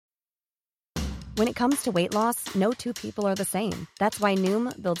When it comes to weight loss, no two people are the same. That's why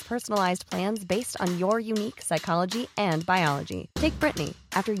Noom builds personalized plans based on your unique psychology and biology. Take Brittany.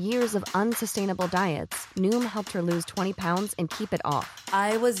 After years of unsustainable diets, Noom helped her lose 20 pounds and keep it off.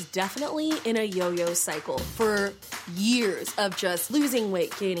 I was definitely in a yo-yo cycle for years of just losing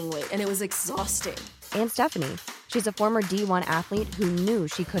weight, gaining weight, and it was exhausting. And Stephanie. She's a former D1 athlete who knew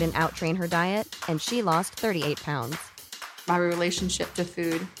she couldn't outtrain her diet, and she lost 38 pounds. My relationship to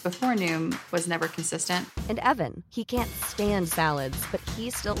food before Noom was never consistent. And Evan, he can't stand salads, but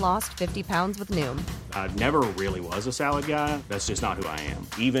he still lost 50 pounds with Noom. I never really was a salad guy. That's just not who I am.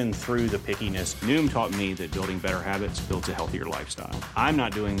 Even through the pickiness, Noom taught me that building better habits builds a healthier lifestyle. I'm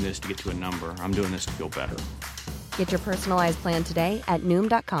not doing this to get to a number. I'm doing this to feel better. Get your personalized plan today at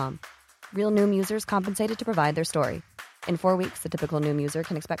Noom.com. Real Noom users compensated to provide their story. In 4 weeks, the typical Noom user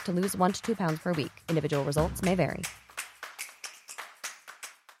can expect to lose 1 to 2 pounds per week. Individual results may vary.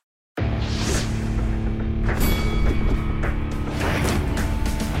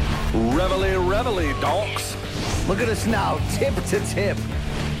 Reveille, reveille, donks. Look at us now, tip to tip.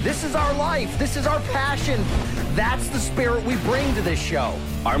 This is our life. This is our passion. That's the spirit we bring to this show.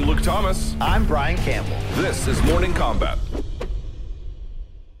 I'm Luke Thomas. I'm Brian Campbell. This is Morning Combat.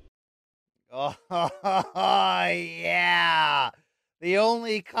 Oh, yeah. The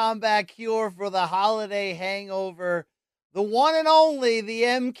only combat cure for the holiday hangover. The one and only, the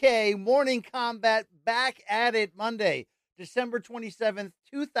MK Morning Combat, back at it Monday, December 27th,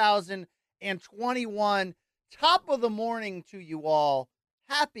 2021. Top of the morning to you all.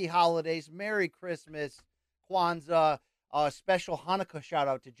 Happy holidays. Merry Christmas. Kwanzaa. Special Hanukkah shout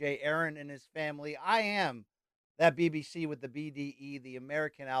out to Jay Aaron and his family. I am that BBC with the BDE, the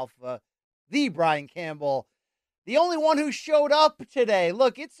American Alpha, the Brian Campbell, the only one who showed up today.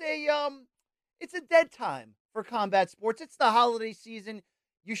 Look, it's a dead time for combat sports. It's the holiday season.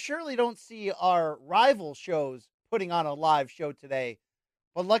 You surely don't see our rival shows putting on a live show today.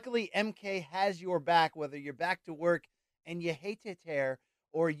 But luckily, MK has your back, whether you're back to work and you hate it here,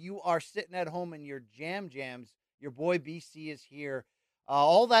 or you are sitting at home in your jams. Your boy BC is here.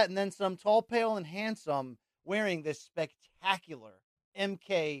 All that and then some, tall, pale, and handsome, wearing this spectacular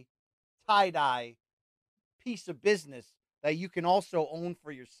MK tie-dye piece of business that you can also own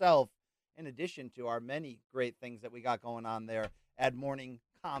for yourself, in addition to our many great things that we got going on there at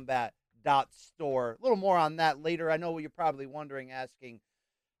morningcombat.store. A little more on that later. I know what you're probably wondering, asking,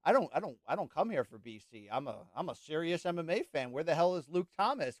 I don't come here for BC. I'm a serious MMA fan. Where the hell is Luke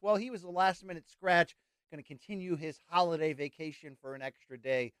Thomas? Well, he was a last-minute scratch, going to continue his holiday vacation for an extra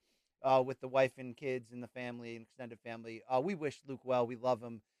day with the wife and kids and the family and extended family. We wish Luke well. We love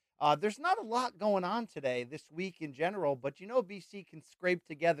him. There's not a lot going on today, this week in general, but BC can scrape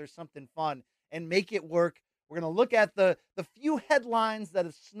together something fun and make it work. We're going to look at the few headlines that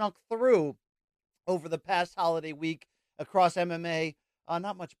have snuck through over the past holiday week across MMA.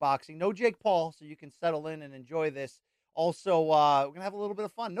 Not much boxing. No Jake Paul, so you can settle in and enjoy this. Also, we're going to have a little bit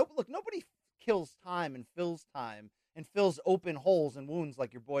of fun. Nobody kills time and fills open holes and wounds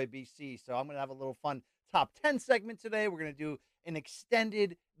like your boy BC, so I'm going to have a little fun top 10 segment today. We're going to do an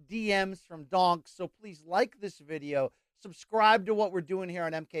extended DMs from Donks, so please like this video. Subscribe to what we're doing here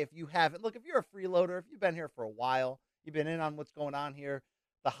on MK if you haven't. Look, if you're a freeloader, if you've been here for a while, you've been in on what's going on here,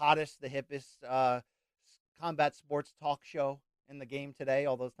 the hottest, the hippest combat sports talk show in the game today,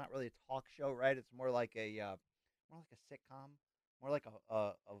 although it's not really a talk show, right? It's more like a sitcom, more like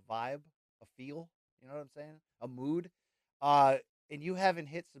a vibe, a feel, you know what I'm saying? A mood. And you haven't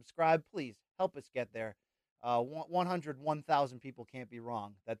hit subscribe, please help us get there. 101,000 people can't be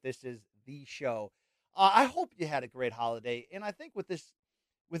wrong that this is the show. I hope you had a great holiday, and I think with this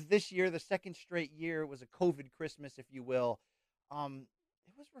year, the second straight year was a COVID Christmas, if you will.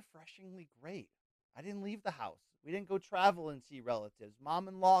 It was refreshingly great. I didn't leave the house. We didn't go travel and see relatives.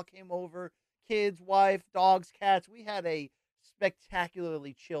 Mom-in-law came over, kids, wife, dogs, cats. We had a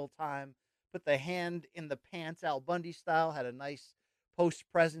spectacularly chill time. Put the hand in the pants, Al Bundy style. Had a nice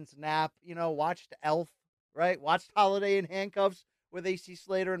post-presents nap. Watched Elf, right? Watched Holiday in Handcuffs with AC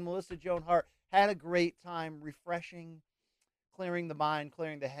Slater and Melissa Joan Hart. Had a great time, refreshing, clearing the mind,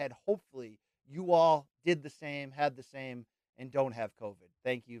 clearing the head. Hopefully, you all did the same, had the same, and don't have COVID.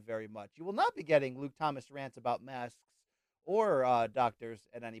 Thank you very much. You will not be getting Luke Thomas rants about masks or doctors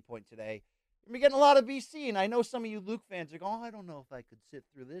at any point today. You're getting a lot of BC, and I know some of you Luke fans are going, I don't know if I could sit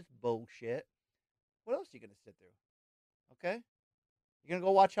through this bullshit. What else are you going to sit through? Okay? You going to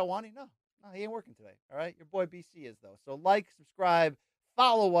go watch Helwani? No, he ain't working today, all right? Your boy BC is, though. So like, subscribe,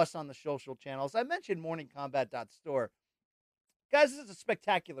 follow us on the social channels. I mentioned morningcombat.store. Guys, this is a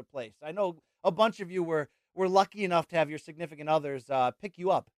spectacular place. I know a bunch of you were lucky enough to have your significant others pick you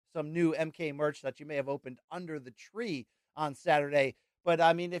up some new MK merch that you may have opened under the tree on Saturday. But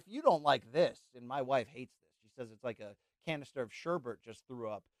I mean, if you don't like this, and my wife hates this, she says it's like a canister of sherbet just threw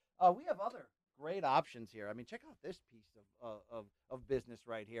up. We have other great options here. I mean, check out this piece of business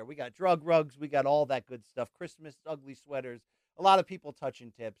right here. We got drug rugs, we got all that good stuff. Christmas ugly sweaters. A lot of people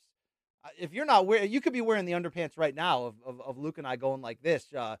touching tips. If you're not wearing, you could be wearing the underpants right now of Luke and I going like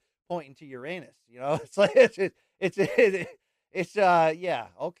this, pointing to Uranus. You know, it's like yeah.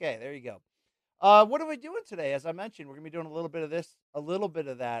 Okay, there you go. What are we doing today? As I mentioned, we're gonna be doing a little bit of this, a little bit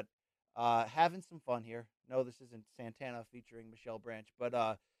of that, having some fun here. No, this isn't Santana featuring Michelle Branch, but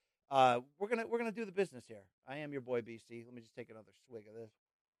we're gonna do the business here. I am your boy BC. Let me just take another swig of this.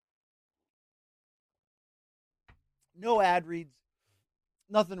 No ad reads,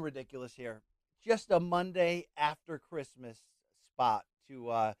 nothing ridiculous here. Just a Monday after Christmas spot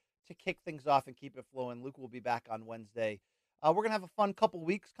to kick things off and keep it flowing. Luke will be back on Wednesday. We're gonna have a fun couple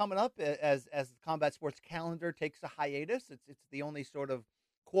weeks coming up as the combat sports calendar takes a hiatus. It's the only sort of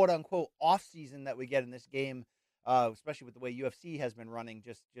quote unquote off season that we get in this game, especially with the way UFC has been running,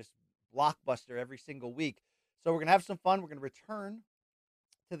 just blockbuster every single week. So we're gonna have some fun. We're gonna return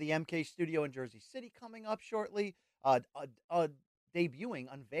to the MK studio in Jersey City coming up shortly. Debuting,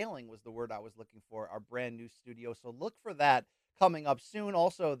 unveiling was the word I was looking for, our brand new studio. So look for that coming up soon.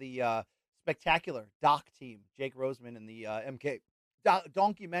 Also, the spectacular doc team, Jake Roseman and the MK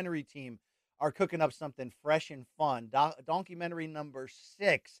documentary team are cooking up something fresh and fun. Documentary number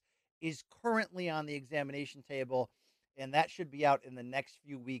 6 is currently on the examination table, and that should be out in the next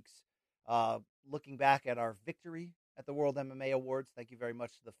few weeks. Looking back at our victory at the World MMA Awards. Thank you very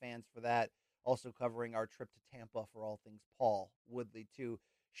much to the fans for that. Also covering our trip to Tampa for all things Paul Woodley, too.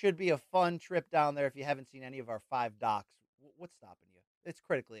 Should be a fun trip down there. If you haven't seen any of our 5 docs, what's stopping you? It's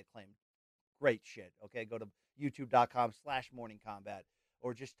critically acclaimed. Great shit. Okay, go to youtube.com/morningcombat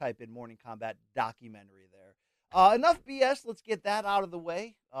or just type in Morning Combat documentary there. Enough BS. Let's get that out of the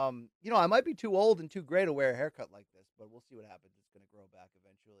way. I might be too old and too gray to wear a haircut like this, but we'll see what happens. It's going to grow back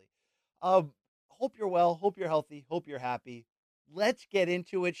eventually. Hope you're well. Hope you're healthy. Hope you're happy. Let's get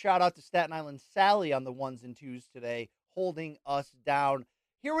into it. Shout out to Staten Island Sally on the ones and twos today, holding us down.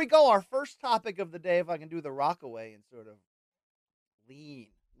 Here we go. Our first topic of the day, if I can do the rockaway and sort of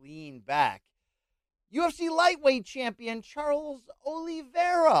lean back. UFC lightweight champion Charles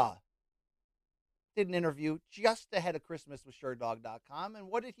Oliveira did an interview just ahead of Christmas with SureDog.com. And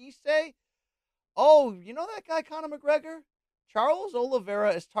what did he say? Oh, you know that guy, Conor McGregor? Charles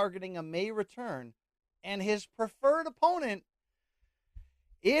Oliveira is targeting a May return, and his preferred opponent,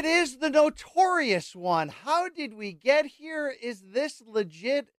 it is the notorious one. How did we get here? Is this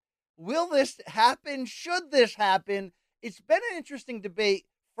legit? Will this happen? Should this happen? It's been an interesting debate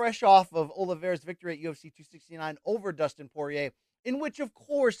fresh off of Oliveira's victory at UFC 269 over Dustin Poirier, in which, of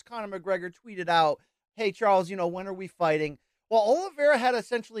course, Conor McGregor tweeted out, hey, Charles, when are we fighting? Well, Oliveira had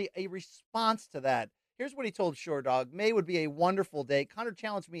essentially a response to that. Here's what he told Shore Dog. May would be a wonderful day. Conor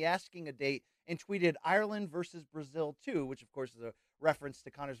challenged me asking a date and tweeted Ireland versus Brazil 2, which, of course, is a reference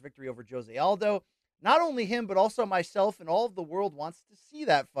to Conor's victory over Jose Aldo. Not only him, but also myself and all of the world wants to see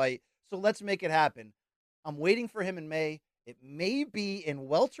that fight, so let's make it happen. I'm waiting for him in May. It may be in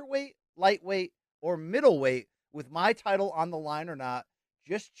welterweight, lightweight, or middleweight with my title on the line or not.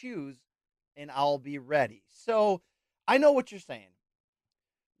 Just choose, and I'll be ready. So I know what you're saying.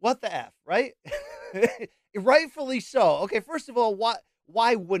 What the F, right? Rightfully so. Okay, first of all,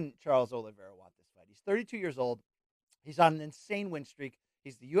 why wouldn't Charles Oliveira want this fight? He's 32 years old. He's on an insane win streak.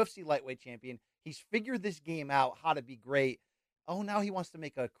 He's the UFC lightweight champion. He's figured this game out, how to be great. Oh, now he wants to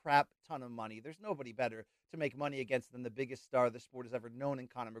make a crap ton of money. There's nobody better to make money against than the biggest star the sport has ever known in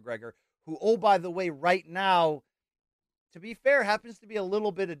Conor McGregor, who, oh, by the way, right now, to be fair, happens to be a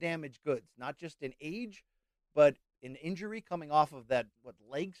little bit of damaged goods, not just in age, but in injury coming off of that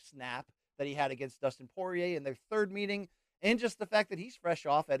leg snap that he had against Dustin Poirier in their third meeting, and just the fact that he's fresh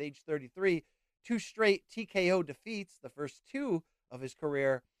off at age 33, 2 straight TKO defeats, the first 2 of his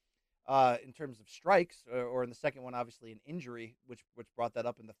career in terms of strikes, or in the second one, obviously, an injury, which brought that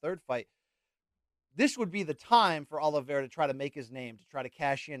up in the third fight. This would be the time for Oliveira to try to make his name, to try to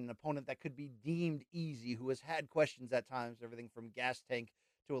cash in an opponent that could be deemed easy, who has had questions at times, everything from gas tank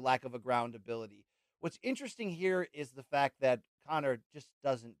to a lack of a ground ability. What's interesting here is the fact that Conor just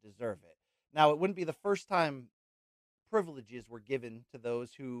doesn't deserve it. Now, it wouldn't be the first time privileges were given to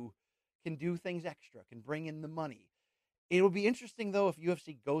those who can do things extra, can bring in the money. It would be interesting, though, if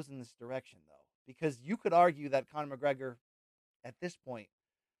UFC goes in this direction, though, because you could argue that Conor McGregor, at this point,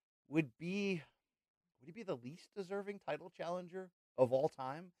 would he be the least deserving title challenger of all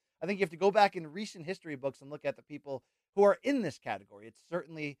time? I think you have to go back in recent history books and look at the people who are in this category. It's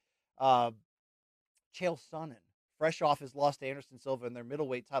certainly Chael Sonnen, fresh off his loss to Anderson Silva in their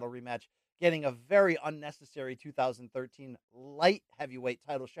middleweight title rematch, getting a very unnecessary 2013 light heavyweight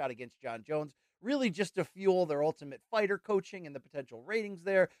title shot against John Jones, really just to fuel their Ultimate Fighter coaching and the potential ratings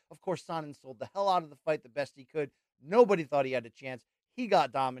there. Of course, Sonnen sold the hell out of the fight the best he could. Nobody thought he had a chance. He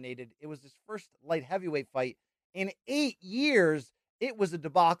got dominated. It was his first light heavyweight fight in 8 years. It was a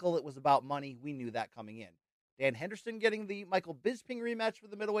debacle. It was about money. We knew that coming in. Dan Henderson getting the Michael Bisping rematch for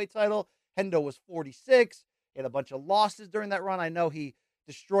the middleweight title. Hendo was 46. He had a bunch of losses during that run. I know he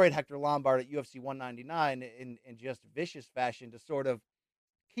destroyed Hector Lombard at UFC 199 in just vicious fashion to sort of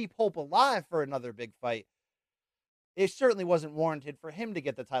keep hope alive for another big fight. It certainly wasn't warranted for him to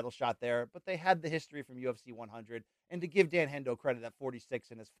get the title shot there, but they had the history from UFC 100. And to give Dan Hendo credit at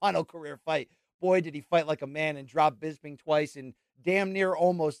 46 in his final career fight, boy, did he fight like a man and drop Bisping twice and damn near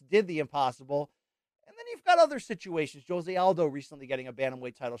almost did the impossible. And then you've got other situations. Jose Aldo recently getting a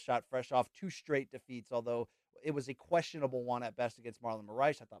bantamweight title shot fresh off 2 straight defeats, although it was a questionable one at best against Marlon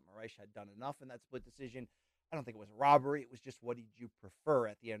Moraes. I thought Moraes had done enough in that split decision. I don't think it was robbery. It was just what did you prefer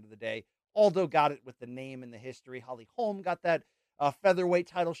at the end of the day. Aldo got it with the name and the history. Holly Holm got that featherweight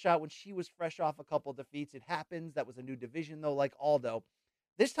title shot when she was fresh off a couple defeats. It happens. That was a new division, though, like Aldo.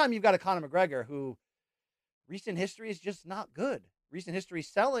 This time you've got a Conor McGregor who recent history is just not good. Recent history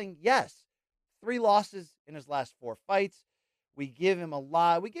selling, yes. 3 losses in his last 4 fights. We gave him a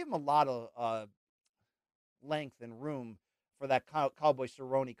lot of length and room for that Cowboy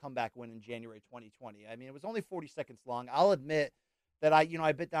Cerrone comeback win in January 2020. I mean, it was only 40 seconds long. I'll admit that I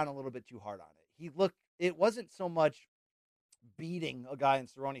bit down a little bit too hard on it. It wasn't so much beating a guy in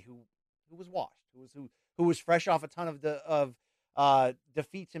Cerrone who was washed, who was fresh off a ton of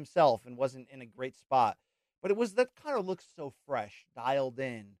defeats himself and wasn't in a great spot. But it was that kind of looks so fresh, dialed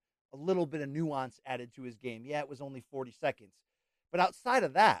in, a little bit of nuance added to his game. Yeah, it was only 40 seconds. But outside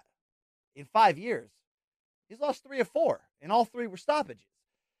of that, in 5 years, he's lost 3 of 4, and all 3 were stoppages.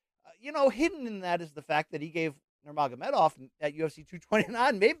 Hidden in that is the fact that he gave Nurmagomedov at UFC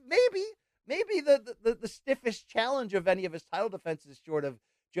 229 maybe the stiffest challenge of any of his title defenses, short of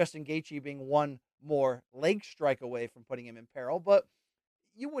Justin Gaethje being one more leg strike away from putting him in peril. But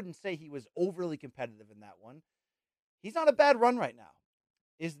you wouldn't say he was overly competitive in that one. He's on a bad run right now.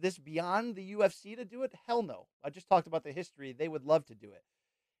 Is this beyond the UFC to do it? Hell no. I just talked about the history. They would love to do it.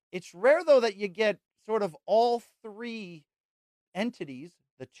 It's rare, though, that you get sort of all 3 entities,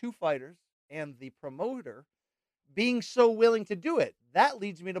 the 2 fighters and the promoter, being so willing to do it. That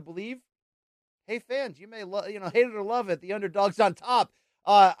leads me to believe, hey, fans, you may hate it or love it, the underdog's on top.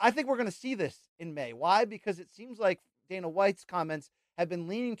 I think we're going to see this in May. Why? Because it seems like Dana White's comments have been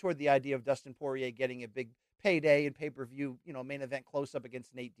leaning toward the idea of Dustin Poirier getting a big payday and pay-per-view, main event close-up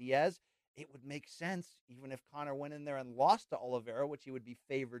against Nate Diaz. It would make sense, even if Conor went in there and lost to Oliveira, which he would be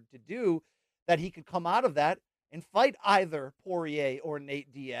favored to do, that he could come out of that and fight either Poirier or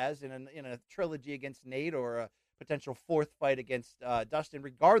Nate Diaz in a trilogy against Nate, or a potential 4th fight against Dustin.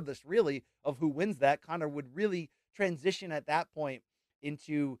 Regardless, really, of who wins that, Conor would really transition at that point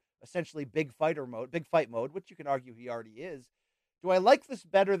into essentially big fight mode, which you can argue he already is. Do I like this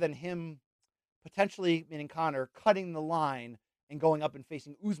better than him potentially, meaning Conor, cutting the line and going up and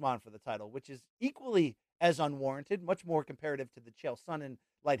facing Usman for the title, which is equally as unwarranted, much more comparative to the Chael Sonnen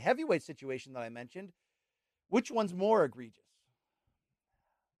light heavyweight situation that I mentioned? Which one's more egregious?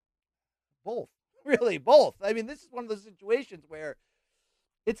 Both. Really, both. I mean, this is one of those situations where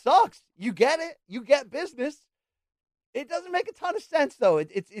it sucks. You get it. You get business. It doesn't make a ton of sense, though.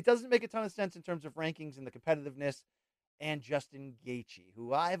 It doesn't make a ton of sense in terms of rankings and the competitiveness. And Justin Gaethje,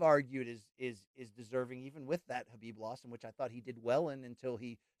 who I've argued is deserving, even with that Khabib loss, in which I thought he did well in, until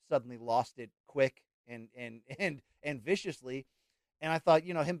he suddenly lost it quick and viciously. And I thought,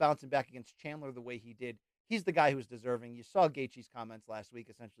 him bouncing back against Chandler the way he did, he's the guy who's deserving. You saw Gaethje's comments last week,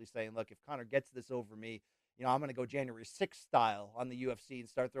 essentially saying, look, if Conor gets this over me, I'm going to go January 6th style on the UFC and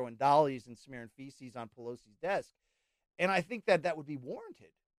start throwing dollies and smearing feces on Pelosi's desk. And I think that would be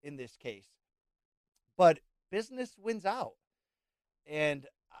warranted in this case. But business wins out. And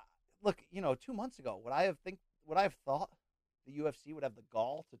look, 2 months ago, would I have thought the UFC would have the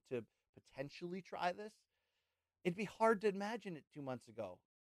gall to potentially try this? It'd be hard to imagine it 2 months ago.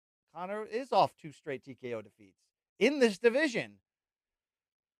 Conor is off 2 straight TKO defeats in this division.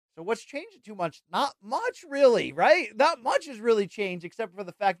 So what's changed in 2 months? Not much, really, right? Not much has really changed, except for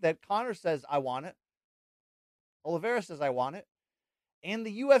the fact that Conor says, I want it. Oliveira says, I want it. And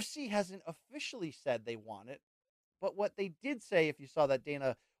the UFC hasn't officially said they want it. But what they did say, if you saw that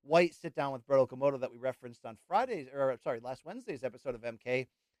Dana White sit down with Brett Okamoto that we referenced on last Wednesday's episode of MK,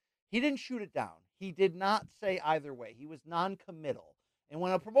 he didn't shoot it down. He did not say either way. He was non-committal. And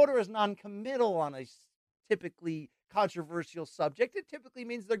when a promoter is non-committal on a typically controversial subject, it typically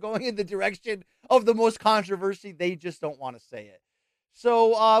means they're going in the direction of the most controversy. They just don't want to say it.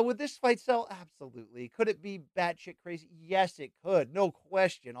 So would this fight sell? Absolutely. Could it be batshit crazy? Yes, it could. No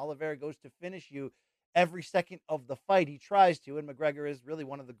question. Oliveira goes to finish you every second of the fight. He tries to, and McGregor is really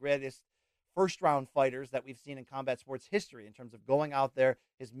one of the greatest first-round fighters that we've seen in combat sports history in terms of going out there,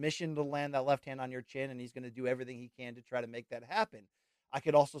 his mission to land that left hand on your chin, and he's going to do everything he can to try to make that happen. I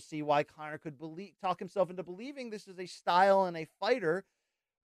could also see why Conor could talk himself into believing this is a style and a fighter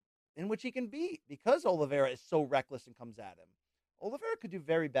in which he can beat because Oliveira is so reckless and comes at him. Oliveira could do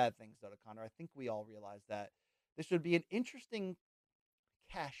very bad things, though, to Conor. I think we all realize that. This would be an interesting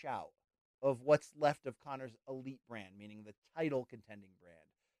cash out of what's left of Conor's elite brand, meaning the title contending brand.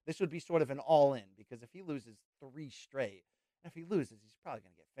 This would be sort of an all-in, because if he loses 3 straight, and if he loses, he's probably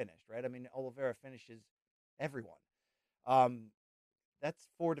going to get finished, right? I mean, Oliveira finishes everyone. That's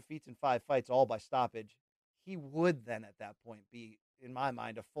 4 defeats in 5 fights, all by stoppage. He would then, at that point, be, in my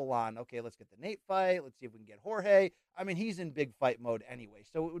mind, a full-on, okay, let's get the Nate fight. Let's see if we can get Jorge. I mean, he's in big fight mode anyway.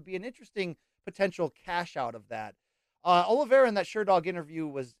 So it would be an interesting potential cash out of that. Oliveira in that Sherdog interview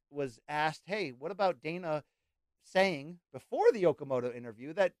was asked, hey, what about Dana saying before the Okamoto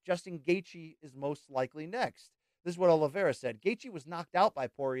interview that Justin Gaethje is most likely next? This is what Oliveira said. Gaethje was knocked out by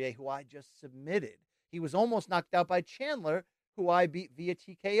Poirier, who I just submitted. He was almost knocked out by Chandler, who I beat via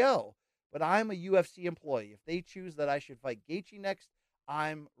TKO. But I'm a UFC employee. If they choose that I should fight Gaethje next,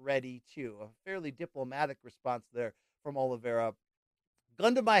 I'm ready to. A fairly diplomatic response there from Oliveira.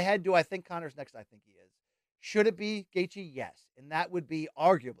 Gun to my head, do I think Conor's next? I think he is. Should it be Gaethje? Yes. And that would be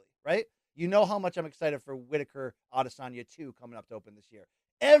arguably, right? You know how much I'm excited for Whitaker Adesanya 2 coming up to open this year.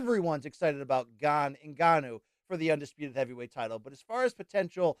 Everyone's excited about Ngannou for the undisputed heavyweight title. But as far as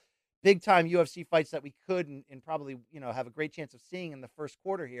potential big-time UFC fights that we could and probably, have a great chance of seeing in the first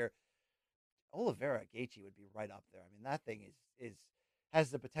quarter here, Oliveira Gaethje would be right up there. I mean, that thing has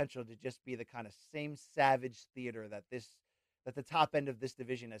the potential to just be the kind of same savage theater that the top end of this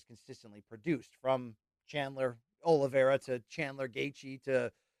division has consistently produced, from Chandler Oliveira to Chandler Gaethje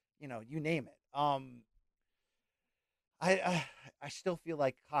to, you name it. I still feel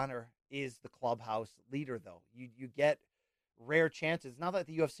like Conor is the clubhouse leader, though. You get rare chances. Not that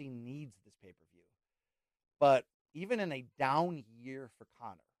the UFC needs this pay-per-view, but even in a down year for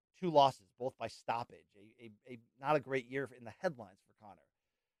Conor, 2 losses, both by stoppage, a not a great year in the headlines for Conor,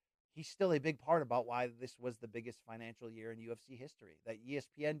 he's still a big part about why this was the biggest financial year in UFC history. That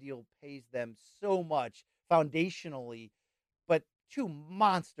ESPN deal pays them so much foundationally, but 2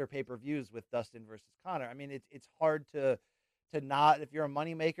 monster pay-per-views with Dustin versus Conor. I mean, it's hard to not, if you're a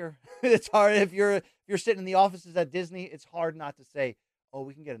moneymaker, it's hard if you're sitting in the offices at Disney, it's hard not to say, oh,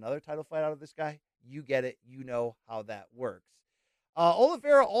 we can get another title fight out of this guy. You get it. You know how that works.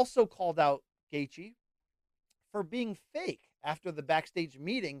 Oliveira also called out Gaethje for being fake after the backstage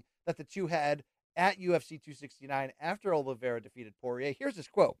meeting that the two had at UFC 269 after Oliveira defeated Poirier. Here's his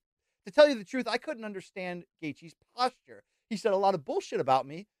quote. To tell you the truth, I couldn't understand Gaethje's posture. He said a lot of bullshit about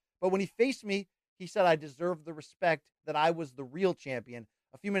me, but when he faced me, he said I deserved the respect, that I was the real champion.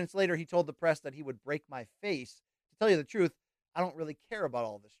 A few minutes later, he told the press that he would break my face. To tell you the truth, I don't really care about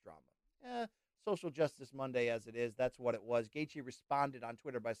all this drama. Social Justice Monday as it is, that's what it was. Gaethje responded on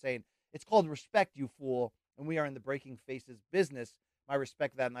Twitter by saying, it's called respect, you fool, and we are in the breaking faces business. My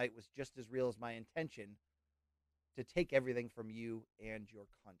respect that night was just as real as my intention to take everything from you and your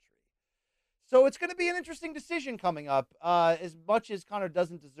country. So it's going to be an interesting decision coming up. As much as Conor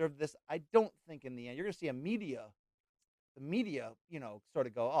doesn't deserve this, I don't think in the end, you're going to see the media, sort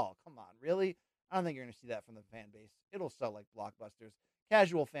of go, oh, come on, really? I don't think you're going to see that from the fan base. It'll sell like blockbusters.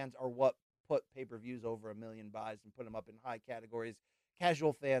 Casual fans are what put pay-per-views over 1 million buys and put them up in high categories.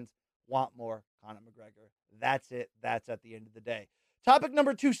 Casual fans want more Conor McGregor. That's it. That's at the end of the day. Topic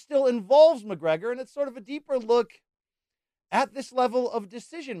number 2 still involves McGregor, and it's sort of a deeper look at this level of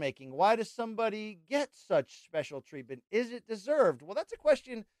decision-making. Why does somebody get such special treatment? Is it deserved? Well, that's a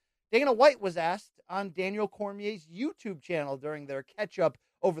question Dana White was asked on Daniel Cormier's YouTube channel during their catch-up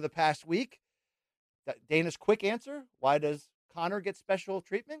over the past week. Dana's quick answer, why does Conor get special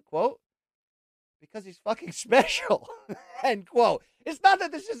treatment? Quote, because he's fucking special, end quote. It's not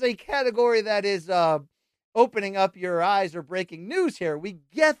that this is a category that is opening up your eyes or breaking news here. We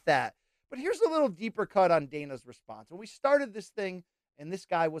get that. But here's a little deeper cut on Dana's response. When we started this thing, and this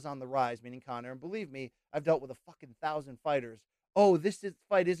guy was on the rise, meaning Conor, and believe me, I've dealt with a fucking 1,000 fighters. Oh,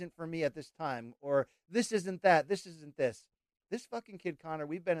 fight isn't for me at this time, or this isn't that, this isn't this. This fucking kid, Conor,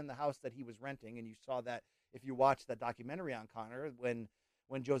 we've been in the house that he was renting, and you saw that if you watched that documentary on Conor when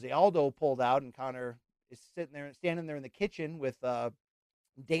when Jose Aldo pulled out and Conor is standing there in the kitchen with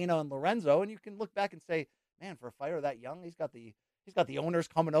Dana and Lorenzo, and you can look back and say, man, for a fighter that young, he's got the owners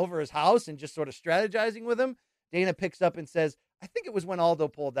coming over his house and just sort of strategizing with him. Dana picks up and says, I think it was when Aldo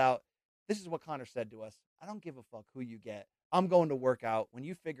pulled out. This is what Conor said to us. I don't give a fuck who you get. I'm going to work out. When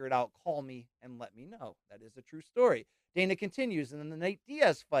you figure it out, call me and let me know. That is a true story. Dana continues, and then the Nate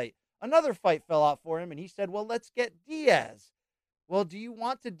Diaz fight, another fight fell out for him, and he said, well, let's get Diaz. Well, do you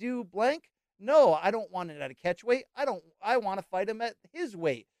want to do blank? No, I don't want it at a catch weight. I want to fight him at his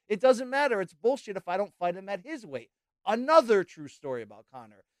weight. It doesn't matter. It's bullshit if I don't fight him at his weight. Another true story about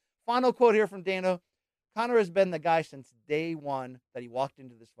Conor. Final quote here from Dana. Conor has been the guy since day one that he walked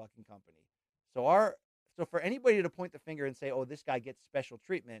into this fucking company. So for anybody to point the finger and say, oh, this guy gets special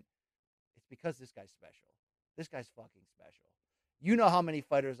treatment, it's because this guy's special. This guy's fucking special. You know how many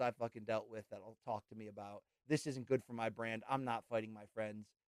fighters I've fucking dealt with that'll talk to me about, this isn't good for my brand. I'm not fighting my friends.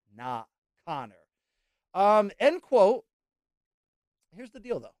 Not Conor. End quote. Here's the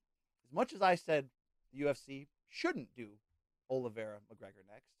deal, though. As much as I said the UFC shouldn't do Oliveira McGregor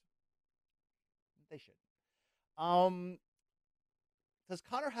next, they shouldn't. Does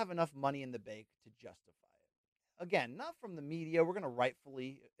Conor have enough money in the bank to justify it? Again, not from the media. We're going to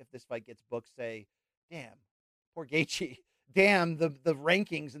rightfully, if this fight gets booked, say, damn, poor Gaethje. Damn, the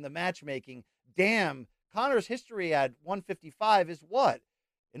rankings and the matchmaking. Damn, Conor's history at 155 is what?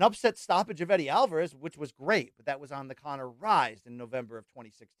 An upset stoppage of Eddie Alvarez, which was great, but that was on the Conor rise in November of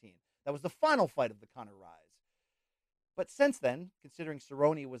 2016. That was the final fight of the Conor rise. But since then, considering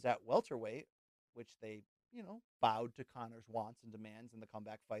Cerrone was at welterweight, which they, bowed to Conor's wants and demands in the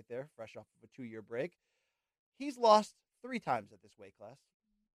comeback fight there, fresh off of a 2-year break, he's lost 3 times at this weight class,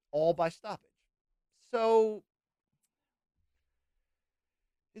 all by stoppage. So,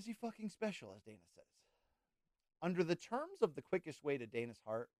 is he fucking special, as Dana says? Under the terms of the quickest way to Dana's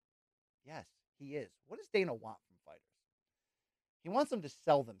heart, yes, he is. What does Dana want from fighters? He wants them to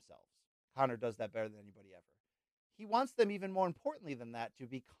sell themselves. Conor does that better than anybody ever. He wants them, even more importantly than that, to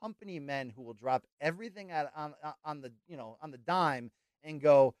be company men who will drop everything on the dime and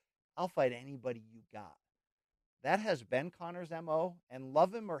go, I'll fight anybody you got. That has been Conor's MO, and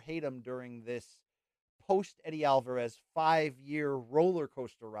love him or hate him during this post-Eddie Alvarez 5-year roller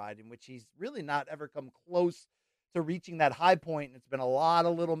coaster ride in which he's really not ever come close to reaching that high point, and it's been a lot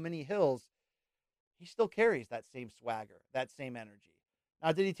of little mini hills. He still carries that same swagger, that same energy.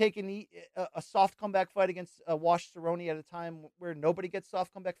 Now, did he take a soft comeback fight against Wash Cerrone at a time where nobody gets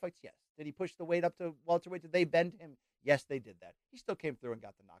soft comeback fights? Yes. Did he push the weight up to welterweight? Did they bend him? Yes, they did that. He still came through and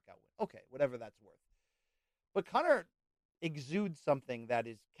got the knockout win. Okay, whatever that's worth. But Conor exudes something that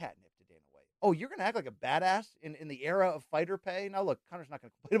is catnip to Dana White. Oh, you're going to act like a badass in the era of fighter pay? Now, look, Conor's not going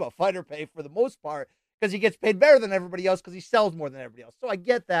to complain about fighter pay for the most part because he gets paid better than everybody else because he sells more than everybody else. So I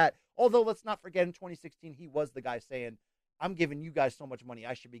get that. Although, let's not forget, in 2016, he was the guy saying, I'm giving you guys so much money,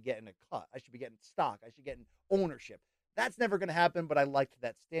 I should be getting a cut. I should be getting stock. I should be getting ownership. That's never going to happen, but I liked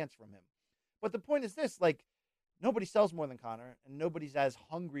that stance from him. But the point is this, nobody sells more than Conor, and nobody's as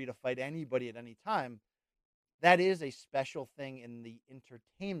hungry to fight anybody at any time. That is a special thing in the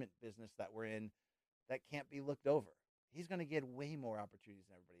entertainment business that we're in that can't be looked over. He's going to get way more opportunities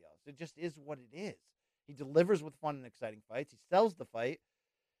than everybody else. It just is what it is. He delivers with fun and exciting fights. He sells the fight.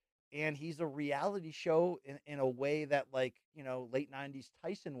 And he's a reality show in a way that, late 90s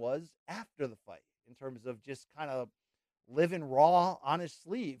Tyson was after the fight, in terms of just kind of living raw on his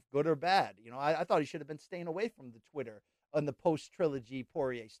sleeve, good or bad. I thought he should have been staying away from the Twitter on the post-trilogy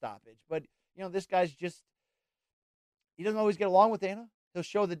Poirier stoppage. But, this guy's just, he doesn't always get along with Dana. He'll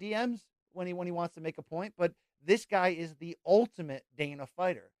show the DMs when he wants to make a point. But this guy is the ultimate Dana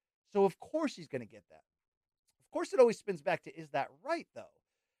fighter. So, of course, he's going to get that. Of course, it always spins back to, is that right, though?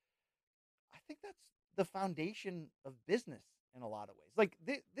 I think that's the foundation of business in a lot of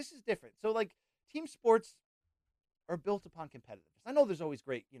ways. This is different. So, team sports are built upon competitiveness. I know there's always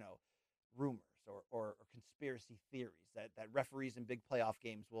great, rumors or conspiracy theories that referees in big playoff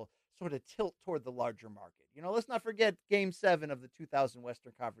games will sort of tilt toward the larger market. Let's not forget Game 7 of the 2000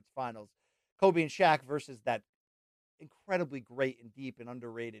 Western Conference Finals, Kobe and Shaq versus that incredibly great and deep and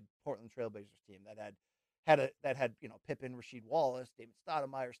underrated Portland Trailblazers team that had Pippen, Rasheed Wallace, David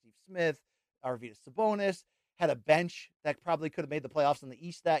Stoudemire, Steve Smith, Arvydas Sabonis, had a bench that probably could have made the playoffs in the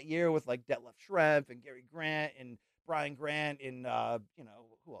East that year with Detlef Schrempf and Gary Grant and Brian Grant and,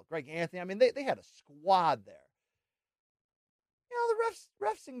 who else? Greg Anthony. I mean, they had a squad there. The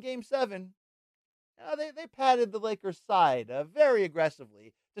refs in Game 7, they patted the Lakers' side very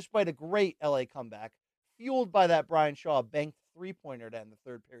aggressively, despite a great LA comeback, fueled by that Brian Shaw banked three-pointer to end the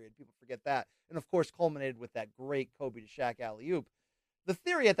third period. People forget that. And, of course, culminated with that great Kobe to Shaq alley-oop. The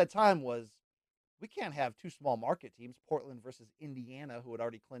theory at that time was we can't have two small market teams, Portland versus Indiana, who had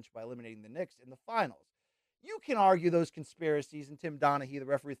already clinched by eliminating the Knicks in the finals. You can argue those conspiracies and Tim Donaghy, the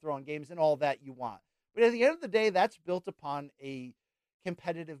referee, throwing games and all that you want. But at the end of the day, that's built upon a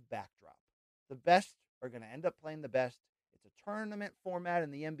competitive backdrop. The best are going to end up playing the best. It's a tournament format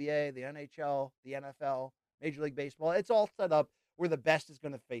in the NBA, the NHL, the NFL, Major League Baseball. It's all set up where the best is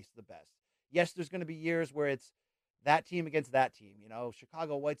going to face the best. Yes, there's going to be years where it's that team against that team.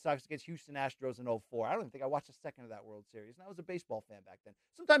 Chicago White Sox against Houston Astros in 2004. I don't even think I watched a second of that World Series, and I was a baseball fan back then.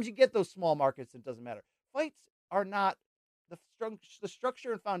 Sometimes you get those small markets, and it doesn't matter. Fights are not the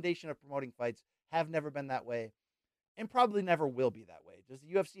structure and foundation of promoting fights have never been that way, and probably never will be that way. Does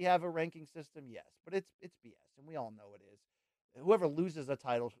the UFC have a ranking system? Yes, but it's BS, and we all know it is. Whoever loses a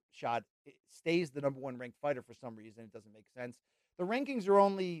title shot stays the number one ranked fighter for some reason. It doesn't make sense. The rankings are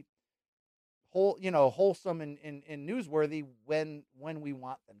only wholesome and newsworthy when we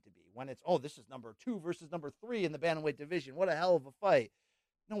want them to be. When it's, this is number 2 versus number 3 in the bantamweight division. What a hell of a fight.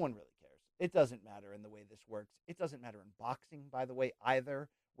 No one really cares. It doesn't matter in the way this works. It doesn't matter in boxing, by the way, either,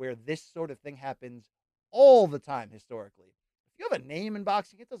 where this sort of thing happens all the time historically. If you have a name in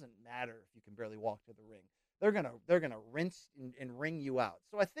boxing, it doesn't matter if you can barely walk to the ring. They're gonna rinse and ring you out.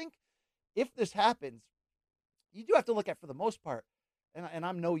 So I think if this happens, you do have to look at, for the most part, and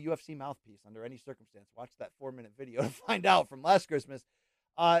I'm no UFC mouthpiece under any circumstance. Watch that 4-minute video to find out from last Christmas.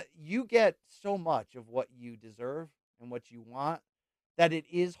 You get so much of what you deserve and what you want that it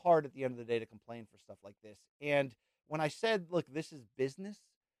is hard at the end of the day to complain for stuff like this. And when I said, look, this is business,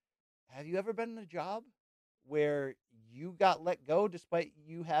 have you ever been in a job where you got let go despite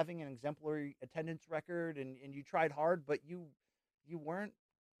you having an exemplary attendance record and you tried hard, but you weren't,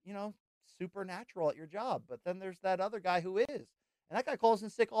 supernatural at your job? But then there's that other guy who is. And that guy calls in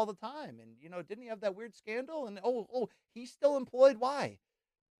sick all the time. And, didn't he have that weird scandal? And, he's still employed. Why?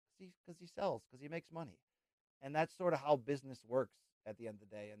 Because he sells, because he makes money. And that's sort of how business works at the end of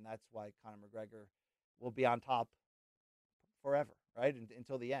the day. And that's why Conor McGregor will be on top forever, right?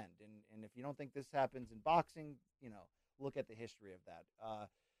 Until the end. And if you don't think this happens in boxing, look at the history of that.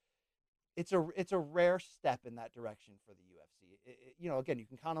 It's a rare step in that direction for the UFC. Again, you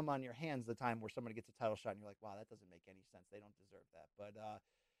can count them on your hands the time where somebody gets a title shot and you're like, wow, that doesn't make any sense. They don't deserve that. But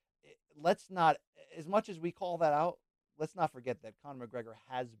let's not, as much as we call that out, let's not forget that Conor McGregor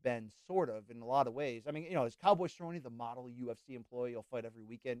has been sort of, in a lot of ways. I mean, is Cowboy Cerrone the model UFC employee? He'll fight every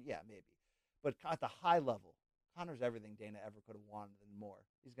weekend? Yeah, maybe. But at the high level, Conor's everything Dana ever could have wanted and more.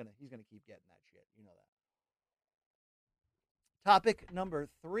 He's gonna keep getting that shit. You know that. Topic number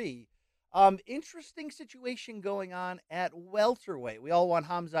 3. Interesting situation going on at welterweight. We all want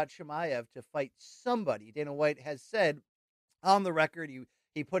Khamzat Chimaev to fight somebody. Dana White has said on the record,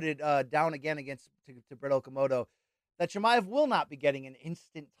 he put it down again against to Brett Okamoto, that Chimaev will not be getting an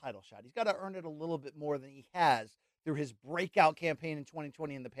instant title shot. He's got to earn it a little bit more than he has through his breakout campaign in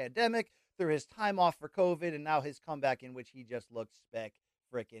 2020 in the pandemic, through his time off for COVID, and now his comeback in which he just looks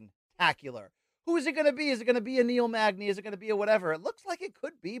spectacular. Who is it going to be? Is it going to be a Neil Magny? Is it going to be a whatever? It looks like it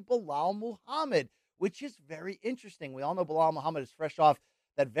could be Belal Muhammad, which is very interesting. We all know Belal Muhammad is fresh off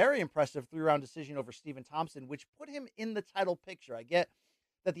that very impressive 3-round decision over Stephen Thompson, which put him in the title picture. I get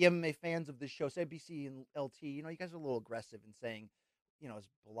that the MMA fans of this show, say BC and LT, you guys are a little aggressive in saying, is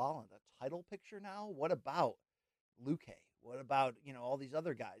Belal in the title picture now? What about Luque? What about, all these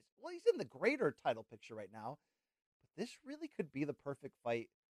other guys? Well, he's in the greater title picture right now, but this really could be the perfect fight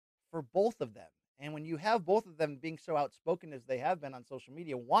for both of them. And when you have both of them being so outspoken as they have been on social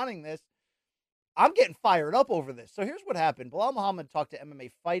media, wanting this, I'm getting fired up over this. So here's what happened. Belal Muhammad talked to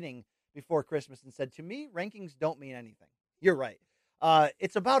MMA Fighting before Christmas and said, to me, rankings don't mean anything. You're right.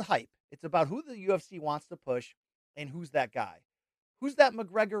 It's about hype. It's about who the UFC wants to push and who's that guy. Who's that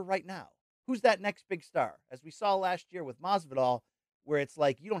McGregor right now? Who's that next big star? As we saw last year with Masvidal, where it's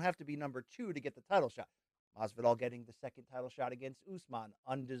like you don't have to be number 2 to get the title shot. Masvidal getting the second title shot against Usman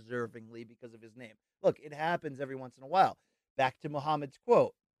undeservingly because of his name. Look, it happens every once in a while. Back to Muhammad's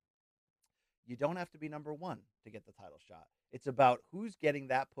quote. You don't have to be number 1 to get the title shot. It's about who's getting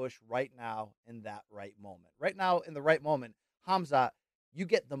that push right now in that right moment. Right now, in the right moment, Khamzat, you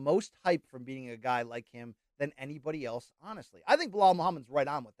get the most hype from beating a guy like him than anybody else, honestly. I think Belal Muhammad's right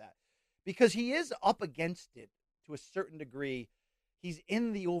on with that because he is up against it to a certain degree. He's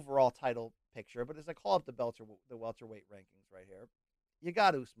in the overall title picture, but as I call up the welterweight rankings right here, you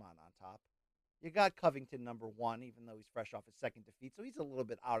got Usman on top. You got Covington number 1, even though he's fresh off his second defeat, so he's a little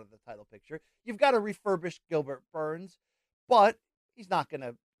bit out of the title picture. You've got a refurbished Gilbert Burns, but he's not going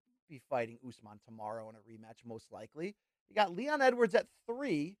to be fighting Usman tomorrow in a rematch, most likely. You got Leon Edwards at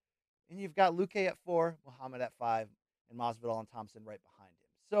 3, and you've got Luque at 4, Muhammad at 5, and Masvidal and Thompson right behind him.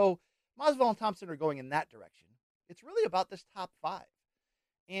 So Masvidal and Thompson are going in that direction. It's really about this top 5.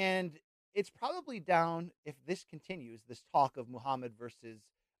 And it's probably down, if this continues, this talk of Muhammad versus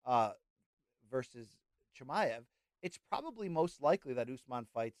Chimaev, it's probably most likely that Usman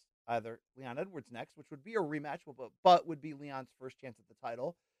fights either Leon Edwards next, which would be a rematch, but would be Leon's first chance at the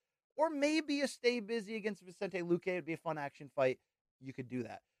title, or maybe a stay busy against Vicente Luque. It'd be a fun action fight. You could do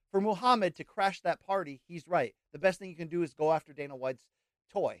that. For Muhammad to crash that party, he's right. The best thing you can do is go after Dana White's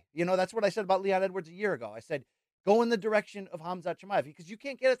toy. That's what I said about Leon Edwards a year ago. I said, go in the direction of Khamzat Chimaev because you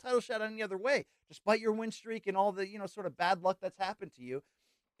can't get a title shot any other way, despite your win streak and all the, sort of bad luck that's happened to you.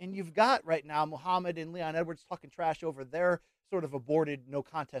 And you've got right now Muhammad and Leon Edwards talking trash over their sort of aborted no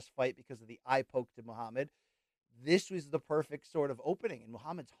contest fight because of the eye poke to Muhammad. This was the perfect sort of opening. And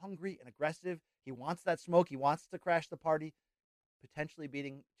Muhammad's hungry and aggressive. He wants that smoke. He wants to crash the party. Potentially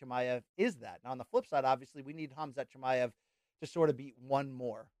beating Chimaev is that. Now, on the flip side, obviously, we need Khamzat Chimaev to sort of beat one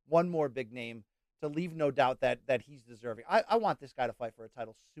more big name to leave no doubt that he's deserving. I want this guy to fight for a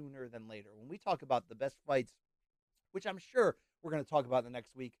title sooner than later. When we talk about the best fights, which I'm sure we're going to talk about the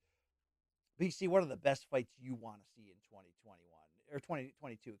next week, BC, what are the best fights you want to see in 2021 or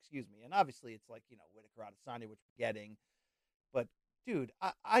 2022, excuse me? And obviously it's like, Whitaker Adesanya, which we're getting. But dude,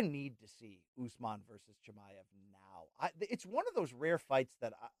 I need to see Usman versus Chimaev now. It's one of those rare fights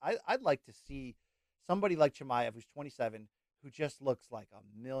that I'd like to see somebody like Chimaev, who's 27, who just looks like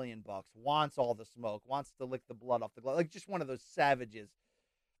 $1 million, wants all the smoke, wants to lick the blood off the glove, like just one of those savages.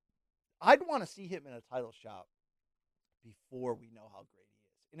 I'd want to see him in a title shot before we know how great he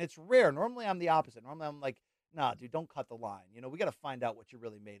is. And it's rare. Normally I'm the opposite. Normally I'm like, nah, dude, don't cut the line. We got to find out what you're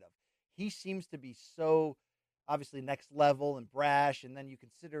really made of. He seems to be so obviously next level and brash. And then you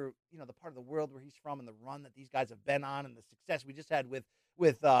consider, the part of the world where he's from and the run that these guys have been on and the success we just had with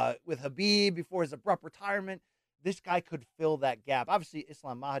Khabib before his abrupt retirement. This guy could fill that gap. Obviously,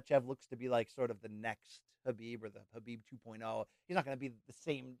 Islam Makhachev looks to be like sort of the next Khabib or the Khabib 2.0. He's not going to be the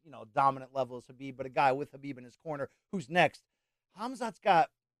same, dominant level as Khabib, but a guy with Khabib in his corner who's next. Khamzat's got,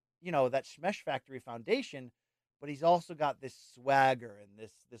 that Smesh Factory foundation, but he's also got this swagger and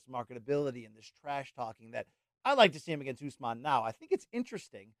this marketability and this trash talking that I like to see him against Usman now. I think it's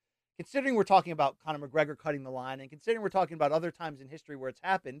interesting, considering we're talking about Conor McGregor cutting the line and considering we're talking about other times in history where it's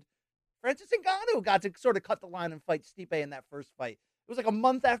happened. Francis Ngannou got to sort of cut the line and fight Stipe in that first fight. It was like a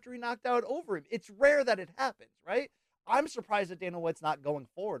month after he knocked out over him. It's rare that it happens, right? I'm surprised that Dana White's not going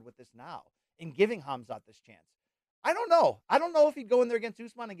forward with this now and giving Khamzat this chance. I don't know. I don't know if he'd go in there against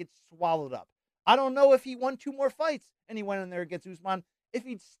Usman and get swallowed up. I don't know if he won 2 more fights and he went in there against Usman, if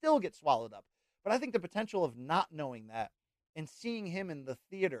he'd still get swallowed up. But I think the potential of not knowing that and seeing him in the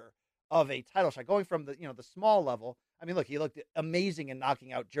theater of a title shot, going from the small level. I mean, look, he looked amazing in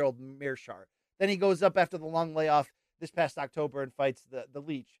knocking out Gerald Meerschaert. Then he goes up after the long layoff this past October and fights the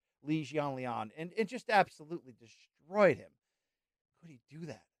Leech, Li Jianlian, and it just absolutely destroyed him. Could he do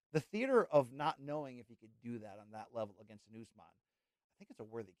that? The theater of not knowing if he could do that on that level against an Usman, I think it's a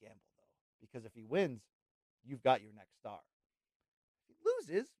worthy gamble, though, because if he wins, you've got your next star. If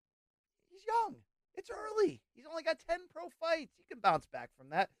he loses, he's young. It's early. He's only got 10 pro fights. He can bounce back from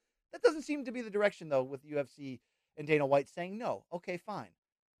that. That doesn't seem to be the direction, though, with UFC and Dana White saying, no, okay, fine.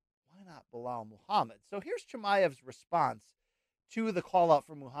 Why not Belal Muhammad? So here's Chimaev's response to the call out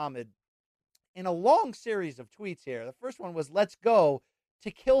for Muhammad in a long series of tweets here. The first one was, let's go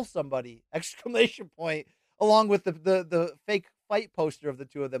to kill somebody, ! Along with the fake fight poster of the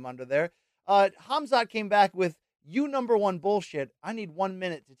two of them under there. Khamzat came back with, you number one bullshit. I need 1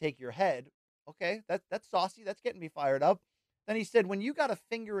 minute to take your head. Okay, that's saucy. That's getting me fired up. Then he said, when you got a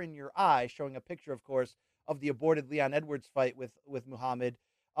finger in your eye, showing a picture, of course, of the aborted Leon Edwards fight with Muhammad,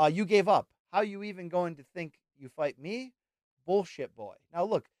 you gave up. How you even going to think you fight me? Bullshit boy. Now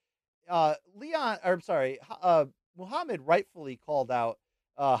look, Muhammad rightfully called out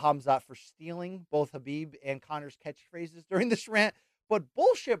Khamzat for stealing both Khabib and Conor's catchphrases during this rant, but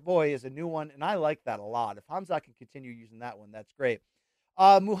bullshit boy is a new one, and I like that a lot. If Khamzat can continue using that one, that's great.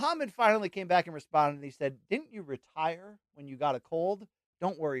 Muhammad finally came back and responded, and he said, didn't you retire when you got a cold?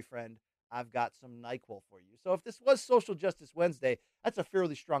 Don't worry, friend. I've got some NyQuil for you. So if this was Social Justice Wednesday, that's a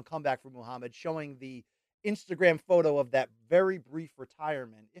fairly strong comeback for Muhammad, showing the Instagram photo of that very brief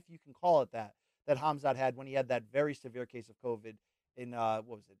retirement, if you can call it that Khamzat had when he had that very severe case of COVID in,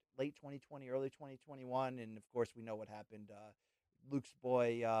 late 2020, early 2021. And, of course, we know what happened. Luke's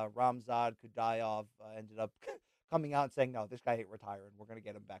boy, Ramzad Kudayov, ended up coming out and saying, no, this guy ain't retiring. We're going to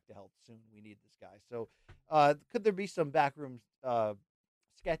get him back to health soon. We need this guy. So could there be some backroom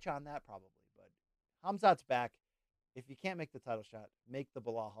sketch on that? Probably. But Khamzat's back. If you can't make the title shot, make the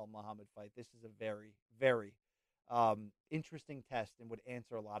Belal Muhammad fight. This is a very, very Interesting test and would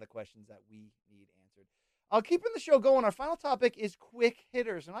answer a lot of questions that we need answered. Keeping the show going, our final topic is quick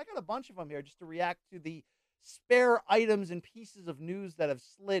hitters, and I got a bunch of them here just to react to the spare items and pieces of news that have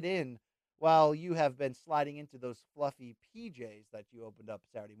slid in while you have been sliding into those fluffy PJs that you opened up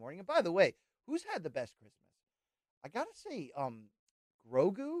Saturday morning. And by the way, who's had the best Christmas? I gotta say,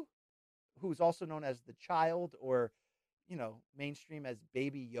 Grogu, who's also known as the Child, or mainstream as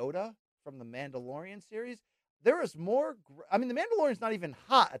Baby Yoda from the Mandalorian series. There is more. The Mandalorian's not even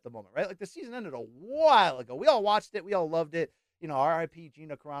hot at the moment, right? Like the season ended a while ago. We all watched it. We all loved it. R.I.P.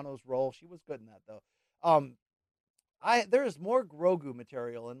 Gina Carano's role. She was good in that though. There is more Grogu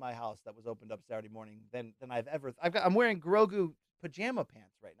material in my house that was opened up Saturday morning than I've ever. I'm wearing Grogu pajama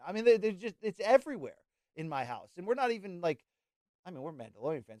pants right now. I mean, it's everywhere in my house, and we're not even like. We're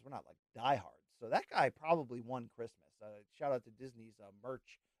Mandalorian fans. We're not like diehards. So that guy probably won Christmas. Shout out to Disney's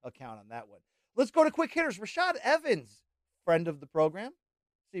merch account on that one. Let's go to quick hitters. Rashad Evans, friend of the program,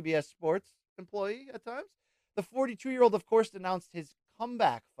 CBS Sports employee at times. The 42-year-old, of course, announced his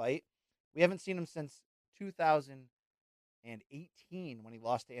comeback fight. We haven't seen him since 2018 when he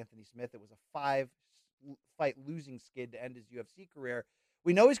lost to Anthony Smith. It was a 5-fight losing skid to end his UFC career.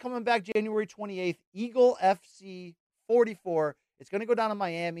 We know he's coming back January 28th. Eagle FC 44. It's going to go down in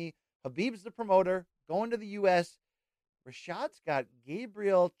Miami. Khabib's the promoter, going to the U.S. Rashad's got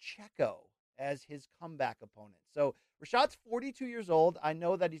Gabriel Checo as his comeback opponent. So Rashad's 42 years old. I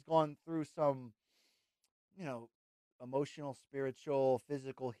know that he's gone through some, emotional, spiritual,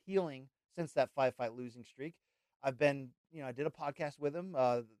 physical healing since that 5-fight losing streak. I've been, I did a podcast with him,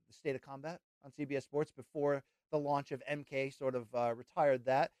 The State of Combat on CBS Sports before the launch of MK sort of retired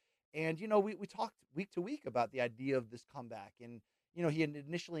that. And, we talked week to week about the idea of this comeback. And, he had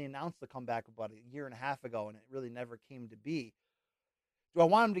initially announced the comeback about a year and a half ago, and it really never came to be. Do I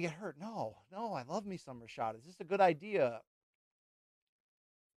want him to get hurt? No, I love me some Rashad. Is this a good idea?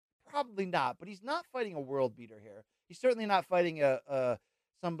 Probably not, but he's not fighting a world beater here. He's certainly not fighting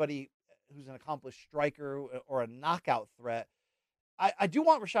somebody who's an accomplished striker or a knockout threat. I do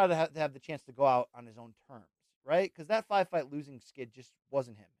want Rashad to have the chance to go out on his own terms, right? Because that 5-fight losing skid just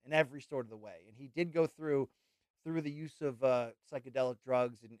wasn't him in every sort of the way. And he did go through the use of psychedelic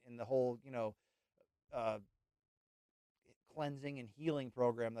drugs and the whole, cleansing and healing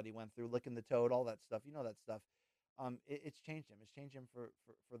program that he went through, licking the toad, all that stuff. That stuff. It's changed him. It's changed him for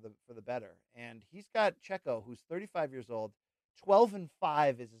the better. And he's got Checo, who's 35 years old.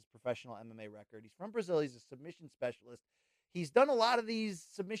 12-5 is his professional MMA record. He's from Brazil. He's a submission specialist. He's done a lot of these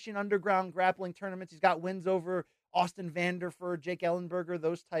submission underground grappling tournaments. He's got wins over Austin Vanderford, Jake Ellenberger,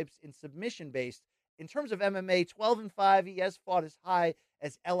 those types in submission based. In terms of MMA, 12-5, he has fought as high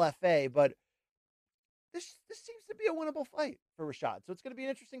as LFA, but this seems to be a winnable fight for Rashad. So it's going to be an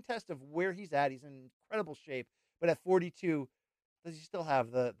interesting test of where he's at. He's in incredible shape, but at 42, does he still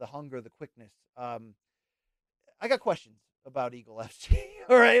have the hunger, the quickness? I got questions about Eagle FC.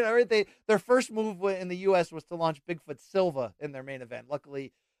 All right. Their first move in the U.S. was to launch Bigfoot Silva in their main event.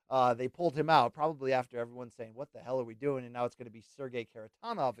 Luckily, they pulled him out, probably after everyone saying, what the hell are we doing? And now it's going to be Sergey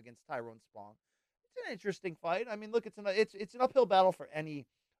Karatanov against Tyrone Spong. It's an interesting fight. I mean, look, it's an uphill battle for any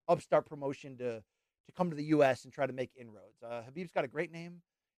upstart promotion to come to the U.S. and try to make inroads. Khabib's got a great name.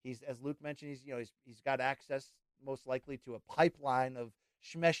 He's, as Luke mentioned, he's got access most likely to a pipeline of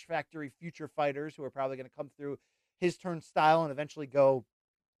Schmesh Factory future fighters who are probably going to come through his turnstile and eventually go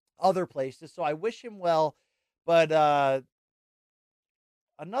other places. So I wish him well. But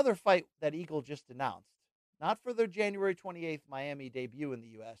another fight that Eagle just announced, not for their January 28th Miami debut in the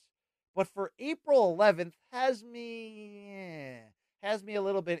U.S., but for April 11th, has me a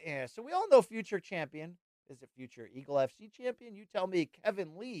little bit. So we all know future champion. Is it future Eagle FC champion? You tell me.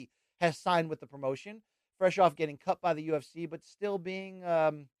 Kevin Lee has signed with the promotion, fresh off getting cut by the UFC, but still being,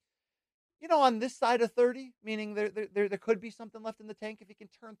 on this side of 30, meaning there could be something left in the tank if he can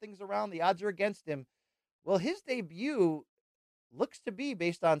turn things around. The odds are against him. Well, his debut looks to be,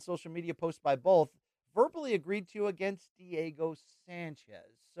 based on social media posts by both, verbally agreed to against Diego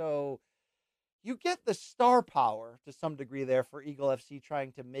Sanchez. So you get the star power to some degree there for Eagle FC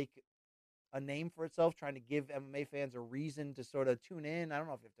trying to make a name for itself, trying to give MMA fans a reason to sort of tune in. I don't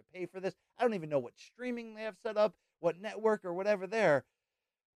know if you have to pay for this. I don't even know what streaming they have set up, what network or whatever there.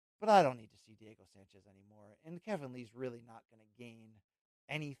 But I don't need to see Diego Sanchez anymore. And Kevin Lee's really not going to gain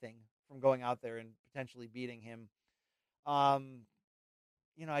anything from going out there and potentially beating him. I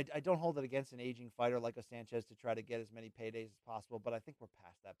don't hold it against an aging fighter like a Sanchez to try to get as many paydays as possible, but I think we're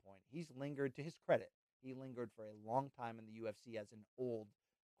past that point. He's lingered, to his credit, he lingered for a long time in the UFC as an old,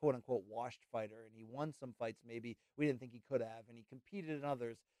 quote-unquote, washed fighter, and he won some fights maybe we didn't think he could have, and he competed in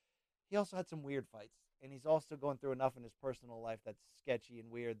others. he also had some weird fights, and he's also going through enough in his personal life that's sketchy and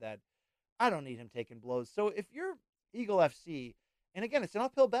weird that I don't need him taking blows. So if you're Eagle FC, and again, it's an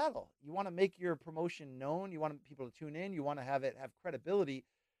uphill battle. You want to make your promotion known. You want people to tune in. You want to have it have credibility.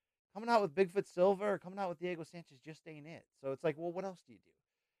 Coming out with Bigfoot Silva or coming out with Diego Sanchez just ain't it. So it's like, well, what else do you do?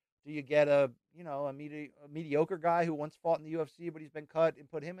 Do you get a mediocre guy who once fought in the UFC but he's been cut and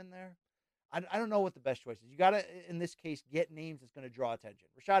put him in there? I don't know what the best choice is. You got to, in this case, get names that's going to draw attention.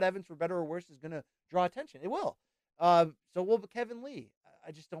 Rashad Evans, for better or worse, is going to draw attention. It will. So will Kevin Lee.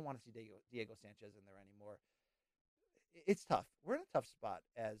 I just don't want to see Diego Sanchez in there anymore. It's tough. We're in a tough spot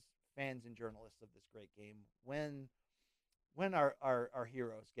as fans and journalists of this great game when our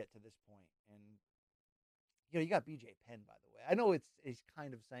heroes get to this point. And you got BJ Penn, by the way. I know he's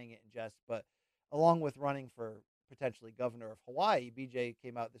kind of saying it in jest, but along with running for potentially governor of Hawaii, BJ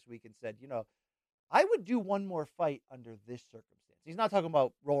came out this week and said, I would do one more fight under this circumstance. He's not talking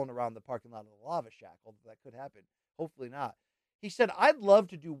about rolling around the parking lot of the Lava Shack, although that could happen. Hopefully not. He said, I'd love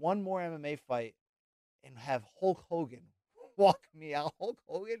to do one more MMA fight and have Hulk Hogan walk me out. Hulk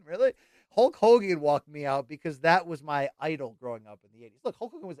Hogan? Really? Hulk Hogan walked me out because that was my idol growing up in the 80s. Look,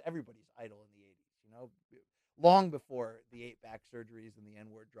 Hulk Hogan was everybody's idol in the 80s, long before the 8 back surgeries and the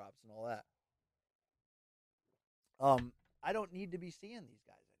N-word drops and all that. I don't need to be seeing these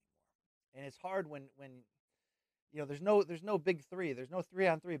guys anymore. And it's hard when there's no big three. There's no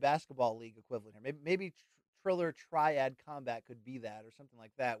 3-on-3 basketball league equivalent here. Maybe Triller Triad Combat could be that or something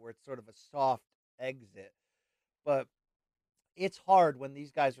like that, where it's sort of a soft exit. But it's hard when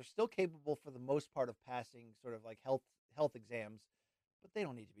these guys are still capable for the most part of passing sort of like health exams, but they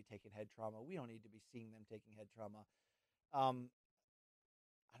don't need to be taking head trauma. We don't need to be seeing them taking head trauma.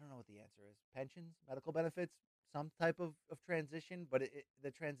 I don't know what the answer is. Pensions, medical benefits, some type of transition, but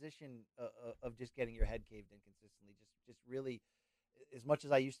the transition of just getting your head caved in consistently, just really, as much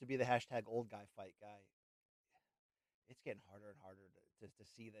as I used to be the hashtag old guy fight guy, it's getting harder and harder to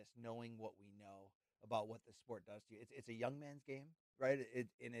see this, knowing what we know about what the sport does to you. It's a young man's game, right?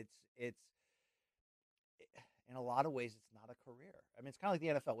 It's in a lot of ways, it's not a career. I mean, it's kind of like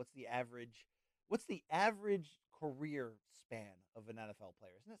the NFL. What's the average career span of an NFL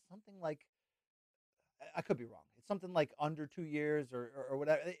player? Isn't it something like, I could be wrong, it's something like under 2 years or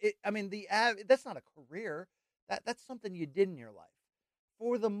whatever. That's not a career. That's something you did in your life.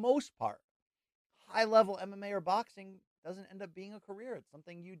 For the most part, high-level MMA or boxing doesn't end up being a career. It's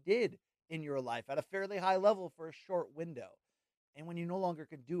something you did in your life at a fairly high level for a short window. And when you no longer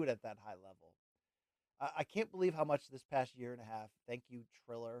could do it at that high level, I can't believe how much this past year and a half, thank you,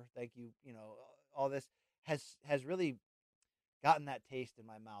 Triller, thank you, all this has really gotten that taste in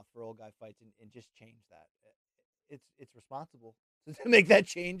my mouth for old guy fights and just changed that. It's responsible to make that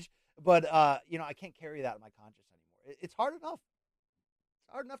change, but I can't carry that in my conscience anymore. It's hard enough.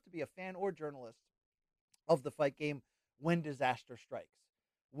 It's hard enough to be a fan or journalist of the fight game when disaster strikes.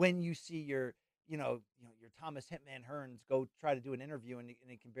 When you see your Thomas Hitman Hearns go try to do an interview and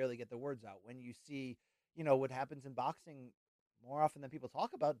he can barely get the words out. When you see, what happens in boxing more often than people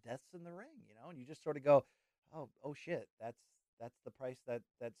talk about, deaths in the ring, and you just sort of go, oh shit, that's the price that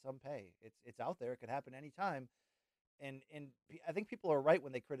some pay. It's out there. It could happen anytime. And I think people are right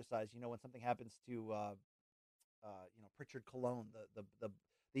when they criticize, when something happens to, Pritchard Colon,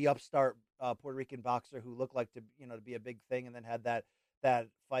 the upstart Puerto Rican boxer who looked like to be a big thing, and then had that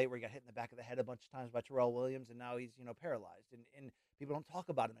fight where he got hit in the back of the head a bunch of times by Terrell Williams, and now he's paralyzed, and people don't talk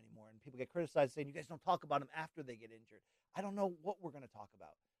about him anymore, and people get criticized saying, you guys don't talk about him after they get injured. I don't know what we're going to talk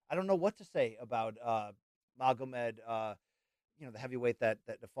about. I don't know what to say about Magomed, the heavyweight that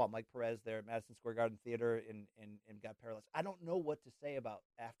fought Mike Perez there at Madison Square Garden Theater and got paralyzed. I don't know what to say about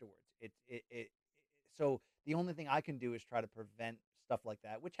afterwards. So the only thing I can do is try to prevent stuff like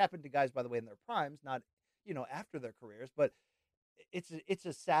that, which happened to guys, by the way, in their primes, not after their careers, but it's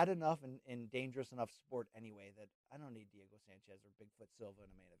a sad enough and dangerous enough sport anyway that I don't need Diego Sanchez or Bigfoot Silva in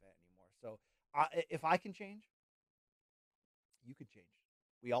a main event anymore. So if I can change, you can change.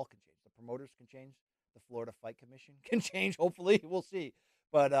 We all can change. The promoters can change. The Florida Fight Commission can change. Hopefully, we'll see.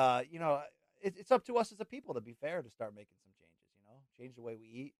 But it's up to us as a people, to be fair, to start making some changes. Change the way we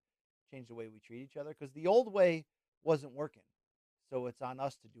eat, change the way we treat each other, because the old way wasn't working. So it's on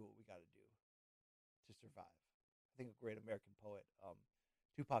us to do what we got to do to survive. I think a great American poet,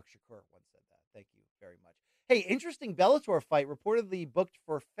 Tupac Shakur, once said that. Thank you very much. Hey, interesting Bellator fight reportedly booked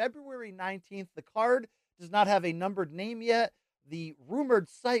for February 19th. The card does not have a numbered name yet. The rumored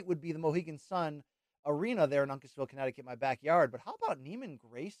site would be the Mohegan Sun Arena there in Uncasville, Connecticut, my backyard. But how about Neiman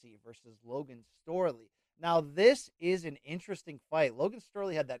Gracie versus Logan Storley? Now, this is an interesting fight. Logan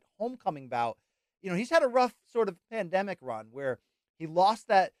Storley had that homecoming bout. He's had a rough sort of pandemic run where he lost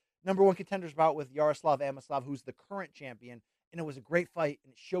that number one contenders bout with Yaroslav Amosov, who's the current champion. And it was a great fight,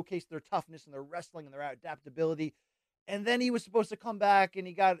 and it showcased their toughness and their wrestling and their adaptability. And then he was supposed to come back, and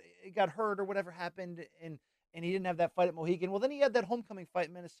he got hurt or whatever happened, and he didn't have that fight at Mohegan. Well, then he had that homecoming fight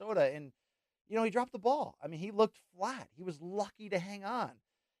in Minnesota, and he dropped the ball. I mean, he looked flat. He was lucky to hang on,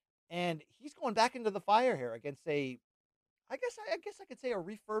 and he's going back into the fire here against I guess I could say a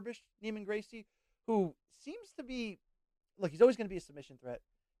refurbished Neiman Gracie, who seems to be, look, he's always going to be a submission threat.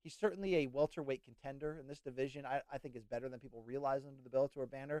 He's certainly a welterweight contender in this division. I think is better than people realize under the Bellator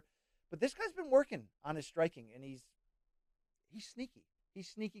banner. But this guy's been working on his striking, and he's sneaky. He's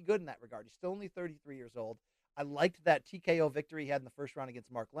sneaky good in that regard. He's still only 33 years old. I liked that TKO victory he had in the first round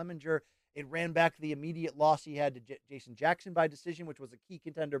against Mark Lemminger. It ran back the immediate loss he had to Jason Jackson by decision, which was a key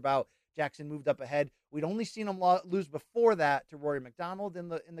contender bout. Jackson moved up ahead. We'd only seen him lose before that to Rory McDonald in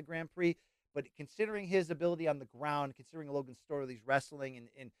the Grand Prix. But considering his ability on the ground, considering Logan Storley's wrestling,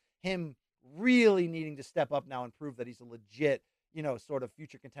 and him really needing to step up now and prove that he's a legit, sort of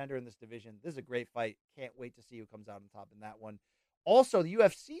future contender in this division, this is a great fight. Can't wait to see who comes out on top in that one. Also, the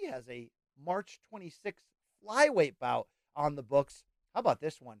UFC has a March 26th flyweight bout on the books. How about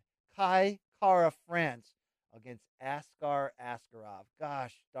this one? Kai Kara France against Askar Askarov.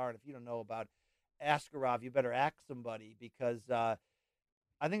 Gosh darn, if you don't know about Askarov, you better ask somebody, because I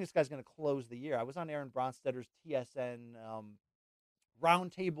think this guy's going to close the year. I was on Aaron Bronstetter's TSN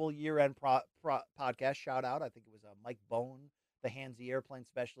Roundtable year-end podcast. Shout out. I think it was Mike Bone, the handsy airplane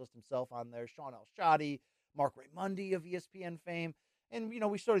specialist himself, on there. Sean Al-Shadi, Mark Raymundi of ESPN fame. And,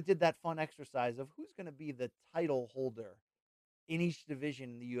 we sort of did that fun exercise of who's going to be the title holder in each division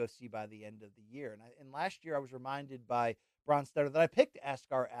in the UFC by the end of the year. And last year I was reminded by Bronstetter that I picked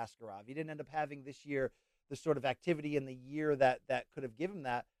Askar Askarov. He didn't end up having this year the sort of activity in the year that could have given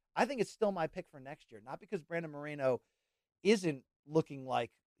that. I think it's still my pick for next year, not because Brandon Moreno isn't looking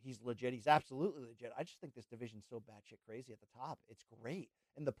like he's legit. He's absolutely legit. I just think this division's so batshit crazy at the top. It's great.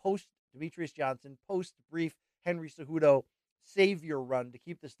 In the post-Demetrius Johnson, post-brief Henry Cejudo savior run to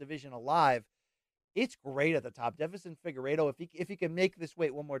keep this division alive, it's great at the top. Deiveson Figueiredo, if he can make this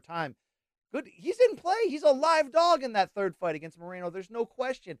weight one more time, good. He's in play. He's a live dog in that third fight against Moreno. There's no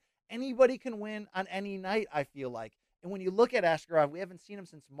question. Anybody can win on any night, I feel like. And when you look at Askarov, we haven't seen him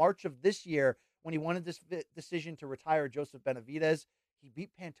since March of this year when he wanted this decision to retire Joseph Benavidez. He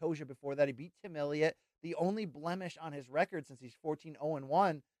beat Pantoja before that. He beat Tim Elliott. The only blemish on his record since he's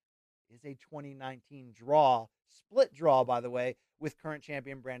 14-0-1 is a 2019 draw, split draw, by the way, with current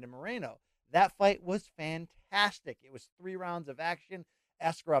champion Brandon Moreno. That fight was fantastic. It was 3 rounds of action.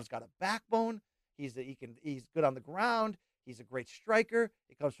 Askarov's got a backbone. He's good on the ground. He's a great striker.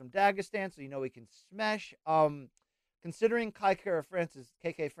 He comes from Dagestan, so he can smash. Considering KK France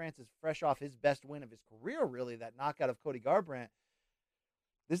is fresh off his best win of his career, really, that knockout of Cody Garbrandt,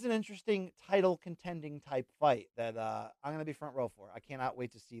 this is an interesting title contending type fight that I'm going to be front row for. I cannot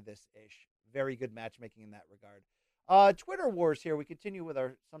wait to see this ish. Very good matchmaking in that regard. Twitter wars here. We continue with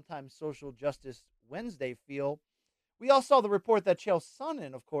our sometimes social justice Wednesday feel. We all saw the report that Chael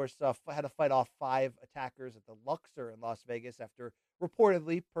Sonnen, of course, had to fight off 5 attackers at the Luxor in Las Vegas after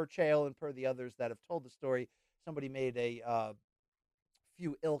reportedly, per Chael and per the others that have told the story, somebody made a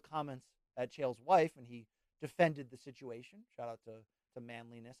few ill comments at Chael's wife, and he defended the situation. Shout out to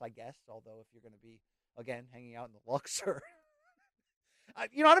manliness, I guess, although if you're going to be, again, hanging out in the Luxor, I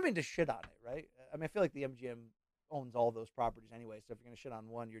don't mean to shit on it, right? I mean, I feel like the MGM owns all those properties anyway, so if you're going to shit on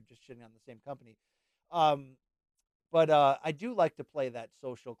one, you're just shitting on the same company. But I do like to play that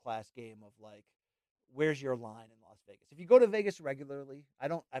social class game of, like, where's your line in Las Vegas? If you go to Vegas regularly,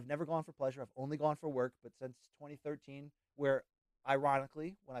 I've never gone for pleasure. I've only gone for work, but since 2013, where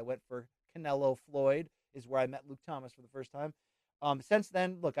ironically, when I went for Canelo Floyd is where I met Luke Thomas for the first time. Since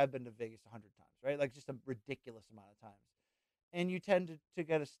then, look, I've been to Vegas 100 times, right? Like just a ridiculous amount of times. And you tend to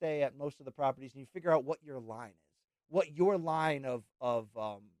get a stay at most of the properties, and you figure out what your line is, what your line of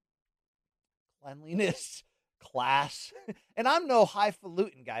cleanliness, class. And I'm no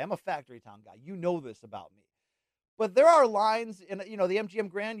highfalutin guy. I'm a factory town guy. You know this about me. But there are lines, and the MGM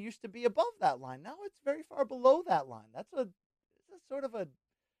Grand used to be above that line. Now it's very far below that line. It's a sort of a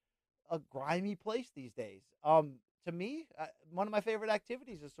grimy place these days. To me, one of my favorite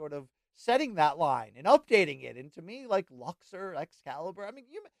activities is sort of setting that line and updating it. And to me, like Luxor, Excalibur, I mean,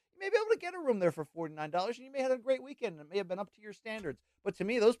 you may be able to get a room there for $49, and you may have had a great weekend, and it may have been up to your standards. But to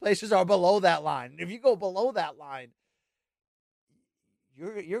me, those places are below that line. If you go below that line,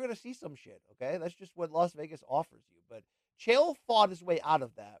 you're going to see some shit, okay? That's just what Las Vegas offers you. But Chael fought his way out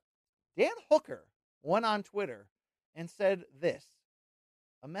of that. Dan Hooker went on Twitter and said this: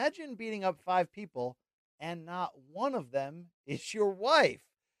 imagine beating up 5 people and not one of them is your wife.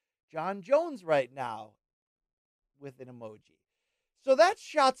 John Jones right now with an emoji. So that's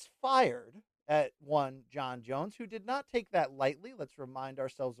shots fired at one John Jones, who did not take that lightly. Let's remind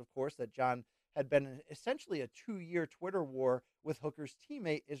ourselves, of course, that John had been in essentially a 2-year Twitter war with Hooker's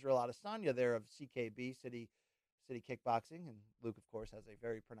teammate Israel Adesanya there of CKB, City Kickboxing. And Luke, of course, has a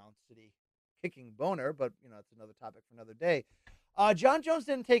very pronounced city kicking boner, but, it's another topic for another day. John Jones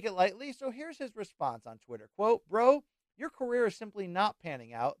didn't take it lightly, so here's his response on Twitter. Quote, "Bro, your career is simply not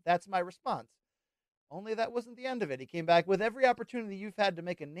panning out. That's my response." Only that wasn't the end of it. He came back with, "Every opportunity you've had to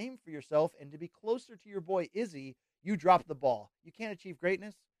make a name for yourself and to be closer to your boy Izzy, you dropped the ball. You can't achieve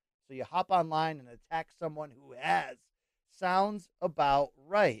greatness, so you hop online and attack someone who has. Sounds about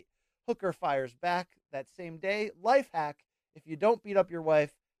right." Hooker fires back that same day. "Life hack, if you don't beat up your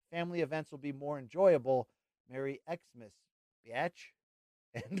wife, family events will be more enjoyable. Merry Xmas, biatch."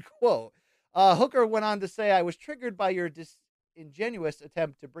 End quote. Hooker went on to say, "I was triggered by your disingenuous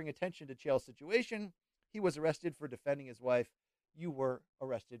attempt to bring attention to Chael's situation. He was arrested for defending his wife. You were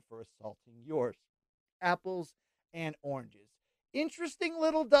arrested for assaulting yours. Apples and oranges." Interesting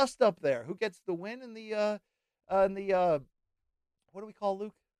little dust up there. Who gets the win in the what do we call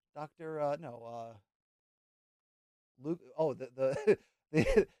Luke? Luke. Oh, the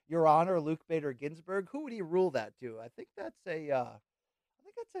Your Honor, Luke Bader Ginsburg. Who would he rule that to? I think that's a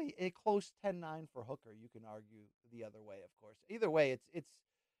close 10-9 for Hooker. You can argue the other way, of course. Either way, it's.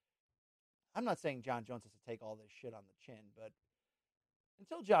 I'm not saying John Jones has to take all this shit on the chin, but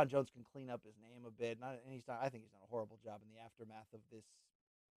until John Jones can clean up his name a bit, and he's not. I think he's done a horrible job in the aftermath of this.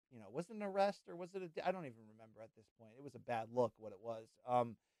 Was it an arrest or was it I don't even remember at this point. It was a bad look. What it was.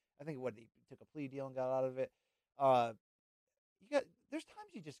 I think he took a plea deal and got out of it. There's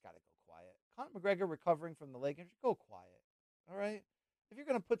times you just got to go quiet. Conor McGregor recovering from the leg injury, go quiet. All right? If you're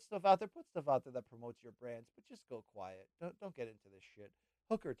going to put stuff out there that promotes your brands, but just go quiet. Don't get into this shit.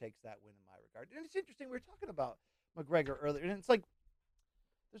 Hooker takes that win in my regard. And it's interesting, we were talking about McGregor earlier, and it's like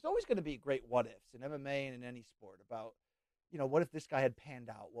there's always going to be great what-ifs in MMA and in any sport about, what if this guy had panned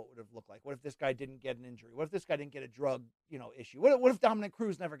out? What would it have looked like? What if this guy didn't get an injury? What if this guy didn't get a drug, issue? What if Dominic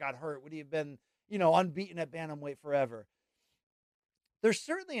Cruz never got hurt? Would he have been, unbeaten at bantamweight forever? There's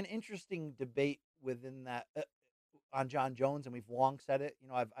certainly an interesting debate within that on John Jones, and we've long said it.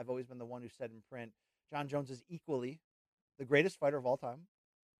 I've always been the one who said in print, John Jones is equally the greatest fighter of all time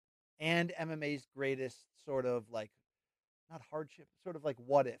and MMA's greatest sort of like, not hardship, sort of like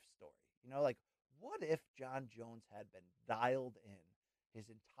what-if story. What if John Jones had been dialed in his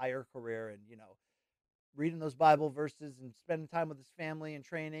entire career and, reading those Bible verses and spending time with his family and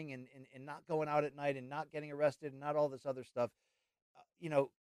training and not going out at night and not getting arrested and not all this other stuff,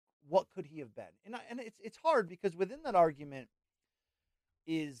 what could he have been? And it's hard because within that argument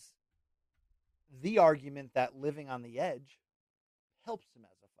is the argument that living on the edge helps him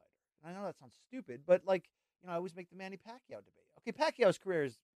as a fighter. And I know that sounds stupid, but I always make the Manny Pacquiao debate. Okay, Pacquiao's career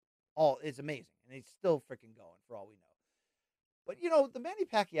is amazing, and he's still freaking going for all we know. But the Manny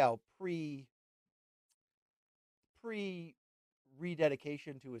Pacquiao pre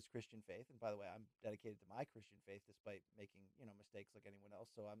rededication to his Christian faith, and by the way, I'm dedicated to my Christian faith despite making mistakes like anyone else.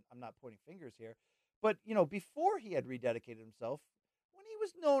 So I'm not pointing fingers here. But before he had rededicated himself, when he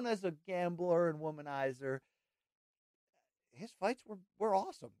was known as a gambler and womanizer, his fights were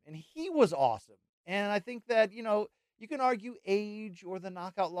awesome, and he was awesome. And I think that you can argue age or the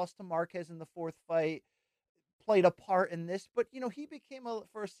knockout loss to Marquez in the fourth fight played a part in this, but he became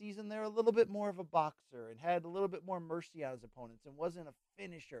for a season there a little bit more of a boxer and had a little bit more mercy on his opponents and wasn't a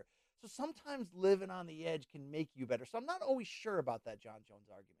finisher. So sometimes living on the edge can make you better. So I'm not always sure about that John Jones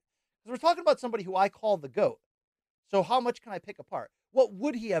argument, because we're talking about somebody who I call the GOAT. So how much can I pick apart? What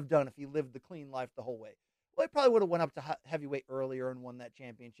would he have done if he lived the clean life the whole way? Well, he probably would have went up to heavyweight earlier and won that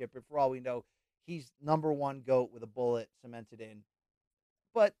championship. But for all we know, he's number one GOAT with a bullet cemented in.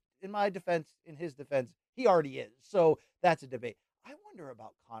 But in his defense, he already is. So that's a debate. I wonder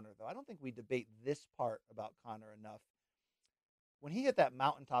about Conor, though. I don't think we debate this part about Conor enough. When he hit that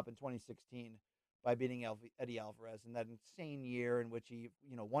mountaintop in 2016 by beating Eddie Alvarez in that insane year in which he,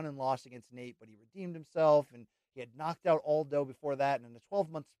 won and lost against Nate, but he redeemed himself, and he had knocked out Aldo before that. And in a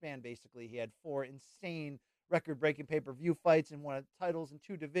 12-month span, basically, he had 4 insane record-breaking pay-per-view fights and won titles in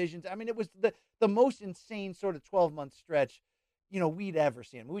 2 divisions. I mean, it was the most insane sort of 12-month stretch we'd ever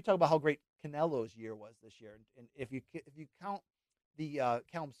seen. We talk about how great Canelo's year was this year, and if you count the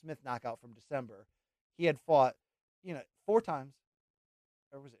Callum Smith knockout from December, he had fought 4 times,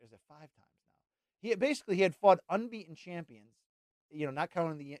 or was it 5 times now? He had fought unbeaten champions, not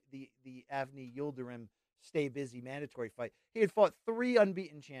counting the Avni Yildirim stay busy mandatory fight. He had fought 3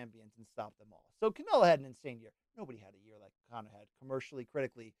 unbeaten champions and stopped them all. So Canelo had an insane year. Nobody had a year like Conor had, commercially,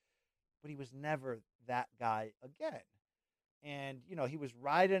 critically. but he was never that guy again. And, he was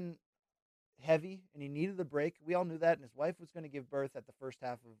riding heavy and he needed a break. We all knew that. And his wife was going to give birth at the first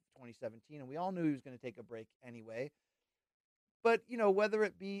half of 2017. And we all knew he was going to take a break anyway. But, whether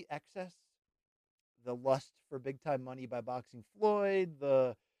it be excess, the lust for big time money by boxing Floyd,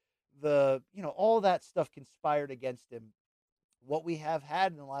 the all that stuff conspired against him. What we have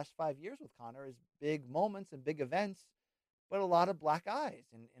had in the last 5 years with Conor is big moments and big events, but a lot of black eyes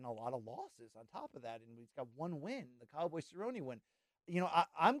and a lot of losses on top of that. And he's got one win, the Cowboy Cerrone win.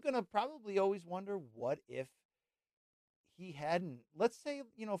 I'm going to probably always wonder, what if he hadn't, let's say,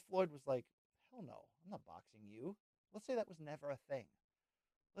 Floyd was like, hell no, I'm not boxing you. Let's say that was never a thing.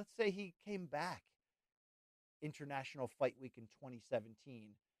 Let's say he came back International Fight Week in 2017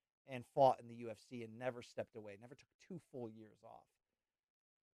 and fought in the UFC and never stepped away, never took 2 full years off.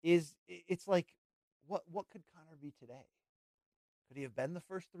 It's like, what could Conor be today? Could he have been the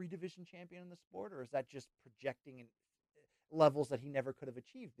first 3-division champion in the sport, or is that just projecting in levels that he never could have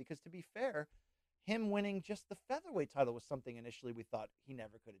achieved? Because to be fair, him winning just the featherweight title was something initially we thought he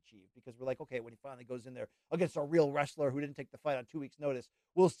never could achieve, because we're like, okay, when he finally goes in there against a real wrestler who didn't take the fight on 2 weeks' notice,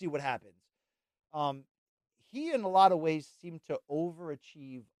 we'll see what happens. He, in a lot of ways, seemed to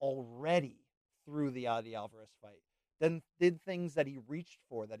overachieve already through the Adi Alvarez fight. Then did things that he reached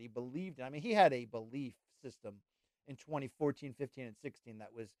for, that he believed in. I mean, he had a belief system in 2014, 15, and 16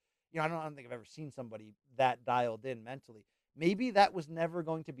 that was, I don't think I've ever seen somebody that dialed in mentally. Maybe that was never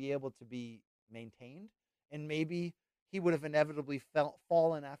going to be able to be maintained, and maybe he would have inevitably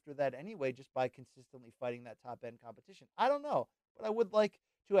fallen after that anyway, just by consistently fighting that top-end competition. I don't know, but I would like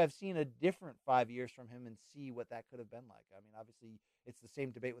to have seen a different 5 years from him and see what that could have been like. I mean, obviously, it's the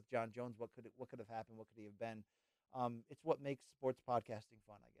same debate with John Jones. What could have happened? What could he have been? It's what makes sports podcasting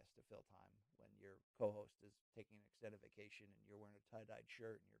fun, I guess, to fill time when your co-host is taking an extended vacation and you're wearing a tie-dyed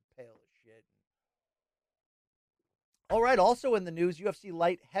shirt and you're pale as shit. All right, also in the news, UFC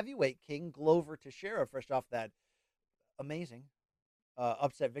light heavyweight king Glover Teixeira, fresh off that amazing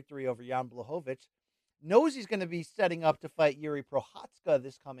upset victory over Jan Blachowicz, knows he's going to be setting up to fight Yuri Prochazka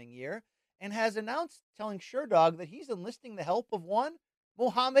this coming year, and has announced, telling Sherdog, that he's enlisting the help of one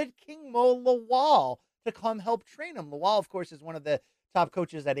Mohamed King Mo Lawal to come help train him. Lawal, of course, is one of the top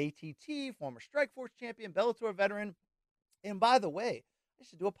coaches at ATT, former Strikeforce champion, Bellator veteran. And by the way, I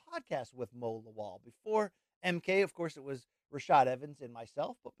should do a podcast with Mo Lawal. Before MK, of course, it was Rashad Evans and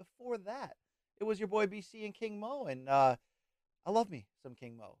myself, but before that, it was your boy BC and King Mo, and I love me some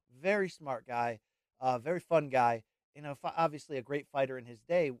King Mo. Very smart guy, very fun guy, obviously a great fighter in his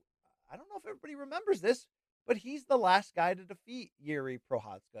day. I don't know if everybody remembers this, but he's the last guy to defeat Yuri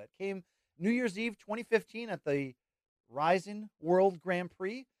Prochazka. It came New Year's Eve 2015 at the Rizin World Grand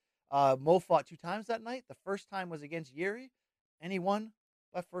Prix. Mo fought 2 times that night. The first time was against Yuri, and he won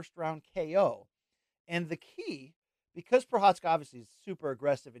by first round KO. And the key, because Prochazka obviously is super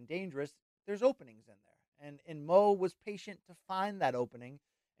aggressive and dangerous, there's openings in there. And Mo was patient to find that opening,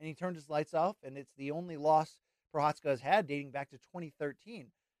 and he turned his lights off, and it's the only loss Prochazka has had dating back to 2013.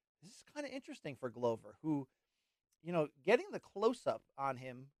 This is kind of interesting for Glover, who, getting the close-up on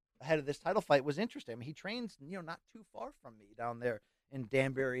him ahead of this title fight was interesting. I mean, he trains, not too far from me down there in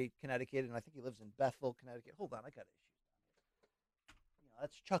Danbury, Connecticut, and I think he lives in Bethel, Connecticut. Hold on, I got issues.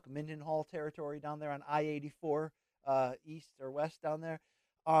 That's Chuck Mindenhall territory down there on I-84 east or west down there.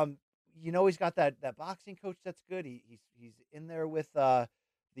 He's got that boxing coach that's good. He's in there with the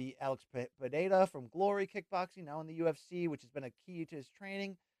Alex Pineda from Glory Kickboxing, now in the UFC, which has been a key to his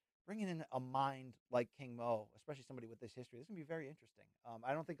training. Bringing in a mind like King Mo, especially somebody with this history, this is gonna be very interesting.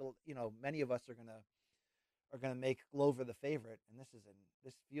 I don't think many of us are gonna make Glover the favorite, and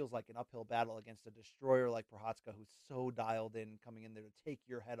this feels like an uphill battle against a destroyer like Prochazka, who's so dialed in, coming in there to take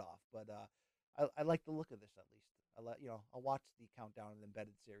your head off. But I like the look of this, at least. I'll watch the Countdown and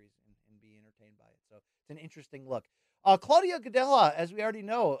Embedded series and be entertained by it. So it's an interesting look. Claudia Gadelha, as we already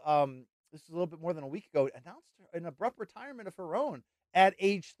know, this is a little bit more than a week ago, announced an abrupt retirement of her own at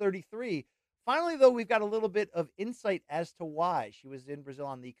age 33. Finally, though, we've got a little bit of insight as to why. She was in Brazil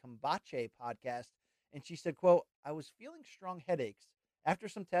on the Combate podcast, and she said, quote, "I was feeling strong headaches. After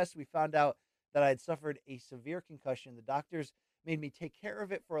some tests, we found out that I had suffered a severe concussion. The doctors made me take care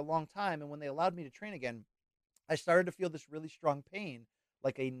of it for a long time, and when they allowed me to train again, I started to feel this really strong pain,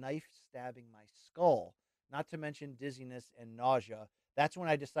 like a knife stabbing my skull, not to mention dizziness and nausea. That's when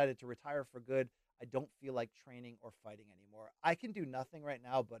I decided to retire for good. I don't feel like training or fighting anymore." I can do nothing right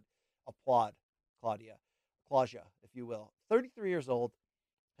now but applaud Claudia, if you will. 33 years old,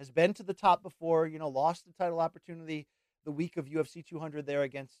 has been to the top before, lost the title opportunity the week of UFC 200 there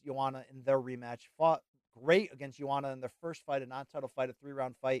against Joanna in their rematch. Fought great against Joanna in their first fight, a non-title fight, a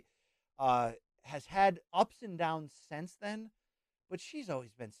 3-round fight. has had ups and downs since then, but she's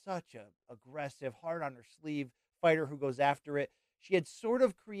always been such a aggressive, hard on her sleeve fighter who goes after it. She had sort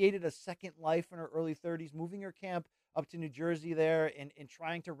of created a second life in her early 30s, moving her camp up to New Jersey there and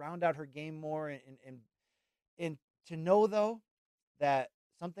trying to round out her game more and to know, though, that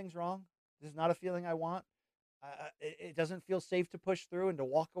something's wrong. This is not a feeling I want. It doesn't feel safe to push through and to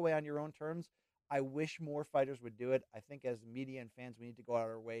walk away on your own terms. I wish more fighters would do it. I think as media and fans, we need to go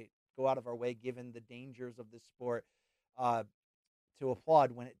out of our way, given the dangers of this sport, to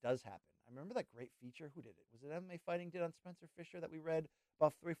applaud when it does happen. I remember that great feature. Who did it? Was it MMA Fighting did on Spencer Fisher that we read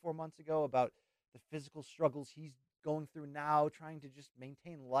about 3-4 months ago about the physical struggles he's going through now, trying to just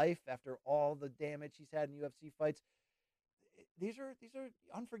maintain life after all the damage he's had in UFC fights. These are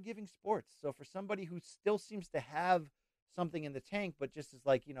unforgiving sports. So for somebody who still seems to have something in the tank, but just is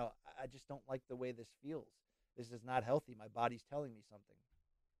like, I just don't like the way this feels. This is not healthy. My body's telling me something.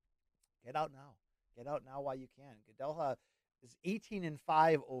 Get out now. Get out now while you can. Gadelha is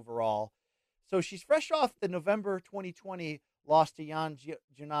 18-5 overall. So she's fresh off the November 2020 loss to Yan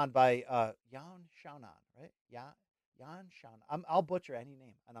Xiaonan by Yan Xiaonan, right? Yan Xiaonan. I'll butcher any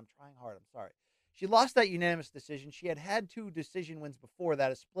name, and I'm trying hard. I'm sorry. She lost that unanimous decision. She had 2 decision wins before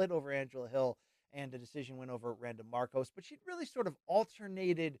that, a split over Angela Hill and a decision win over Randa Marcos. But she'd really sort of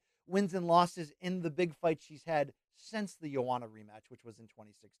alternated wins and losses in the big fights she's had since the Joanna rematch, which was in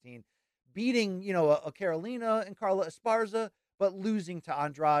 2016. Beating, a Carolina and Carla Esparza, but losing to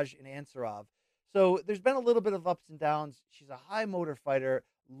Andrade and Ansarov. So there's been a little bit of ups and downs. She's a high motor fighter.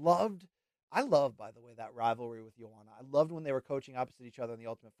 I love, by the way, that rivalry with Joanna. I loved when they were coaching opposite each other in The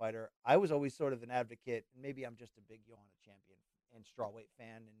Ultimate Fighter. I was always sort of an advocate, and maybe I'm just a big Joanna champion and strawweight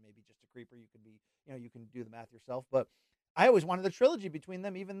fan, and maybe just a creeper. You can be, you can do the math yourself. But I always wanted the trilogy between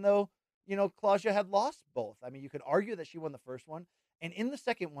them, even though, Claudia had lost both. I mean, you could argue that she won the first one. And in the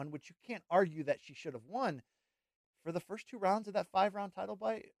second one, which you can't argue that she should have won, for the first 2 rounds of that 5-round title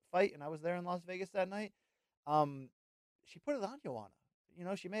fight, and I was there in Las Vegas that night, she put it on Joanna.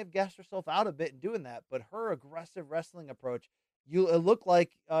 She may have gassed herself out a bit in doing that, but her aggressive wrestling approach, it looked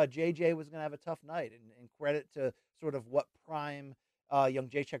like JJ was going to have a tough night, and credit to sort of what prime young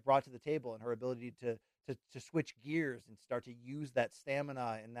Jacek brought to the table and her ability to switch gears and start to use that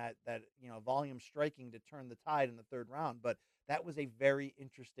stamina and that volume striking to turn the tide in the 3rd round. But that was a very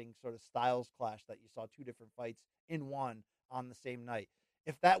interesting sort of styles clash that you saw 2 different fights in one on the same night.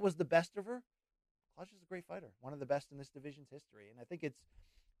 If that was the best of her, Claudia's a great fighter, one of the best in this division's history. And I think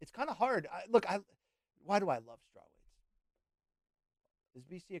it's kind of hard. Why do I love strawweights? Is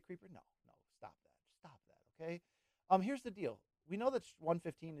BC a creeper? No, stop that, okay? Here's the deal. We know that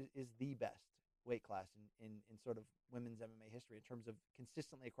 115 is the best weight class in sort of women's MMA history in terms of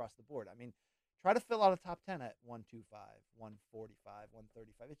consistently across the board. I mean, try to fill out a top 10 at 125, 145,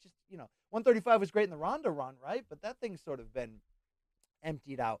 135. It's just, 135 was great in the Ronda run, right? But that thing's sort of been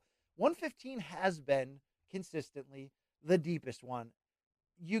emptied out. 115 has been consistently the deepest one.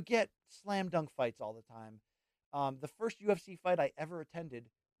 You get slam dunk fights all the time. The first UFC fight I ever attended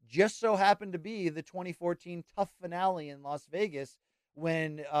just so happened to be the 2014 TUF finale in Las Vegas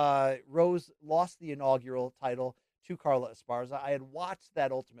when Rose lost the inaugural title to Carla Esparza. I had watched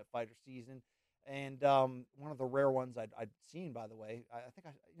that Ultimate Fighter season, and one of the rare ones I'd seen, by the way. I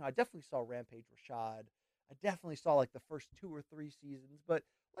think I definitely saw Rampage Rashad. I definitely saw like the first 2 or 3 seasons, but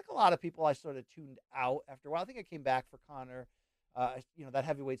like a lot of people, I sort of tuned out after a while. I think I came back for Conor. That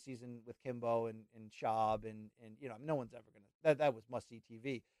heavyweight season with Kimbo and Schaub, and no one's ever gonna. That was must-see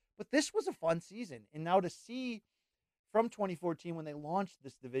TV. But this was a fun season, and now to see from 2014 when they launched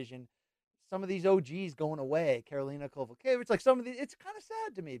this division, some of these OGs going away, Karolina Kowalkiewicz, like some of the, it's kind of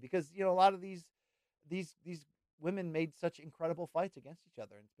sad to me because a lot of these women made such incredible fights against each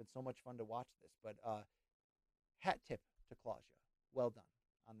other, and it's been so much fun to watch this. But hat tip to Claudia, well done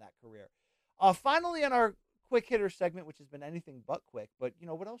on that career. Finally, in our quick hitter segment, which has been anything but quick, but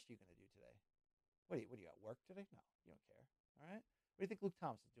what else are you going to do today? What are you at work today? No, you don't care. All right. What do you think Luke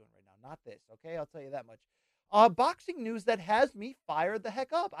Thomas is doing right now? Not this, okay? I'll tell you that much. Boxing news that has me fired the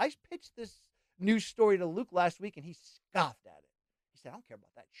heck up. I pitched this news story to Luke last week, and he scoffed at it. He said, I don't care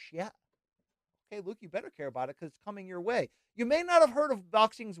about that shit. Okay, Luke, you better care about it because it's coming your way. You may not have heard of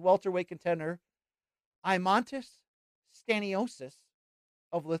boxing's welterweight contender, Eimantas Stanionis,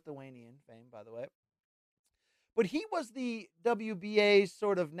 of Lithuanian fame, by the way. But he was the WBA's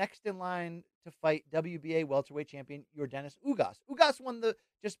sort of next in line to fight WBA welterweight champion Yordenis Ugas. Ugas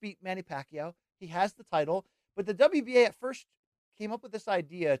just beat Manny Pacquiao. He has the title, but the WBA at first came up with this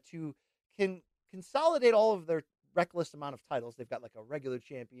idea to consolidate all of their reckless amount of titles. They've got like a regular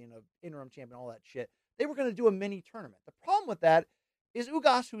champion, an interim champion, all that shit. They were going to do a mini tournament. The problem with that is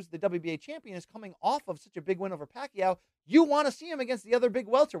Ugas, who's the WBA champion, is coming off of such a big win over Pacquiao. You want to see him against the other big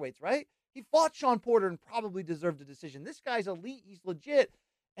welterweights, right? He fought Shawn Porter and probably deserved a decision. This guy's elite. He's legit.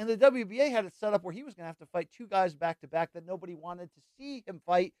 And the WBA had it set up where he was going to have to fight two guys back-to-back that nobody wanted to see him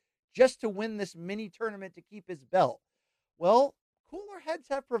fight just to win this mini tournament to keep his belt. Well, cooler heads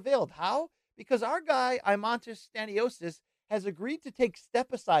have prevailed. How? Because our guy, Imantas Staniotis, has agreed to take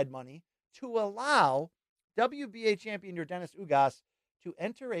step-aside money to allow WBA champion Yordenis Ugas to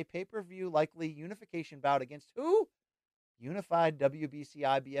enter a pay-per-view likely unification bout against who? Unified WBC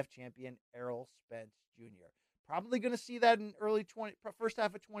IBF champion Errol Spence Jr. Probably going to see that in first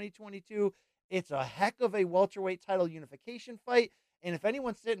half of 2022. It's a heck of a welterweight title unification fight. And if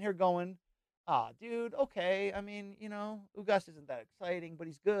anyone's sitting here going, dude, okay, I mean, Ugas isn't that exciting, but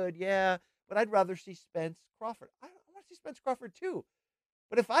he's good, yeah. But I'd rather see Spence Crawford. I want to see Spence Crawford too.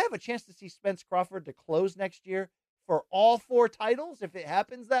 But if I have a chance to see Spence Crawford to close next year for all 4 titles, if it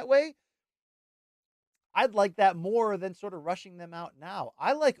happens that way, I'd like that more than sort of rushing them out now.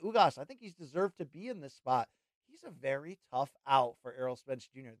 I like Ugas. I think he's deserved to be in this spot. He's a very tough out for Errol Spence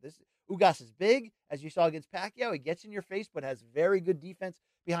Jr. Ugas is big, as you saw against Pacquiao. He gets in your face, but has very good defense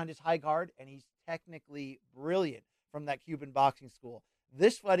behind his high guard, and he's technically brilliant from that Cuban boxing school.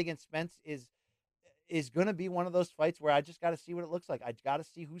 This fight against Spence is going to be one of those fights where I just got to see what it looks like. I got to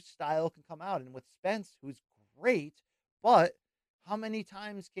see whose style can come out. And with Spence, who's great, but how many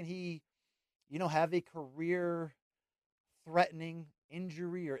times can he, have a career-threatening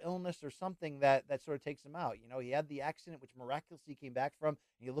injury or illness or something that sort of takes him out? He had the accident, which miraculously came back from, and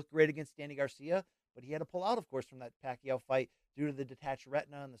he looked great against Danny Garcia, but he had to pull out, of course, from that Pacquiao fight due to the detached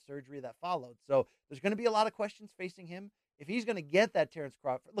retina and the surgery that followed. So there's going to be a lot of questions facing him. If he's going to get that Terrence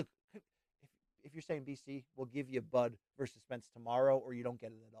Crawford, look, if you're saying, BC, we'll give you Bud versus Spence tomorrow, or you don't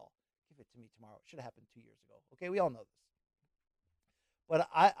get it at all, give it to me tomorrow. It should have happened 2 years ago. Okay, we all know this. But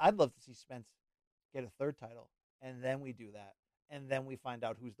I'd love to see Spence get a 3rd title, and then we do that. And then we find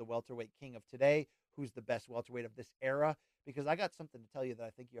out who's the welterweight king of today, who's the best welterweight of this era, because I got something to tell you that I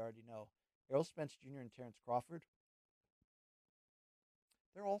think you already know. Errol Spence Jr. and Terrence Crawford,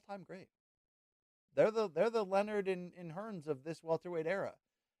 they're all-time great. They're the Leonard and Hearns of this welterweight era.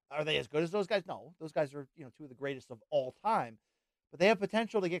 Are they as good as those guys? No. Those guys are, 2 of the greatest of all time. But they have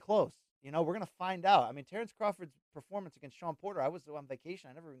potential to get close. We're going to find out. I mean, Terrence Crawford's performance against Shawn Porter, I was on vacation.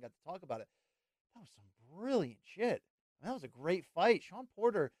 I never even got to talk about it. That was some brilliant shit. That was a great fight. Shawn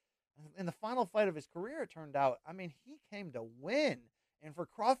Porter, in the final fight of his career, it turned out, he came to win. And for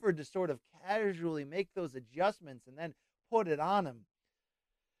Crawford to sort of casually make those adjustments and then put it on him,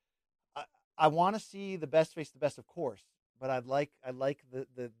 I want to see the best face the best, of course. But I like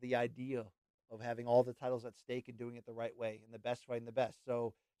the idea of having all the titles at stake and doing it the right way and the best fighting the best.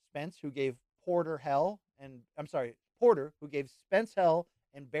 So Spence, who gave Porter, who gave Spence hell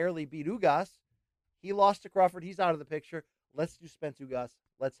and barely beat Ugas, he lost to Crawford. He's out of the picture. Let's do Spence Ugas.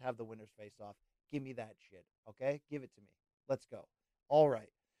 Let's have the winners face off. Give me that shit, okay? Give it to me. Let's go. All right.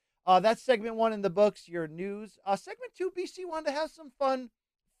 That's segment 1 in the books, your news. Segment 2, BC wanted to have some fun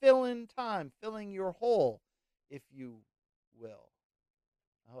filling your hole, if you will.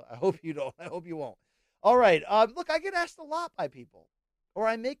 I hope you don't. I hope you won't. All right. Look, I get asked a lot by people, or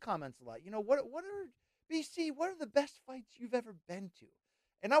I make comments a lot. What are the best fights you've ever been to?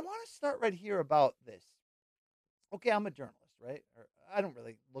 And I want to start right here about this. Okay, I'm a journalist, right? Or I don't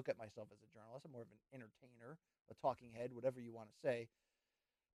really look at myself as a journalist. I'm more of an entertainer, a talking head, whatever you want to say.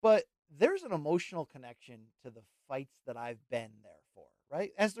 But there's an emotional connection to the fights that I've been there for,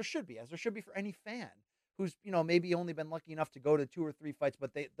 right? As there should be for any fan who's, maybe only been lucky enough to go to 2 or 3 fights,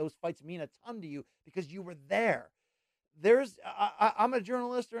 but those fights mean a ton to you because you were there. I'm a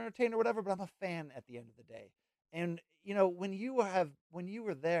journalist or entertainer or whatever, but I'm a fan at the end of the day. And, when you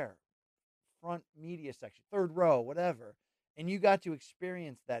were there, front media section, 3rd row, whatever, and you got to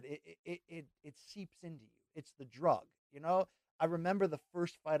experience that, it seeps into you. It's the drug, I remember the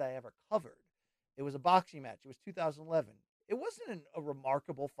first fight I ever covered. It was a boxing match. It was 2011. It wasn't a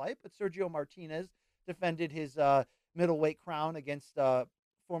remarkable fight, but Sergio Martinez defended his middleweight crown against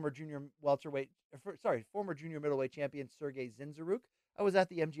former junior middleweight champion Sergey Zinzaruk. I was at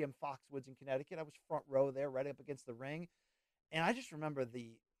the MGM Foxwoods in Connecticut. I was front row there, right up against the ring. And I just remember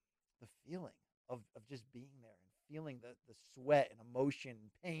the feeling of just being there and feeling the sweat and emotion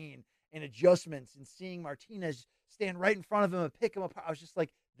and pain and adjustments and seeing Martinez stand right in front of him and pick him apart. I was just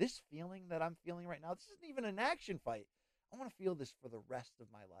like, this feeling that I'm feeling right now, this isn't even an action fight. I want to feel this for the rest of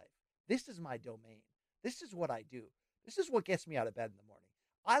my life. This is my domain. This is what I do. This is what gets me out of bed in the morning.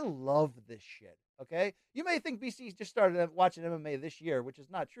 I love this shit, okay? You may think BC just started watching MMA this year, which is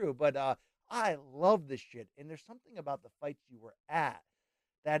not true, but I love this shit. And there's something about the fights you were at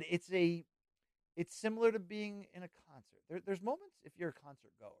that it's similar to being in a concert. There's moments if you're a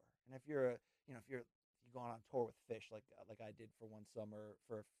concert goer, and if you're if you're going on tour with Fish like I did for one summer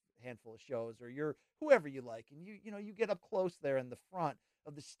for a handful of shows, or you're whoever you like, and you get up close there in the front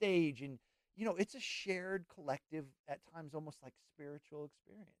of the stage, and it's a shared collective, at times almost like spiritual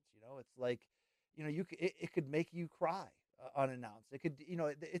experience. It's like it could make you cry unannounced. It could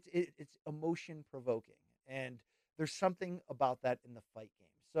it's emotion provoking, and there's something about that in the fight game.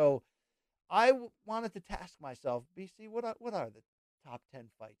 So I wanted to task myself, BC, what are the top 10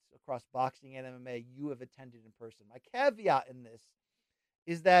 fights across boxing and MMA you have attended in person? My caveat in this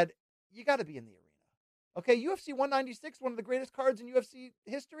is that you got to be in the arena. Okay, UFC 196, one of the greatest cards in UFC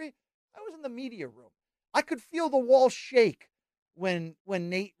history. I was in the media room. I could feel the wall shake when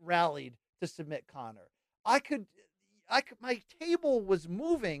Nate rallied to submit Conor. My table was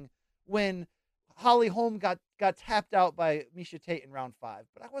moving when Holly Holm got tapped out by Miesha Tate in round 5,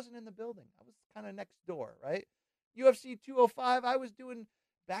 but I wasn't in the building. I was kind of next door, right? UFC 205, I was doing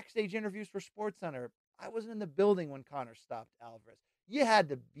backstage interviews for SportsCenter. I wasn't in the building when Conor stopped Alvarez. You had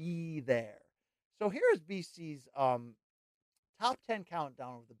to be there. So here's BC's top 10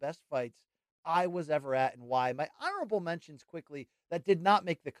 countdown of the best fights I was ever at and why. My honorable mentions quickly that did not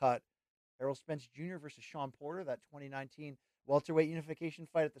make the cut. Errol Spence Jr. versus Sean Porter, that 2019 welterweight unification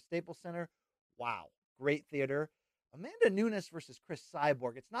fight at the Staples Center. Wow, great theater. Amanda Nunes versus Chris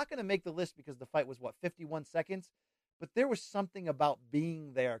Cyborg. It's not going to make the list because the fight was, 51 seconds? But there was something about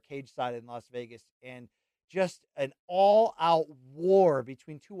being there cage side in Las Vegas and just an all-out war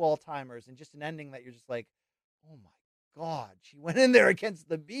between two all-timers and just an ending that you're just like, oh my God, she went in there against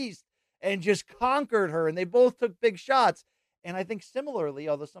the beast and just conquered her, and they both took big shots. And I think similarly,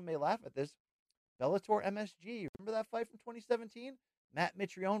 although some may laugh at this, Bellator MSG. Remember that fight from 2017? Matt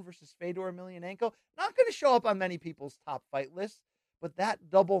Mitrione versus Fedor Emelianenko. Not going to show up on many people's top fight lists, but that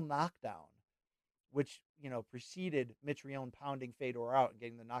double knockdown, which, preceded Mitrione pounding Fedor out and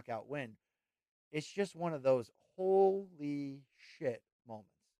getting the knockout win, it's just one of those holy shit moments.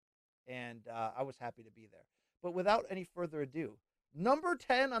 And I was happy to be there. But without any further ado, number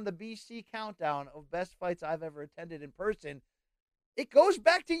 10 on the BC countdown of best fights I've ever attended in person, it goes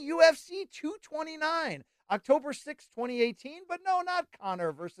back to UFC 229, October 6, 2018. But no, not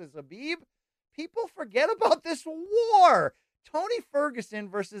Conor versus Khabib. People forget about this war. Tony Ferguson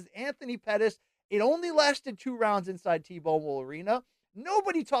versus Anthony Pettis. It only lasted 2 rounds inside T-Mobile Arena.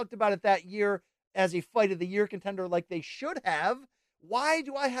 Nobody talked about it that year as a fight of the year contender like they should have. Why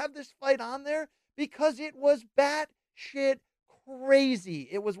do I have this fight on there? Because it was batshit crazy.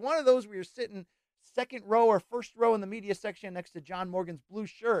 It was one of those where you're sitting second row or first row in the media section next to John Morgan's blue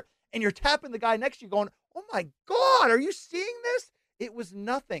shirt, and you're tapping the guy next to you going, oh my God, are you seeing this? It was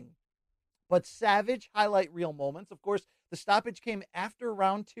nothing but savage highlight reel moments. Of course, the stoppage came after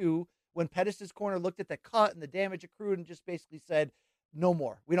round 2 when Pettis' corner looked at the cut and the damage accrued and just basically said, no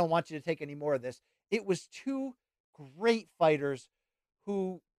more. We don't want you to take any more of this. It was 2 great fighters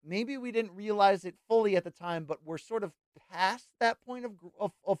who maybe we didn't realize it fully at the time, but were sort of past that point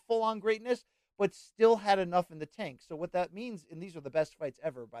of full-on greatness, but still had enough in the tank. So what that means, and these are the best fights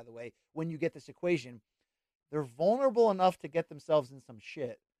ever, by the way, when you get this equation, they're vulnerable enough to get themselves in some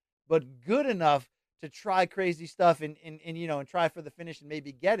shit, but good enough to try crazy stuff and try for the finish and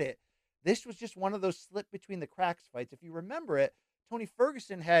maybe get it. This was just one of those slip between the cracks fights. If you remember it, Tony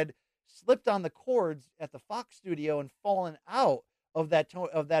Ferguson had slipped on the cords at the Fox studio and fallen out of that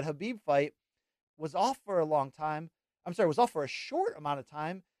Khabib fight, was off for a long time. Was off for a short amount of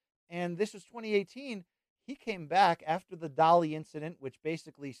time. And this was 2018. He came back after the Dolly incident, which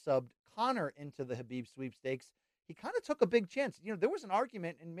basically subbed Conor into the Khabib sweepstakes. He kind of took a big chance. There was an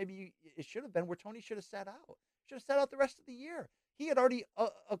argument, and maybe it should have been, where Tony should have sat out. Should have sat out the rest of the year. He had already,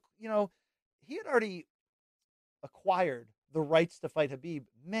 acquired the rights to fight Khabib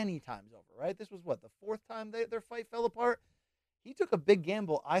many times over, right? This was the 4th time their fight fell apart. He took a big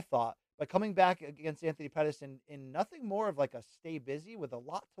gamble, I thought, by coming back against Anthony Pettis in nothing more of like a stay busy with a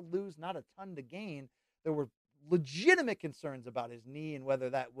lot to lose, not a ton to gain. There were legitimate concerns about his knee and whether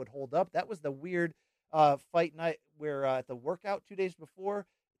that would hold up. That was the weird fight night where at the workout 2 days before,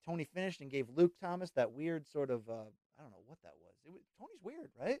 Tony finished and gave Luke Thomas that weird sort of, I don't know what that was. Tony's weird,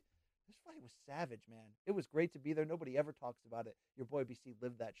 right? This fight was savage, man. It was great to be there. Nobody ever talks about it. Your boy BC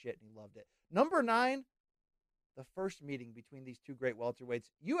lived that shit and he loved it. Number 9, the first meeting between these 2 great welterweights,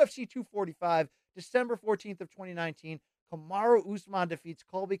 UFC 245, December 14th of 2019. Kamaru Usman defeats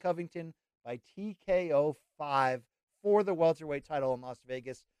Colby Covington by TKO 5 for the welterweight title in Las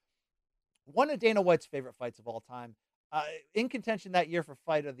Vegas. One of Dana White's favorite fights of all time. in contention that year for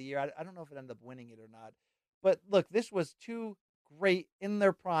fight of the year. I don't know if it ended up winning it or not. But look, this was two great in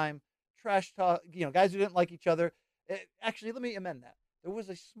their prime trash talk, guys who didn't like each other. Actually, let me amend that. There was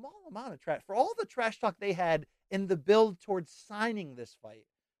a small amount of trash for all the trash talk they had in the build towards signing this fight.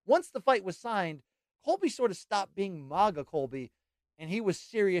 Once the fight was signed, Colby sort of stopped being MAGA Colby, and he was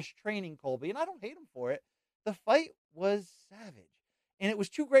serious training Colby, and I don't hate him for it. The fight was savage, and it was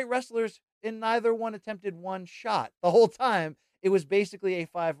two great wrestlers, and neither one attempted one shot. The whole time, it was basically a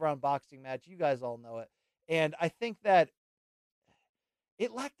 5-round boxing match. You guys all know it. And I think that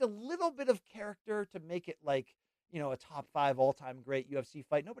it lacked a little bit of character to make it like, a top 5 all-time great UFC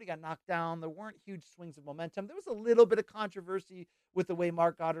fight. Nobody got knocked down. There weren't huge swings of momentum. There was a little bit of controversy with the way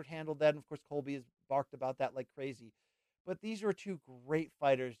Mark Goddard handled that. And of course, Colby has barked about that like crazy. But these were two great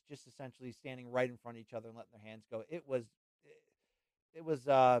fighters just essentially standing right in front of each other and letting their hands go. It was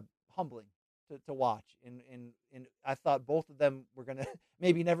humbling to watch. And I thought both of them were going to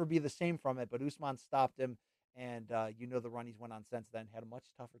maybe never be the same from it, but Usman stopped him. And the run he's went on since then, had a much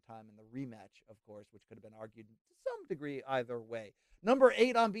tougher time in the rematch, of course, which could have been argued to some degree either way. Number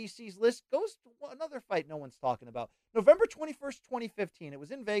 8 on BC's list goes to another fight no one's talking about. November 21st, 2015. It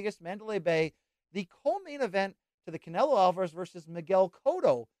was in Vegas, Mandalay Bay, the co-main event to the Canelo Alvarez versus Miguel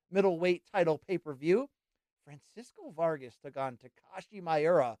Cotto middleweight title pay-per-view. Francisco Vargas took on Takashi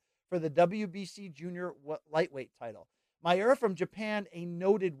Miura for the WBC junior lightweight title. Miura from Japan, a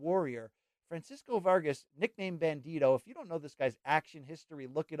noted warrior. Francisco Vargas, nicknamed Bandito. If you don't know this guy's action history,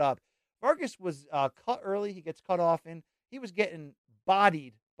 look it up. Vargas was cut early. He gets cut off, and he was getting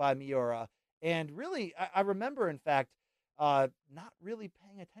bodied by Miura. And really, I remember, in fact, not really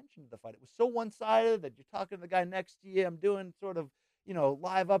paying attention to the fight. It was so one-sided that you're talking to the guy next to you. I'm doing sort of,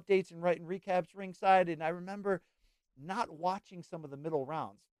 live updates and writing recaps ringside. And I remember not watching some of the middle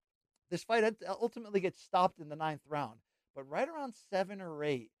rounds. This fight ultimately gets stopped in the 9th round. But right around 7 or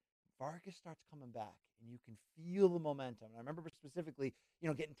 8, Vargas starts coming back, and you can feel the momentum. And I remember specifically,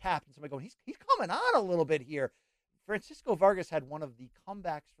 getting tapped and somebody going, he's coming on a little bit here. Francisco Vargas had one of the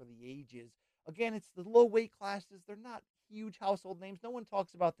comebacks for the ages. Again, it's the low weight classes. They're not huge household names. No one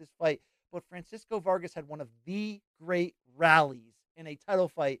talks about this fight, but Francisco Vargas had one of the great rallies in a title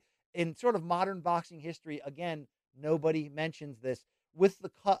fight in sort of modern boxing history. Again, nobody mentions this. With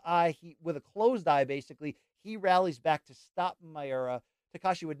the cut eye, with a closed eye, basically, he rallies back to stop Miura.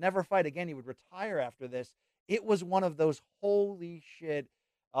 Takashi would never fight again. He would retire after this. It was one of those holy shit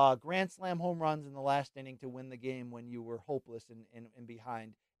grand slam home runs in the last inning to win the game when you were hopeless and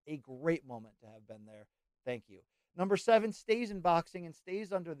behind. A great moment to have been there. Thank you. Number 7 stays in boxing and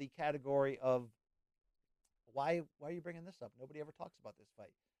stays under the category of why are you bringing this up? Nobody ever talks about this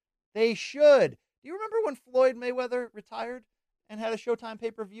fight. They should. Do you remember when Floyd Mayweather retired and had a Showtime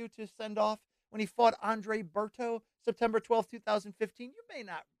pay-per-view to send off? When he fought Andre Berto, September 12, 2015. You may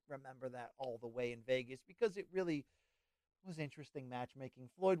not remember that all the way in Vegas because it really was interesting matchmaking.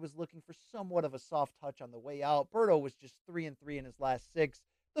 Floyd was looking for somewhat of a soft touch on the way out. Berto was just 3-3 in his last 6.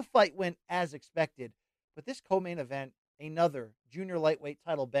 The fight went as expected. But this co-main event, another junior lightweight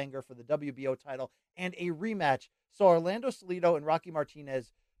title banger for the WBO title and a rematch, saw Orlando Salido and Rocky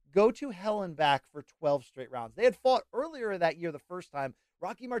Martinez go to hell and back for 12 straight rounds. They had fought earlier that year the first time.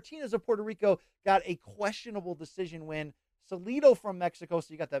 Rocky Martinez of Puerto Rico got a questionable decision win. Salido from Mexico,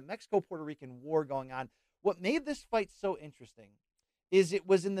 so you got that Mexico-Puerto Rican war going on. What made this fight so interesting is it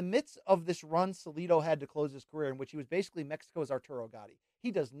was in the midst of this run Salido had to close his career, in which he was basically Mexico's Arturo Gatti.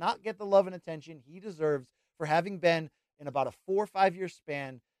 He does not get the love and attention he deserves for having been, in about a 4 or 5 year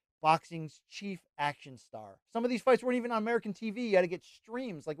span, boxing's chief action star. Some of these fights weren't even on American TV. You had to get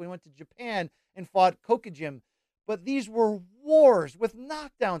streams, like when we went to Japan and fought Kokajim. But these were wars with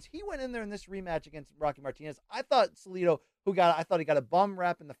knockdowns. He went in there in this rematch against Rocky Martinez. I thought Salido, I thought he got a bum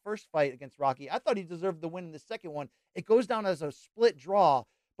rap in the first fight against Rocky. I thought he deserved the win in the second one. It goes down as a split draw.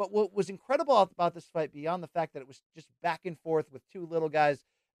 But what was incredible about this fight, beyond the fact that it was just back and forth with two little guys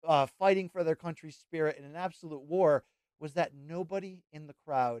fighting for their country's spirit in an absolute war, was that nobody in the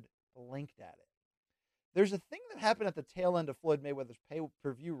crowd blinked at it. There's a thing that happened at the tail end of Floyd Mayweather's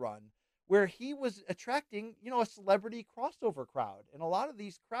pay-per-view run where he was attracting, a celebrity crossover crowd. And a lot of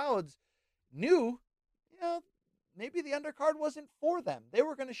these crowds knew, maybe the undercard wasn't for them. They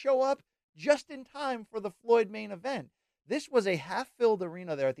were going to show up just in time for the Floyd main event. This was a half-filled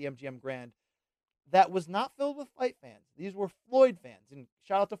arena there at the MGM Grand that was not filled with fight fans. These were Floyd fans. And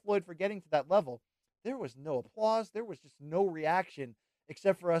shout out to Floyd for getting to that level. There was no applause. There was just no reaction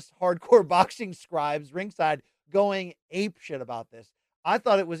except for us hardcore boxing scribes ringside going apeshit about this. I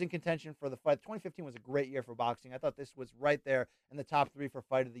thought it was in contention for the fight. 2015 was a great year for boxing. I thought this was right there in the top 3 for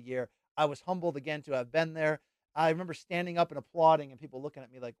fight of the year. I was humbled again to have been there. I remember standing up and applauding and people looking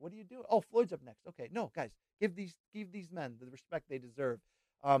at me like, what are you doing? Oh, Floyd's up next. Okay. No, guys, give these men the respect they deserve.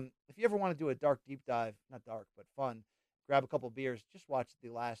 If you ever want to do a dark deep dive, not dark, but fun, grab a couple beers, just watch the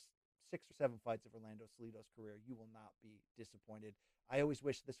last 6 or 7 fights of Orlando Salido's career. You will not be disappointed. I always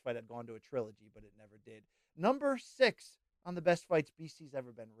wish this fight had gone to a trilogy, but it never did. Number 6 on the best fights BC's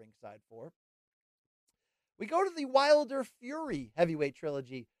ever been ringside for. We go to the Wilder Fury heavyweight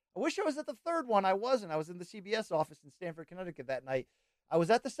trilogy. I wish I was at the third one. I wasn't. I was in the CBS office in Stamford, Connecticut that night. I was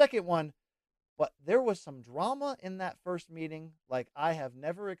at the second one, but there was some drama in that first meeting like I have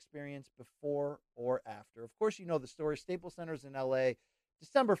never experienced before or after. Of course, you know the story. Staples Center's in LA,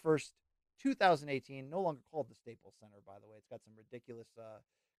 December 1st, 2018. No longer called the Staples Center, by the way. It's got some ridiculous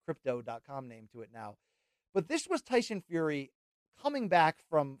crypto.com name to it now. But this was Tyson Fury coming back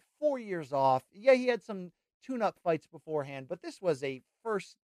from 4 years off. Yeah, he had some tune-up fights beforehand, but this was a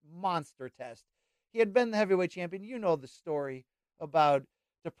first monster test. He had been the heavyweight champion. You know the story about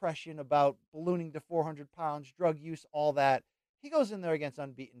depression, about ballooning to 400 pounds, drug use, all that. He goes in there against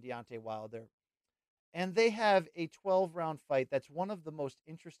unbeaten Deontay Wilder, and they have a 12-round fight that's one of the most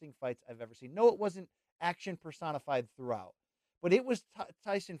interesting fights I've ever seen. No, it wasn't action personified throughout, but it was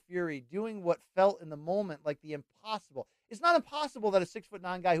Tyson Fury doing what felt in the moment like the impossible. It's not impossible that a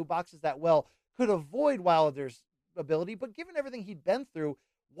 6'9" guy who boxes that well could avoid Wilder's ability, but given everything he'd been through,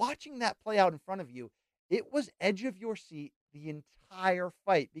 watching that play out in front of you, it was edge of your seat the entire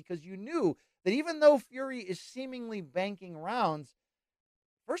fight, because you knew that even though Fury is seemingly banking rounds,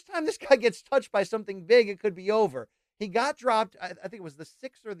 first time this guy gets touched by something big, it could be over. He got dropped, I think it was the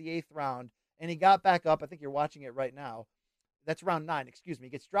 6th or the 8th round, and he got back up. I think you're watching it right now. That's round 9, excuse me.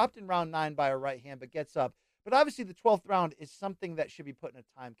 He gets dropped in round 9 by a right hand, but gets up. But obviously the 12th round is something that should be put in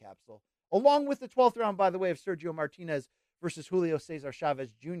a time capsule. Along with the 12th round, by the way, of Sergio Martinez versus Julio Cesar Chavez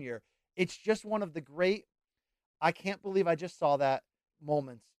Jr. It's just one of the great, I can't believe I just saw that,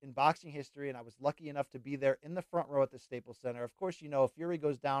 moments in boxing history, and I was lucky enough to be there in the front row at the Staples Center. Of course, you know, Fury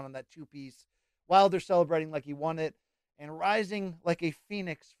goes down on that 2-piece, Wilder celebrating like he won it, and rising like a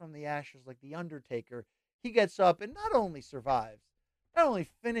phoenix from the ashes, like the Undertaker. He gets up and not only survives, not only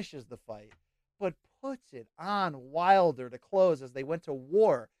finishes the fight, but puts it on Wilder to close as they went to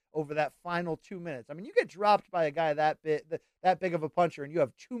war over that final 2 minutes. I mean, you get dropped by a guy that big of a puncher, and you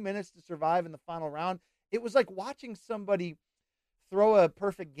have 2 minutes to survive in the final round. It was like watching somebody throw a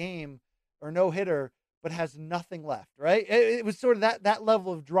perfect game or no-hitter, but has nothing left, right? It was sort of that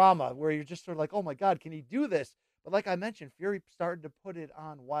level of drama where you're just sort of like, oh my God, can he do this? But like I mentioned, Fury started to put it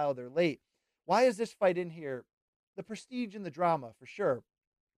on Wilder late. Why is this fight in here? The prestige and the drama, for sure.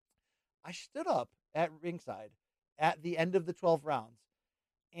 I stood up at ringside at the end of the 12 rounds,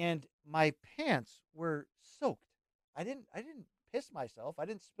 and my pants were soaked. I didn't piss myself. I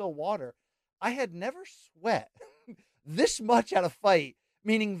didn't spill water. I had never sweat this much at a fight,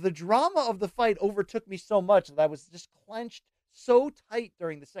 meaning the drama of the fight overtook me so much that I was just clenched so tight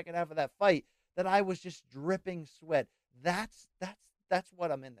during the second half of that fight that I was just dripping sweat. That's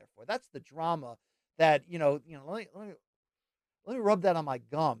what I'm in there for. That's the drama that, let me rub that on my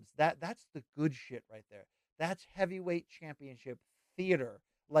gums. That's the good shit right there. That's heavyweight championship theater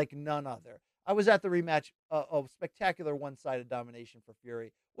like none other. I was at the rematch of spectacular one-sided domination for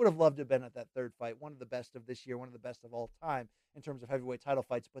Fury. Would have loved to have been at that third fight. One of the best of this year, one of the best of all time in terms of heavyweight title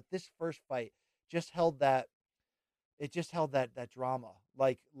fights. But this first fight just held that. It just held that drama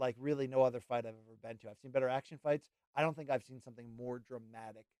like really no other fight I've ever been to. I've seen better action fights. I don't think I've seen something more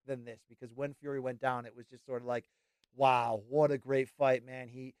dramatic than this, because when Fury went down, it was just sort of like, wow, what a great fight, man.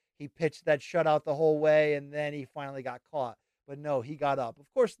 He pitched that shutout the whole way, and then he finally got caught. But no, he got up. Of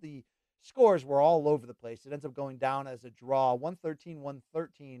course, the scores were all over the place. It ends up going down as a draw,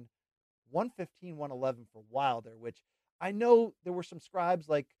 113-113, 115-111 for Wilder, which I know there were some scribes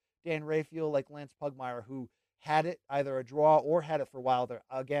like Dan Rafael, like Lance Pugmire, who had it either a draw or had it for Wilder.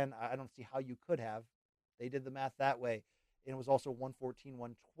 Again, I don't see how you could have. They did the math that way. And it was also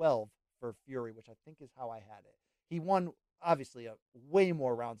 114-112 for Fury, which I think is how I had it. He won, obviously, way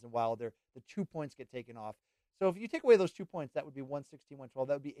more rounds than Wilder. The 2 points get taken off. So if you take away those 2 points, that would be 116-112.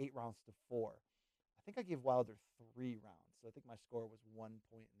 That would be 8 rounds to 4. I think I gave Wilder 3 rounds. So I think my score was 1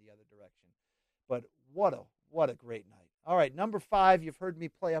 point in the other direction. But what a great night. All right, number 5. You've heard me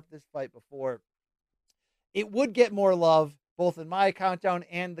play up this fight before. It would get more love, both in my countdown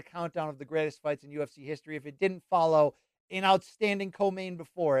and the countdown of the greatest fights in UFC history, if it didn't follow an outstanding co-main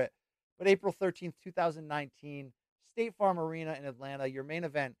before it. But April 13th, 2019, State Farm Arena in Atlanta, your main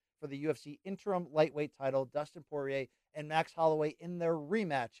event for the UFC interim lightweight title, Dustin Poirier and Max Holloway in their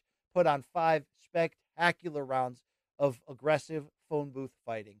rematch put on 5 spectacular rounds of aggressive phone booth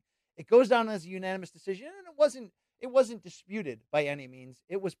fighting. It goes down as a unanimous decision, and it wasn't disputed by any means.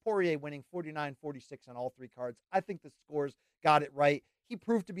 It was Poirier winning 49-46 on all three cards. I think the scores got it right. He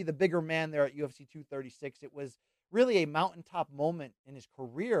proved to be the bigger man there at UFC 236. It was really a mountaintop moment in his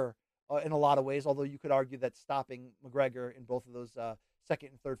career in a lot of ways, although you could argue that stopping McGregor in both of those second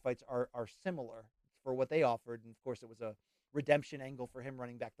and third fights are similar for what they offered. And, of course, it was a redemption angle for him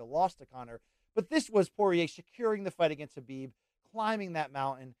running back the loss to Conor. But this was Poirier securing the fight against Khabib, climbing that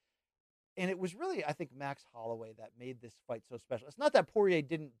mountain. And it was really, I think, Max Holloway that made this fight so special. It's not that Poirier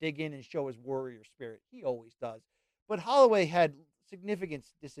didn't dig in and show his warrior spirit. He always does. But Holloway had significant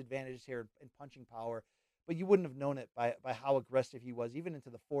disadvantages here in punching power. But you wouldn't have known it by how aggressive he was, even into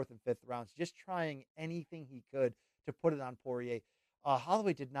the fourth and fifth rounds, just trying anything he could to put it on Poirier.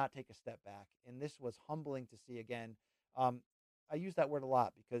 Holloway did not take a step back, and this was humbling to see again. I use that word a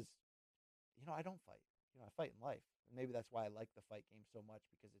lot because, I don't fight. I fight in life. And maybe that's why I like the fight game so much,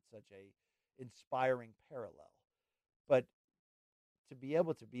 because it's such a inspiring parallel. But to be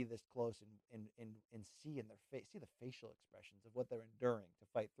able to be this close and see in their face, see the facial expressions of what they're enduring to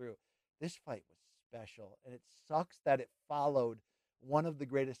fight through, this fight was special. And it sucks that it followed one of the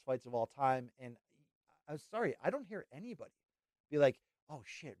greatest fights of all time. And I'm sorry, I don't hear anybody be like, oh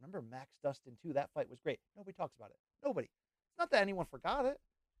shit, remember Max Dustin 2? That fight was great. Nobody talks about it. Nobody. It's not that anyone forgot it,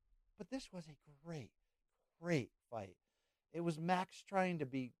 but this was a great, great fight. It was Max trying to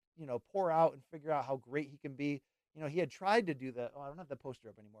be, pour out and figure out how great he can be. He had tried to do that. Oh, I don't have the poster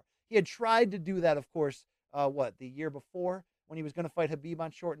up anymore. He had tried to do that, of course, the year before when he was going to fight Khabib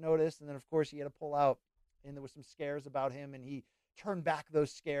on short notice. And then, of course, he had to pull out, and there was some scares about him, and he turned back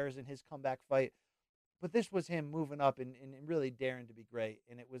those scares in his comeback fight. But this was him moving up and really daring to be great.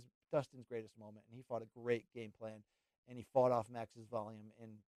 And it was Dustin's greatest moment. And he fought a great game plan, and he fought off Max's volume.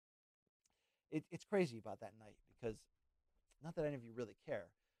 And it's crazy about that night, because not that any of you really care,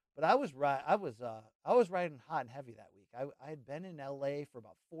 but I was riding hot and heavy that week. I had been in LA for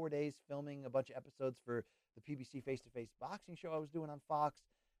about 4 days filming a bunch of episodes for the PBC face-to-face boxing show I was doing on Fox.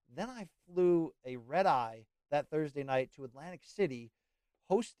 Then I flew a red eye that Thursday night to Atlantic City,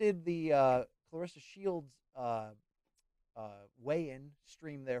 hosted the Clarissa Shields weigh-in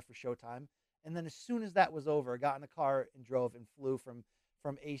stream there for Showtime. And then as soon as that was over, I got in a car and drove and flew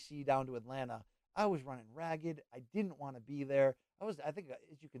from AC down to Atlanta. I was running ragged. I didn't want to be there. I think,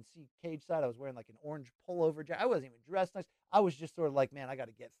 as you can see, cage side, I was wearing like an orange pullover jacket. I wasn't even dressed nice. I was just sort of like, man, I got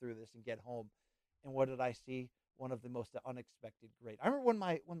to get through this and get home. And what did I see? One of the most unexpected great. I remember when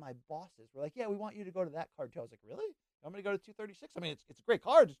my bosses were like, yeah, we want you to go to that card too. I was like, really? I'm going to go to 236? I mean, it's a great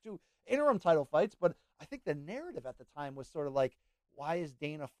card. It's 2 interim title fights. But I think the narrative at the time was sort of like, why is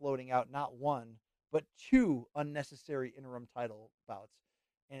Dana floating out not 1, but 2 unnecessary interim title bouts?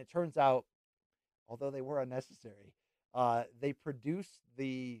 And it turns out, although they were unnecessary, they produced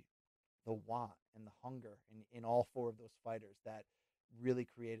the want and the hunger in all 4 of those fighters that really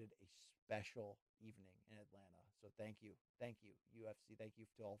created a special evening in Atlanta. So thank you, UFC. Thank you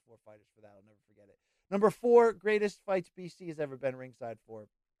to all 4 fighters for that. I'll never forget it. Number 4, greatest fights BC has ever been ringside for.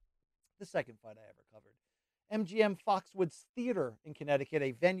 The second fight I ever covered. MGM Foxwoods Theater in Connecticut,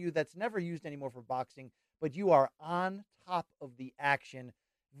 a venue that's never used anymore for boxing, but you are on top of the action.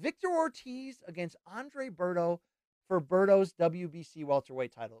 Victor Ortiz against Andre Berto for Berto's WBC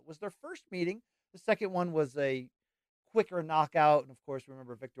welterweight title. It was their first meeting. The second one was a quicker knockout. And, of course,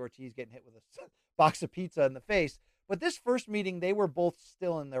 remember Victor Ortiz getting hit with a box of pizza in the face. But this first meeting, they were both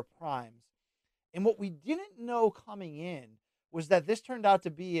still in their primes. And what we didn't know coming in was that this turned out to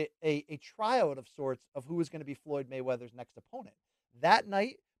be a tryout of sorts of who was going to be Floyd Mayweather's next opponent. That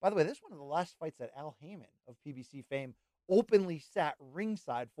night, by the way, this is one of the last fights that Al Heyman of PBC fame openly sat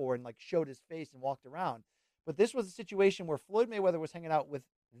ringside for and showed his face and walked around. But this was a situation where Floyd Mayweather was hanging out with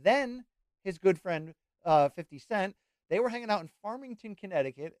then his good friend 50 Cent. They were hanging out in Farmington,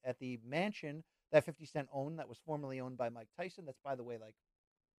 Connecticut at the mansion that 50 Cent owned that was formerly owned by Mike Tyson. That's, by the way,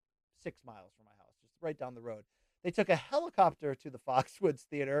 6 miles from my house, just right down the road. They took a helicopter to the Foxwoods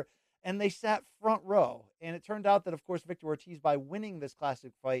Theater, and they sat front row. And it turned out that, of course, Victor Ortiz, by winning this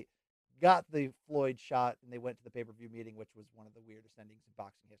classic fight, got the Floyd shot, and they went to the pay-per-view meeting, which was one of the weirdest endings in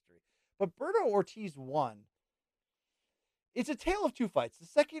boxing history. But Berto Ortiz won. It's a tale of 2 fights. The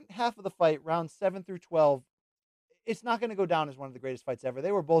second half of the fight, rounds 7 through 12, it's not going to go down as one of the greatest fights ever.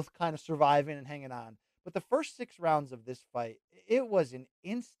 They were both kind of surviving and hanging on. But the first 6 rounds of this fight, it was an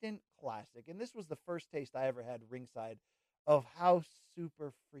instant classic. And this was the first taste I ever had ringside of how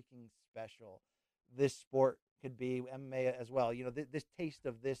super freaking special this sport could be, MMA as well. This taste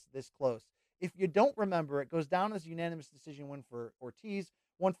of this close. If you don't remember, it goes down as a unanimous decision win for Ortiz,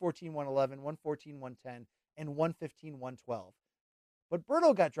 114-111, 114-110, and 115-112. But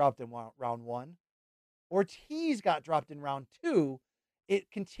Berto got dropped in round 1. Ortiz got dropped in round 2. It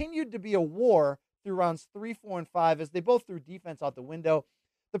continued to be a war through rounds 3, 4, and 5 as they both threw defense out the window.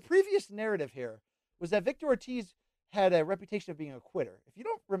 The previous narrative here was that Victor Ortiz had a reputation of being a quitter. If you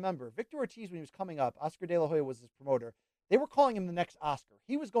don't remember, Victor Ortiz, when he was coming up, Oscar De La Hoya was his promoter. They were calling him the next Oscar.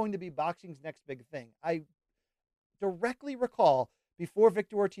 He was going to be boxing's next big thing. I directly recall before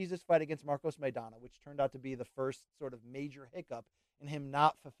Victor Ortiz's fight against Marcos Maidana, which turned out to be the first sort of major hiccup in him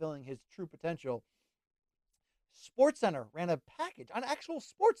not fulfilling his true potential, SportsCenter ran a package on actual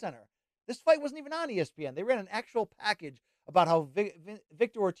SportsCenter. This fight wasn't even on ESPN. They ran an actual package about how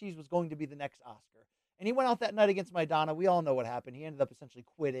Victor Ortiz was going to be the next Oscar. And he went out that night against Maidana. We all know what happened. He ended up essentially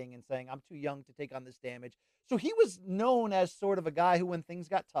quitting and saying, I'm too young to take on this damage. So he was known as sort of a guy who, when things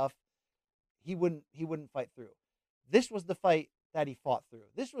got tough, he wouldn't fight through. This was the fight that he fought through.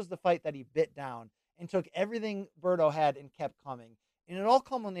 This was the fight that he bit down and took everything Berto had and kept coming. And it all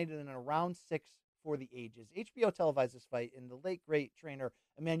culminated in a round 6 for the ages. HBO televised this fight, and the late, great trainer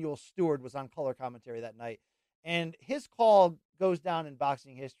Emanuel Stewart was on color commentary that night. And his call goes down in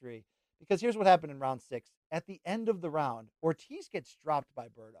boxing history because here's what happened in round 6. At the end of the round, Ortiz gets dropped by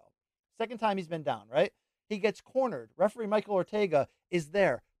Berto. Second time he's been down, right? He gets cornered. Referee Michael Ortega is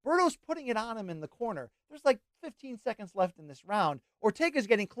there. Berto's putting it on him in the corner. There's like 15 seconds left in this round. Ortega's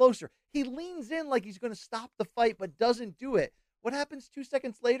getting closer. He leans in like he's going to stop the fight, but doesn't do it. What happens 2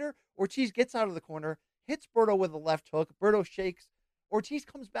 seconds later? Ortiz gets out of the corner, hits Berto with a left hook. Berto shakes. Ortiz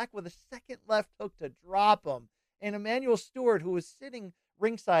comes back with a second left hook to drop him. And Emanuel Stewart, who was sitting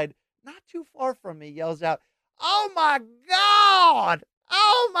ringside not too far from me, yells out, "Oh my God!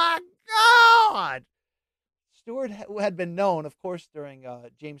 Oh my God!" Stewart had been known, of course, during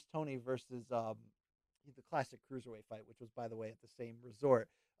James Toney versus the classic cruiserweight fight, which was, by the way, at the same resort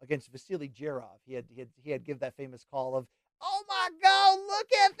against Vasily Jirov. He had give that famous call of, "Oh my God,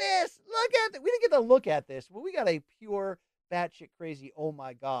 look at this! Look at this!" We didn't get to look at this, but we got a pure batshit crazy, oh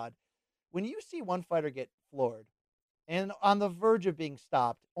my God. When you see one fighter get floored and on the verge of being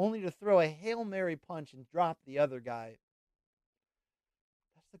stopped, only to throw a Hail Mary punch and drop the other guy,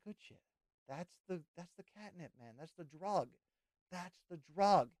 that's the good shit. That's the catnip, man. That's the drug. That's the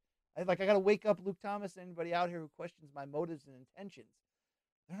drug. I got to wake up Luke Thomas and anybody out here who questions my motives and intentions.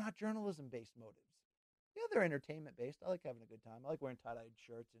 They're not journalism-based motives. Yeah, they're entertainment-based. I like having a good time. I like wearing tie-dyed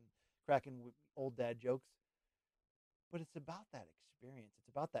shirts and cracking old dad jokes. But it's about that experience. It's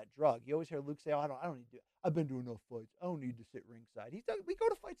about that drug. You always hear Luke say, "Oh, I don't need to. I've been to enough fights. I don't need to sit ringside." We go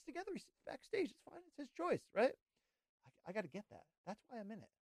to fights together. He sits backstage. It's fine. It's his choice, right? I got to get that. That's why I'm in it.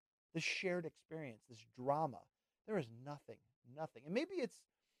 This shared experience, this drama. There is nothing. And maybe it's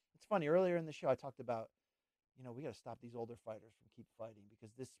funny. Earlier in the show, I talked about, we got to stop these older fighters from keep fighting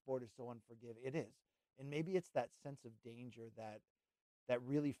because this sport is so unforgiving. It is. And maybe it's that sense of danger that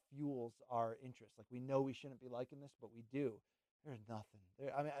really fuels our interest. Like, we know we shouldn't be liking this, but we do. There's nothing.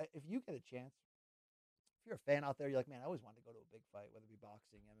 If you get a chance, if you're a fan out there, you're like, man, I always wanted to go to a big fight, whether it be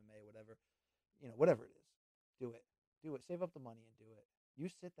boxing, MMA, whatever, whatever it is, do it. Do it. Save up the money and do it. You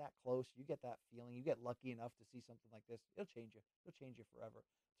sit that close, you get that feeling, you get lucky enough to see something like this, it'll change you. It'll change you forever.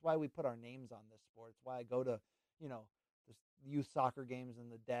 It's why we put our names on this sport. It's why I go to, the youth soccer games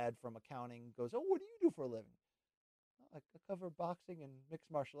and the dad from accounting goes, "Oh, what do you do for a living?" "Oh, I cover boxing and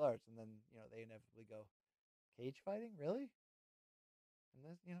mixed martial arts." And then, they inevitably go, "Cage fighting? Really?"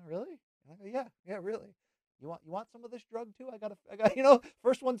 And then, really? And I go, yeah, really. You want some of this drug too? I got,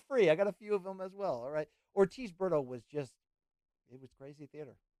 first one's free. I got a few of them as well. All right. Ortiz Berto was just, it was crazy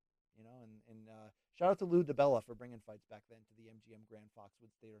theater, and shout out to Lou DiBella for bringing fights back then to the MGM Grand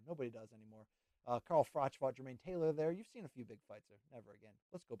Foxwoods Theater. Nobody does anymore. Carl Froch fought Jermaine Taylor there. You've seen a few big fights there. Never again.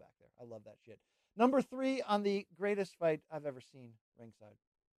 Let's go back there. I love that shit. Number 3 on the greatest fight I've ever seen, ringside,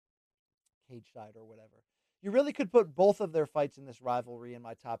 cage side, or whatever. You really could put both of their fights in this rivalry in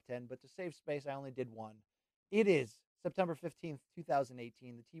my top 10, but to save space, I only did one. It is September 15th,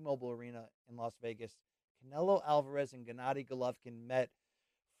 2018, the T-Mobile Arena in Las Vegas. Canelo Alvarez and Gennady Golovkin met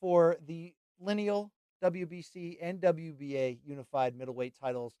for the lineal WBC and WBA unified middleweight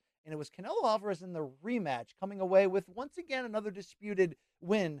titles. And it was Canelo Alvarez in the rematch coming away with, once again, another disputed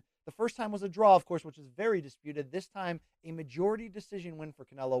win. The first time was a draw, of course, which is very disputed. This time, a majority decision win for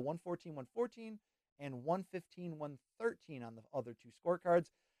Canelo, 114-114 and 115-113 on the other two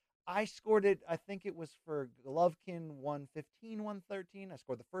scorecards. I scored it, I think it was for Golovkin, 115-113. I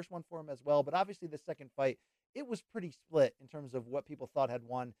scored the first one for him as well. But obviously the second fight, it was pretty split in terms of what people thought had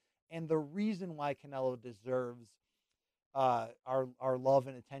won. And the reason why Canelo deserves our love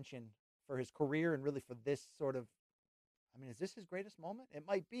and attention for his career and really for this sort of, is this his greatest moment? It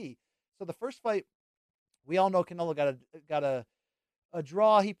might be. So the first fight, we all know Canelo got a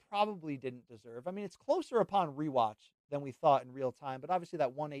draw he probably didn't deserve. I mean, it's closer upon rewatch than we thought in real time, but obviously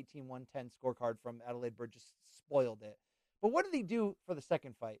that 118-110 scorecard from Adelaide Bird just spoiled it. But what did he do for the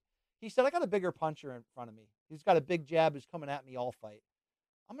second fight? He said, I got a bigger puncher in front of me. He's got a big jab who's coming at me all fight.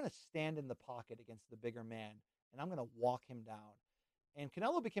 I'm going to stand in the pocket against the bigger man, and I'm going to walk him down. And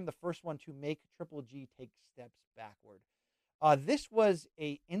Canelo became the first one to make Triple G take steps backward. This was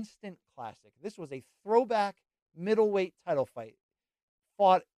a instant classic. This was a throwback middleweight title fight,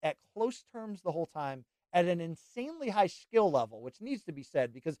 fought at close terms the whole time at an insanely high skill level, which needs to be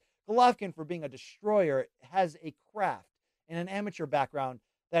said because Golovkin, for being a destroyer, has a craft and an amateur background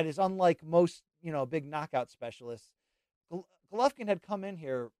that is unlike most, big knockout specialists. Golovkin had come in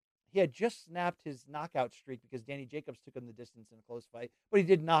here. He had just snapped his knockout streak because Danny Jacobs took him the distance in a close fight, but he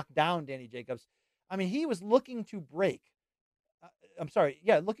did knock down Danny Jacobs. I mean, he was looking to break.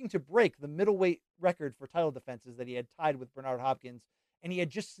 Looking to break the middleweight record for title defenses that he had tied with Bernard Hopkins, and he had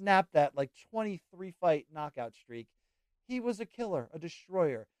just snapped that 23-fight knockout streak. He was a killer, a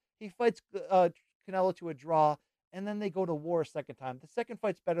destroyer. He fights Canelo to a draw, and then they go to war a second time. The second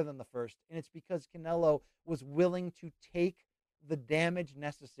fight's better than the first, and it's because Canelo was willing to take the damage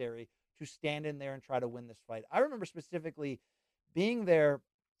necessary to stand in there and try to win this fight. I remember specifically being there,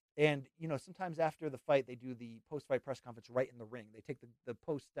 and sometimes after the fight they do the post-fight press conference right in the ring. They take the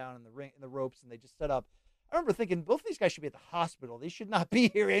posts down in the ring, in the ropes, and they just set up. I remember thinking both these guys should be at the hospital. They should not be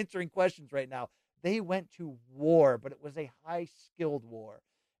here answering questions right now. They went to war, but it was a high-skilled war.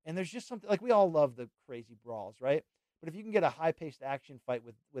 And there's just something, we all love the crazy brawls, right? But if you can get a high-paced action fight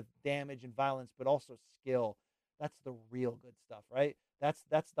with damage and violence, but also skill, that's the real good stuff, right? That's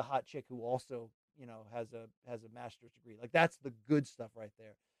the hot chick who also, has a master's degree. That's the good stuff right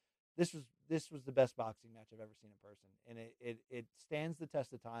there. This was the best boxing match I've ever seen in person, and it stands the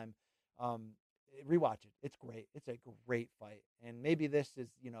test of time. Rewatch it; it's great. It's a great fight, and maybe this is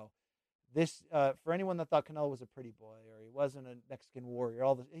for anyone that thought Canelo was a pretty boy or he wasn't a Mexican warrior.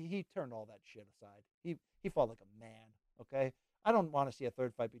 He turned all that shit aside. He fought like a man. Okay, I don't want to see a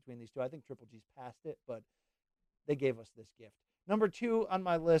third fight between these two. I think Triple G's past it, but they gave us this gift. Number 2 on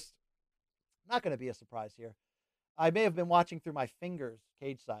my list. Not going to be a surprise here. I may have been watching through my fingers,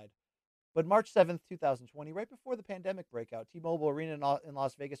 cage side. But March 7th, 2020, right before the pandemic breakout, T-Mobile Arena in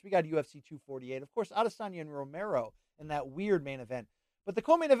Las Vegas, we got UFC 248. Of course, Adesanya and Romero in that weird main event. But the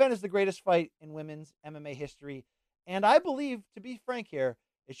co-main event is the greatest fight in women's MMA history. And I believe, to be frank here,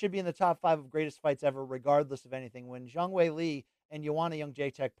 it should be in the top 5 of greatest fights ever, regardless of anything. When Zhang Wei Li and Joanna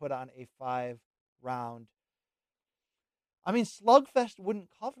Jędrzejczyk put on a 5-round, slugfest wouldn't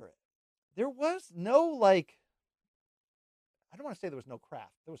cover it. There was no, I don't want to say there was no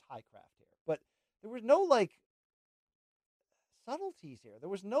craft. There was high craft here. But there was no, subtleties here. There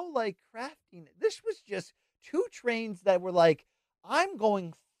was no, crafting. This was just two trains that were I'm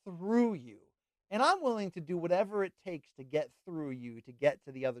going through you. And I'm willing to do whatever it takes to get through you, to get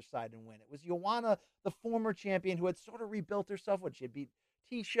to the other side and win. It was Joanna, the former champion, who had sort of rebuilt herself. She had beat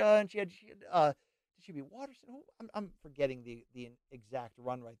Tisha, and she had did she beat Waterson? I'm forgetting the exact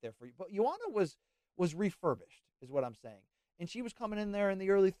run right there for you. But Joanna was refurbished, is what I'm saying. And she was coming in there in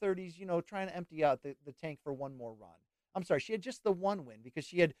the early 30s, trying to empty out the tank for one more run. I'm sorry, she had just the one win because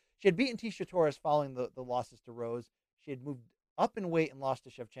she had beaten Tisha Torres following the losses to Rose. She had moved up in weight and lost to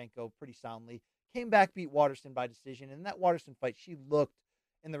Shevchenko pretty soundly. Came back, beat Waterson by decision. And in that Waterson fight, she looked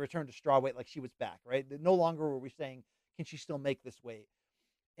in the return to strawweight like she was back, right? No longer were we saying, can she still make this weight?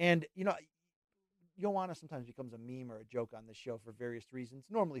 And, Joanna sometimes becomes a meme or a joke on this show for various reasons,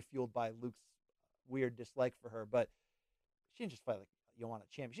 normally fueled by Luke's weird dislike for her. But she didn't just fight like Joanna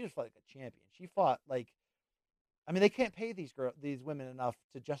champion. She just fought like a champion. She fought they can't pay these women enough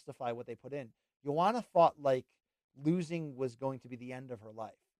to justify what they put in. Joanna fought like losing was going to be the end of her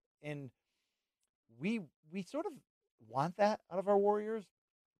life. And we sort of want that out of our warriors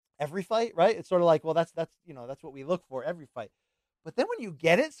every fight, right? It's sort of like, well, that's what we look for every fight. But then when you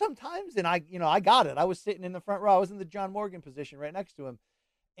get it sometimes, and I got it. I was sitting in the front row. I was in the John Morgan position right next to him.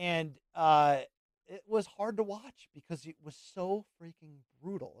 And it was hard to watch because it was so freaking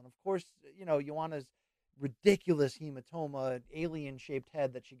brutal. And of course, Joanna's ridiculous hematoma, alien-shaped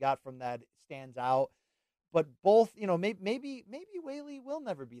head that she got from that stands out. But both, maybe Weili will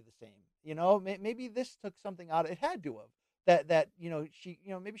never be the same. Maybe this took something out. It had to have. That she,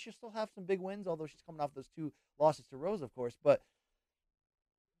 maybe she'll still have some big wins, although she's coming off those 2 losses to Rose, of course. But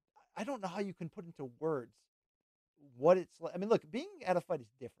I don't know how you can put into words what it's like. Look, being at a fight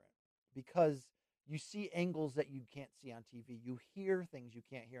is different because you see angles that you can't see on TV. You hear things you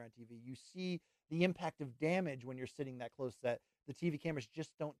can't hear on TV. You see the impact of damage when you're sitting that close that the TV cameras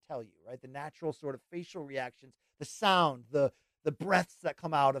just don't tell you, right? The natural sort of facial reactions, the sound, the the breaths that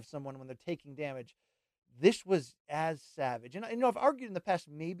come out of someone when they're taking damage. This was as savage. And I've argued in the past,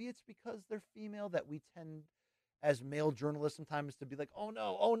 maybe it's because they're female that we tend as male journalists sometimes to be like, oh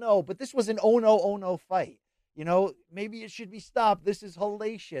no. But this was an oh no fight. Maybe it should be stopped. This is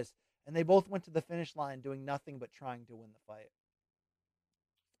hellacious. And they both went to the finish line doing nothing but trying to win the fight.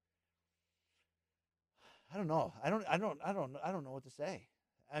 I don't know. I don't know what to say.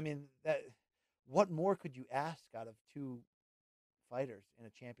 I mean, what more could you ask out of two fighters in a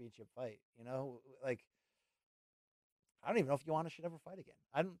championship fight? I don't even know if Joanna should ever fight again.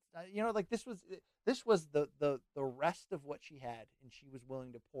 This was the rest of what she had, and she was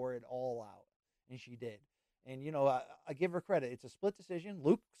willing to pour it all out, and she did. And I give her credit. It's a split decision.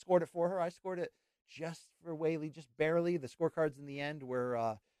 Luke scored it for her. I scored it just for Weili, just barely. The scorecards in the end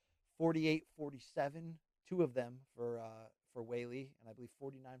were 48-47, two of them for Weili, and I believe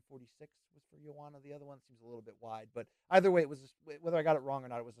 49-46 was for Joanna. The other one seems a little bit wide, but either way, it was whether I got it wrong or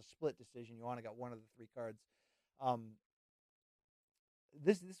not, it was a split decision. Joanna got one of the three cards.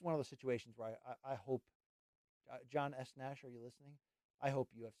 This is one of those situations where I hope, John S. Nash, are you listening? I hope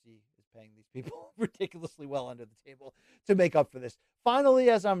UFC is paying these people ridiculously well under the table to make up for this. Finally,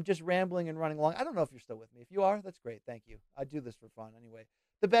 as I'm just rambling and running along, I don't know if you're still with me. If you are, that's great. Thank you. I do this for fun anyway.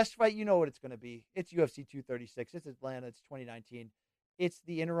 The best fight, you know what it's going to be. It's UFC 236. It's Atlanta. It's 2019. It's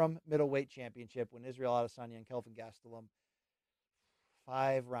the interim middleweight championship when Israel Adesanya and Kelvin Gastelum.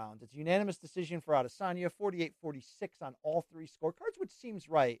 5 rounds. It's a unanimous decision for Adesanya, 48-46 on all three scorecards, which seems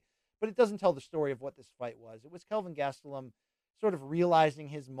right, but it doesn't tell the story of what this fight was. It was Kelvin Gastelum sort of realizing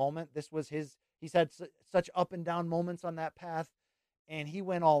his moment. This was he's had such up and down moments on that path, and he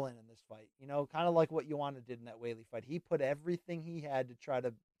went all in this fight. Kind of like what Joanna did in that Weili fight. He put everything he had to try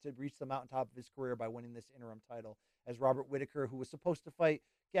to reach the mountaintop of his career by winning this interim title. As Robert Whittaker, who was supposed to fight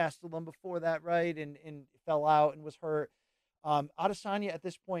Gastelum before that, right, and fell out and was hurt. Adesanya at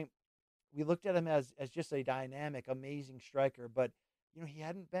this point, we looked at him as just a dynamic, amazing striker, but he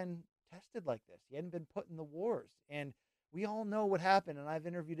hadn't been tested like this. He hadn't been put in the wars, and we all know what happened. And I've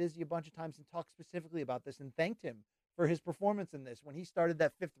interviewed Izzy a bunch of times and talked specifically about this and thanked him for his performance in this when he started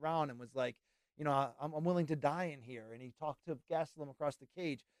that 5th round and was like, I'm willing to die in here. And he talked to Gastelum across the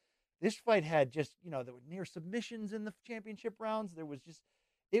cage. This fight had just, there were near submissions in the championship rounds. There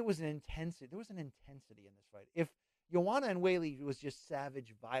was an intensity in this fight. If Joanna and Weili was just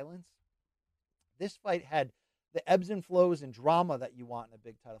savage violence, this fight had the ebbs and flows and drama that you want in a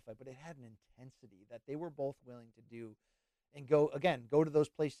big title fight, but it had an intensity that they were both willing to do and go to those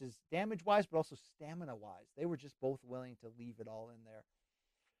places damage-wise, but also stamina-wise. They were just both willing to leave it all in there.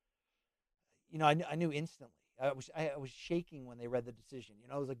 I knew instantly. I was shaking when they read the decision.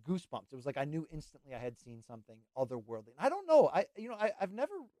 It was like goosebumps. It was like I knew instantly I had seen something otherworldly. And I don't know.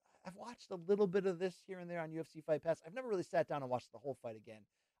 I've watched a little bit of this here and there on UFC Fight Pass. I've never really sat down and watched the whole fight again.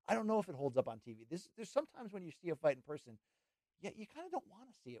 I don't know if it holds up on TV. There's sometimes when you see a fight in person, you kind of don't want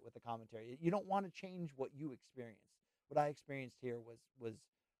to see it with the commentary. You don't want to change what you experience. What I experienced here was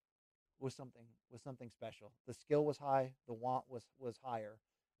something special. The skill was high, the want was higher,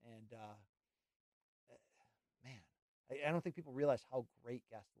 and man, I don't think people realize how great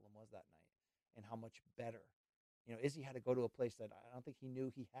Gastelum was that night and how much better. Izzy had to go to a place that I don't think he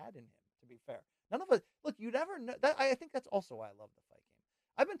knew he had in him, to be fair. None of us, look, you never know. I think that's also why I love the fight game.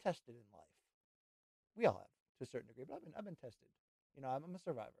 I've been tested in life. We all have, to a certain degree, but I've been tested. I'm a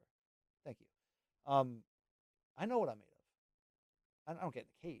survivor. Thank you. I know what I'm made of. I don't get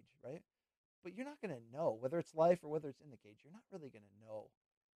in the cage, right? But you're not going to know, whether it's life or whether it's in the cage, you're not really going to know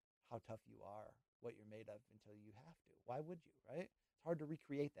how tough you are, what you're made of until you have to. Why would you, right? It's hard to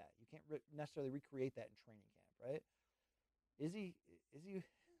recreate that. You can't necessarily recreate that in training camp, right? Izzy, he's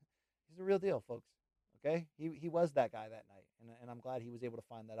a real deal, folks. Okay? He was that guy that night, and I'm glad he was able to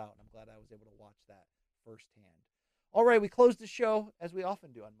find that out, and I'm glad I was able to watch that firsthand. All right, we close the show, as we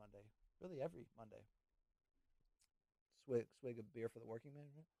often do on Monday. Really, every Monday. Swig of beer for the working man.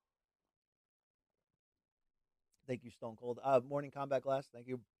 Right? Thank you, Stone Cold. Morning Combat Glass, thank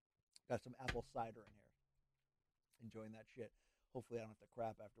you. Got some apple cider in here. Enjoying that shit. Hopefully I don't have to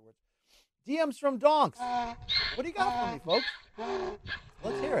crap afterwards. DMs from Donks. What do you got for me, folks?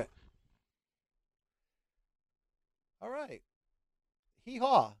 Let's hear it. All right.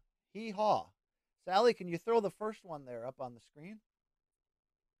 Hee-haw. Hee-haw. Sally, can you throw the first one there up on the screen?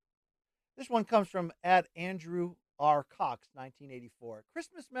 This one comes from @Andrew R. Cox, 1984.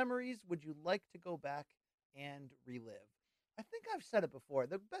 Christmas memories would you like to go back and relive? I think I've said it before.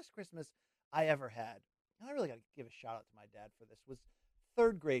 The best Christmas I ever had, and I really got to give a shout out to my dad for this, was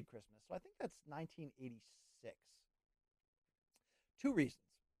 3rd grade Christmas. So I think that's 1986. 2 reasons.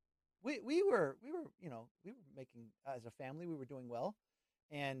 we were we were making as a family we were doing well,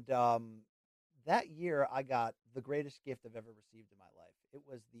 and that year I got the greatest gift I've ever received in my life. It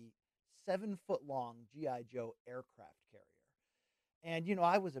was the 7 foot long GI Joe aircraft carrier. And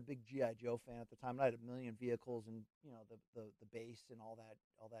I was a big GI Joe fan at the time. And I had a million vehicles and the base and all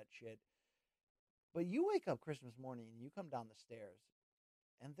that shit. But you wake up Christmas morning and you come down the stairs,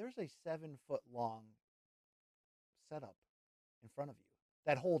 and there's a 7 foot long setup in front of you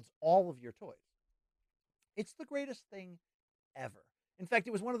that holds all of your toys. It's the greatest thing ever. In fact,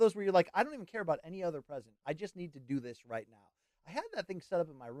 it was one of those where you're like, I don't even care about any other present. I just need to do this right now. I had that thing set up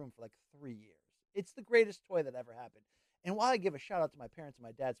in my room for like 3 years. It's the greatest toy that ever happened. And why I give a shout out to my parents and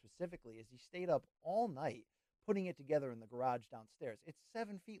my dad specifically is he stayed up all night putting it together in the garage downstairs. It's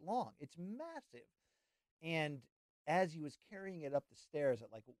 7 feet long. It's massive. And as he was carrying it up the stairs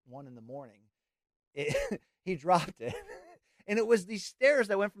at like 1 a.m, he dropped it. And it was these stairs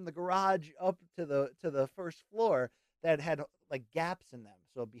that went from the garage up to the first floor that had like gaps in them.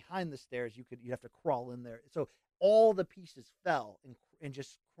 So behind the stairs, you'd have to crawl in there. So all the pieces fell and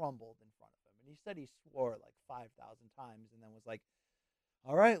just crumbled in front of him. And he said he swore like 5,000 times and then was like,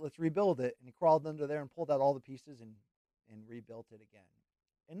 all right, let's rebuild it. And he crawled under there and pulled out all the pieces and rebuilt it again.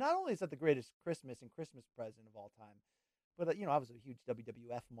 And not only is that the greatest Christmas present of all time, but I was a huge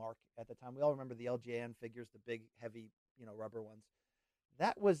WWF mark at the time. We all remember the LJN figures, the big, heavy, rubber ones.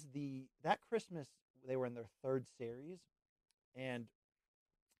 That Christmas, they were in their 3rd series, and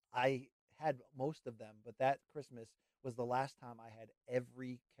I had most of them, but that Christmas was the last time I had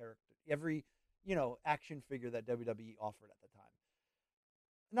every character, every, action figure that WWE offered at the time.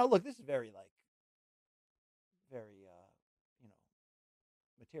 Now, look, this is very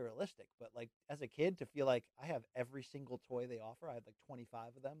materialistic, but like as a kid to feel like I have every single toy they offer, I had like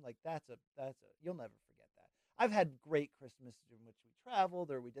 25 of them. Like that's a you'll never forget that. I've had great Christmases in which we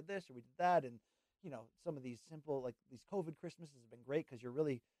traveled or we did this or we did that, and some of these simple like these COVID Christmases have been great because you're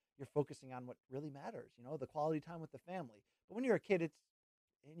focusing on what really matters, the quality time with the family. But when you're a kid,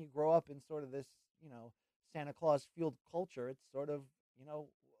 and you grow up in sort of this Santa Claus fueled culture, it's sort of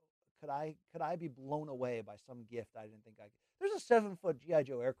could I be blown away by some gift I didn't think I could? There's a 7-foot GI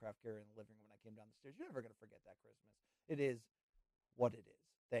Joe aircraft carrier in the living room when I came down the stairs. You're never going to forget that Christmas. It is what it is.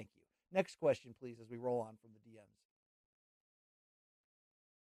 Thank you. Next question, please, as we roll on from the DMs.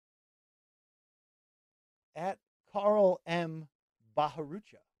 At Carl M.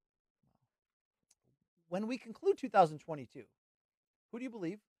 Baharucha. When we conclude 2022, who do you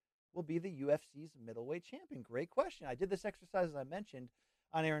believe will be the UFC's middleweight champion? Great question. I did this exercise, as I mentioned,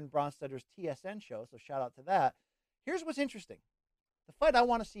 on Aaron Bronstedter's TSN show, so shout out to that. Here's what's interesting. The fight I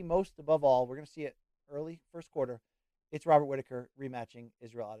want to see most above all, we're going to see it early, first quarter. It's Robert Whittaker rematching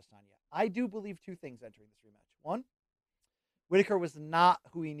Israel Adesanya. I do believe 2 things entering this rematch. One, Whittaker was not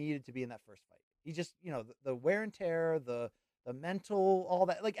who he needed to be in that first fight. He just, the wear and tear, the mental, all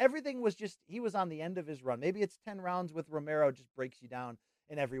that, like everything was just, he was on the end of his run. Maybe it's 10 rounds with Romero just breaks you down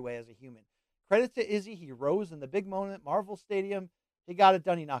in every way as a human. Credit to Izzy. He rose in the big moment at Marvel Stadium. He got it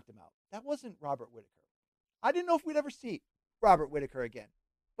done. He knocked him out. That wasn't Robert Whittaker. I didn't know if we'd ever see Robert Whittaker again,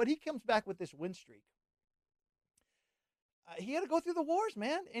 but he comes back with this win streak. He had to go through the wars,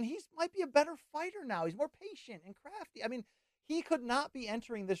 man, and he might be a better fighter now. He's more patient and crafty. I mean, he could not be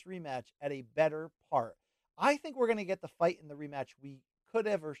entering this rematch at a better part. I think we're going to get the fight in the rematch we could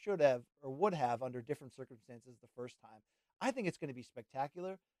have or should have or would have under different circumstances the first time. I think it's going to be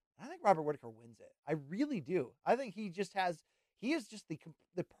spectacular. I think Robert Whittaker wins it. I really do. I think he is just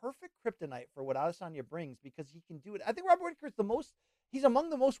the perfect kryptonite for what Adesanya brings because he can do it. I think Robert Whittaker is he's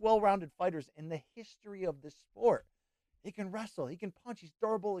among the most well-rounded fighters in the history of this sport. He can wrestle, he can punch, he's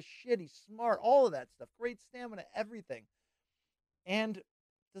durable as shit, he's smart, all of that stuff. Great stamina, everything. And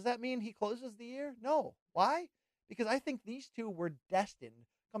does that mean he closes the year? No. Why? Because I think these two were destined,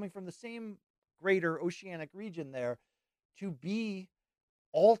 coming from the same greater oceanic region there, to be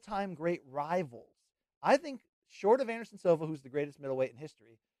all-time great rivals. I think short of Anderson Silva, who's the greatest middleweight in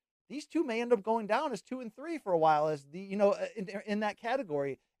history, these two may end up going down as 2 and 3 for a while as in that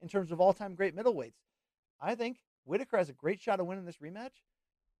category in terms of all-time great middleweights. I think Whittaker has a great shot of winning this rematch,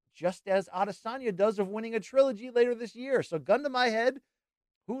 just as Adesanya does of winning a trilogy later this year. So gun to my head,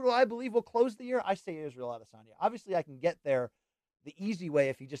 who do I believe will close the year? I say Israel Adesanya. Obviously, I can get there the easy way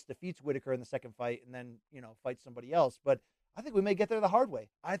if he just defeats Whittaker in the second fight and then, fights somebody else. But I think we may get there the hard way.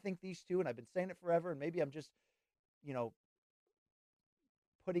 I think these two, and I've been saying it forever, and maybe I'm just,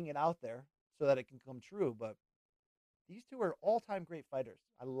 putting it out there so that it can come true. But these two are all-time great fighters.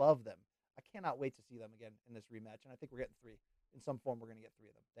 I love them. I cannot wait to see them again in this rematch. And I think we're getting 3. In some form, we're going to get 3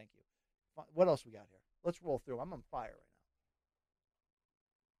 of them. Thank you. What else we got here? Let's roll through. I'm on fire right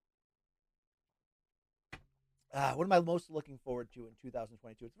What am I most looking forward to in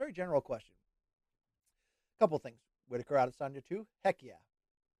 2022? It's a very general question. A couple things. Whitaker Adesanya 2? Heck yeah.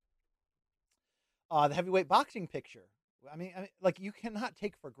 The heavyweight boxing picture. Like you cannot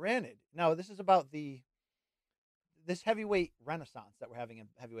take for granted. Now, this is about this heavyweight renaissance that we're having in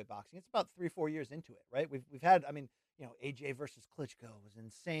heavyweight boxing. It's about 3-4 years into it, right? We've had, AJ versus Klitschko was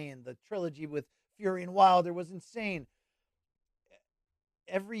insane. The trilogy with Fury and Wilder was insane.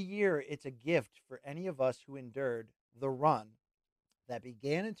 Every year, it's a gift for any of us who endured the run that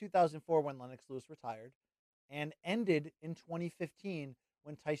began in 2004 when Lennox Lewis retired and ended in 2015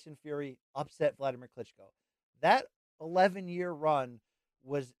 when Tyson Fury upset Vladimir Klitschko. That 11-year run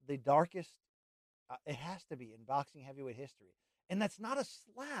was the darkest, it has to be, in boxing heavyweight history. And that's not a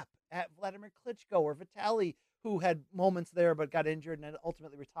slap at Vladimir Klitschko or Vitaly, who had moments there but got injured and then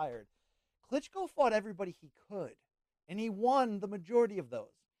ultimately retired. Klitschko fought everybody he could, and he won the majority of those.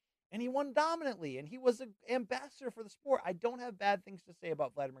 And he won dominantly, and he was an ambassador for the sport. I don't have bad things to say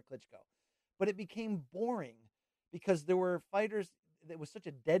about Vladimir Klitschko, but it became boring because there were fighters. It was such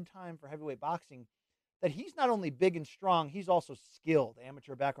a dead time for heavyweight boxing that he's not only big and strong, he's also skilled,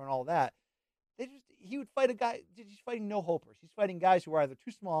 amateur background, all that. He would fight a guy, he's fighting no-hopers. He's fighting guys who are either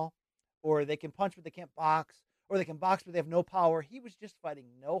too small, or they can punch but they can't box, or they can box but they have no power. He was just fighting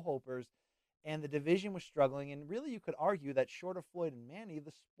no-hopers, and the division was struggling. And really, you could argue that short of Floyd and Manny,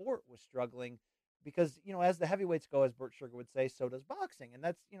 the sport was struggling because, as the heavyweights go, as Bert Sugar would say, so does boxing. And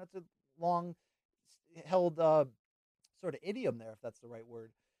that's, it's a long-held sort of idiom there, if that's the right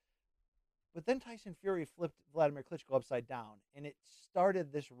word. But then Tyson Fury flipped Vladimir Klitschko upside down, and it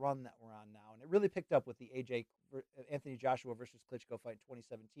started this run that we're on now. And it really picked up with the Anthony Joshua versus Klitschko fight in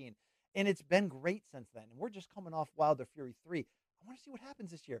 2017. And it's been great since then. And we're just coming off Wilder Fury 3. I want to see what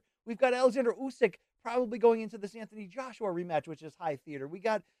happens this year. We've got Alexander Usyk probably going into this Anthony Joshua rematch, which is high theater. We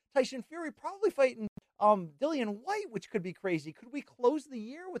got Tyson Fury probably fighting Dillian White, which could be crazy. Could we close the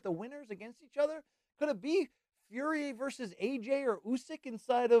year with the winners against each other? Could it be Fury versus AJ or Usyk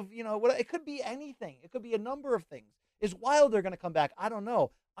inside of, what? It could be anything. It could be a number of things. Is Wilder going to come back? I don't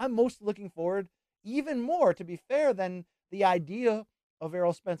know. I'm most looking forward even more, to be fair, than the idea of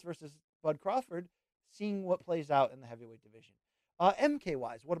Errol Spence versus Bud Crawford, seeing what plays out in the heavyweight division.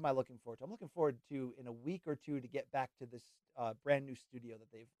 MK-wise, what am I looking forward to? I'm looking forward to, in a week or two, to get back to this brand new studio that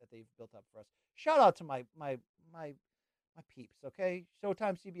they've built up for us. Shout out to my peeps, okay?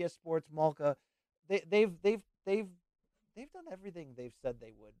 Showtime, CBS Sports, Malka. They've done everything they've said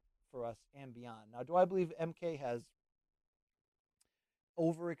they would for us and beyond. Now, do I believe MK has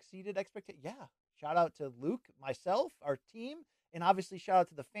overexceeded expectations? Yeah. Shout out to Luke, myself, our team, and obviously shout out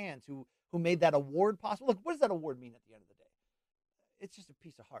to the fans who made that award possible. Look, what does that award mean at the end of the day? It's just a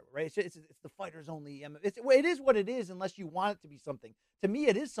piece of heart, right? It's the fighters only. It is what it is, unless you want it to be something. To me,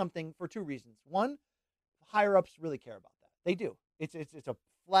 it is something for two reasons. One, higher ups really care about that. They do. It's a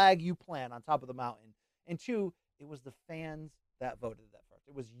flag you plant on top of the mountain. And two, it was the fans that voted that first.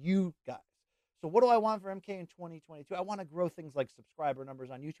 It was you guys. So what do I want for MK in 2022? I want to grow things like subscriber numbers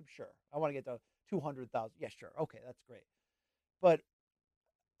on YouTube. Sure. I want to get to 200,000. Yeah, sure. Okay, that's great. But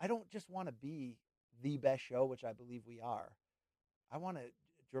I don't just want to be the best show, which I believe we are. I want to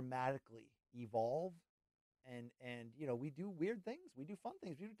dramatically evolve, and we do weird things, we do fun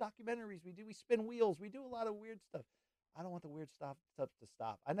things, we do documentaries, we spin wheels, we do a lot of weird stuff. I don't want the weird stuff to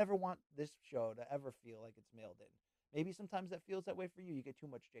stop. I never want this show to ever feel like it's mailed in. Maybe sometimes that feels that way for you. You get too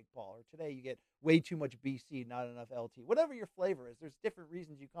much Jake Paul, or today you get way too much BC, not enough LT. Whatever your flavor is, there's different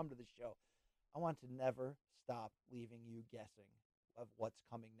reasons you come to the show. I want to never stop leaving you guessing of what's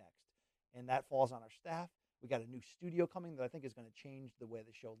coming next, and that falls on our staff. We got a new studio coming that I think is going to change the way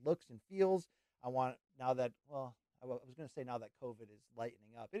the show looks and feels. I want, now that, well, I was going to say now that COVID is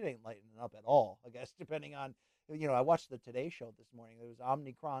lightening up. It ain't lightening up at all, I guess, depending on, I watched the Today Show this morning. There was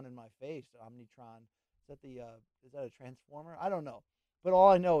Omnicron in my face. Omnitron. Is that a transformer? I don't know. But all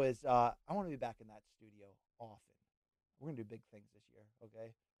I know is I want to be back in that studio often. We're going to do big things this year,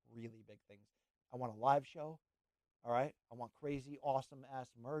 okay? Really big things. I want a live show, all right? I want crazy, awesome-ass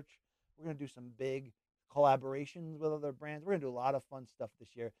merch. We're going to do some big collaborations with other brands. We're going to do a lot of fun stuff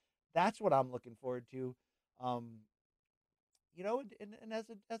this year. That's what I'm looking forward to. And as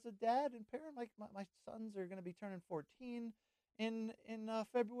a dad and parent, like my sons are going to be turning 14 in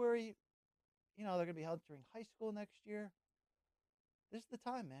February. They're going to be entering high school next year. This is the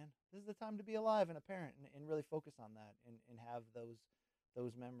time, man. This is the time to be alive and a parent and really focus on that and have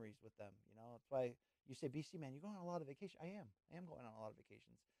those memories with them. That's why you say, BC, man, you're going on a lot of vacation. I am going on a lot of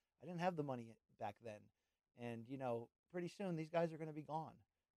vacations. I didn't have the money back then. And, pretty soon these guys are going to be gone.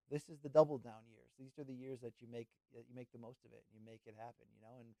 This is the double down years. These are the years that you make the most of it and you make it happen,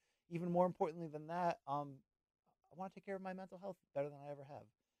 And even more importantly than that, want to take care of my mental health better than I ever have.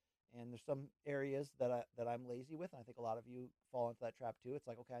 And there's some areas that I'm lazy with, and I think a lot of you fall into that trap too. It's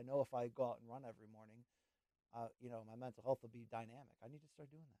like, okay, I know if I go out and run every morning, my mental health will be dynamic. I need to start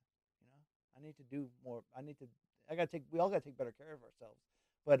doing that. I need to do more. We all got to take better care of ourselves.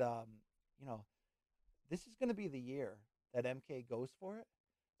 But, this is going to be the year that MK goes for it.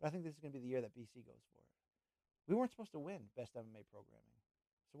 But I think this is going to be the year that BC goes for it. We weren't supposed to win Best MMA Programming.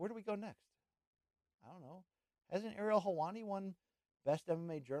 So where do we go next? I don't know. Hasn't Ariel Helwani won Best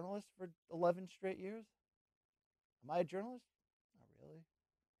MMA Journalist for 11 straight years? Am I a journalist? Not really.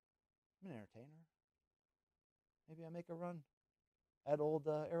 I'm an entertainer. Maybe I make a run at old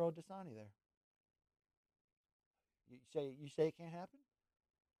Arrow Dasani there. You say it can't happen?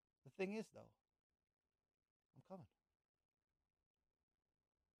 The thing is, though, I'm coming.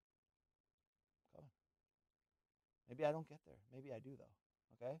 Maybe I don't get there. Maybe I do, though.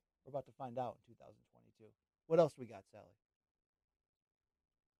 Okay? We're about to find out in 2022. What else we got, Sally?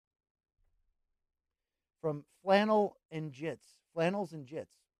 From Flannels and Jits.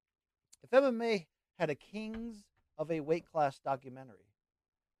 If MMA had a Kings of a Weight Class documentary,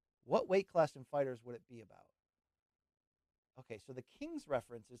 what weight class and fighters would it be about? Okay, so the Kings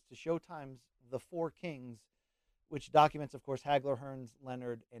reference is to Showtime's The Four Kings, which documents, of course, Hagler, Hearns,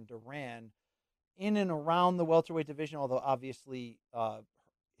 Leonard, and Duran in and around the welterweight division, although obviously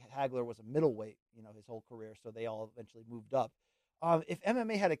Hagler was a middleweight, his whole career, so they all eventually moved up. If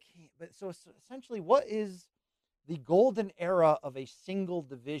MMA had a king, but so essentially, what is the golden era of a single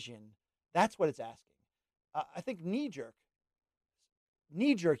division? That's what it's asking. I think knee jerk,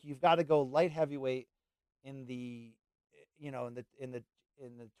 you've got to go light heavyweight in the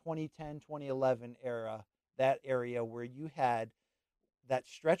 2010, 2011 era, that area where you had that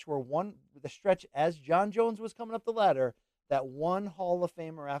stretch the stretch as John Jones was coming up the ladder, that one Hall of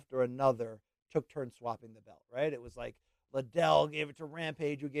Famer after another took turns swapping the belt, right? It was like Liddell gave it to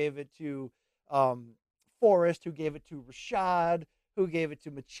Rampage, who gave it to Forrest, who gave it to Rashad, who gave it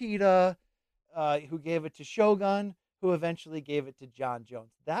to Machida, who gave it to Shogun, who eventually gave it to John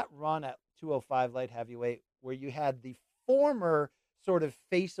Jones. That run at 205 light heavyweight, where you had the former sort of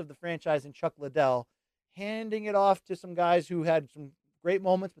face of the franchise in Chuck Liddell handing it off to some guys who had some great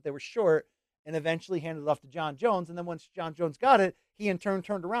moments, but they were short, and eventually handed it off to John Jones. And then once John Jones got it, he in turn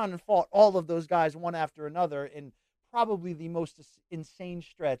turned around and fought all of those guys one after another in probably the most insane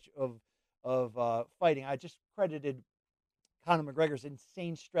stretch of fighting. I just credited Conor McGregor's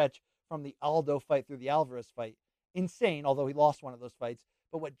insane stretch from the Aldo fight through the Alvarez fight. Insane, although he lost one of those fights.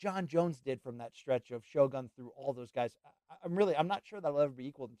 But what John Jones did from that stretch of Shogun through all those guys, I'm not sure that'll ever be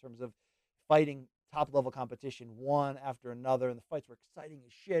equaled in terms of fighting top-level competition one after another, and the fights were exciting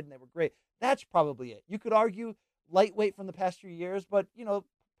as shit, and they were great. That's probably it. You could argue lightweight from the past few years, but,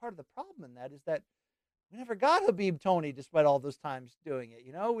 part of the problem in that is that we never got Khabib Tony despite all those times doing it,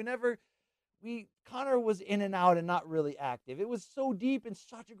 Conor was in and out and not really active. It was so deep in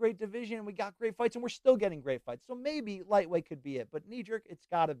such a great division, and we got great fights, and we're still getting great fights. So maybe lightweight could be it, but knee jerk, it's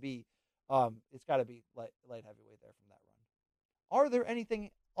got to be light heavyweight there from that run. Are there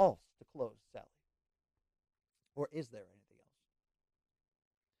anything else to close, Sally? Or is there anything else?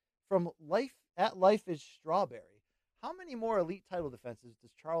 From Life is Strawberry, how many more elite title defenses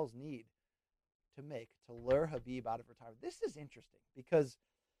does Charles need to make to lure Khabib out of retirement? This is interesting because,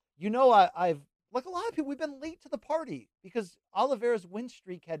 I've, like a lot of people, we've been late to the party because Oliveira's win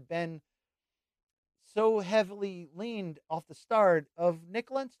streak had been so heavily leaned off the start of Nick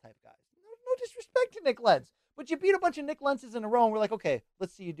Lentz type guys. No disrespect to Nick Lentz, but you beat a bunch of Nick Lentzes in a row, and we're like, okay,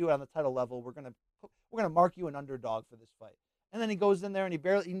 let's see you do it on the title level. We're gonna mark you an underdog for this fight. And then he goes in there and he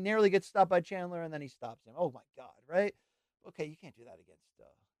nearly gets stopped by Chandler, and then he stops him. Oh my God, right? Okay, you can't do that against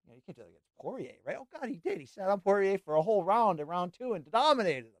you can't do that against Poirier, right? Oh God, he did. He sat on Poirier for a whole round in round 2 and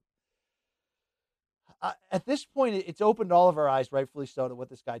dominated him. At this point, it's opened all of our eyes, rightfully so, to what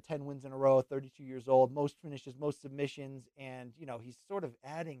this guy, 10 wins in a row, 32 years old, most finishes, most submissions, and, he's sort of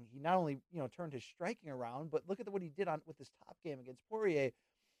adding, he not only, turned his striking around, but look at what he did with this top game against Poirier.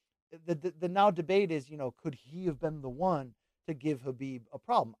 The now debate is, could he have been the one to give Khabib a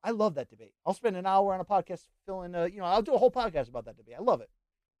problem? I love that debate. I'll spend an hour on a podcast I'll do a whole podcast about that debate. I love it.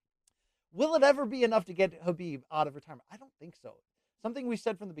 Will it ever be enough to get Khabib out of retirement? I don't think so. Something we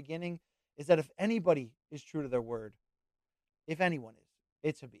said from the beginning is that if anybody is true to their word, if anyone is,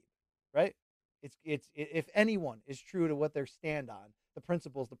 it's Khabib, right? It's if anyone is true to what they stand on, the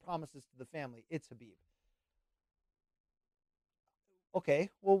principles, the promises to the family, it's Khabib.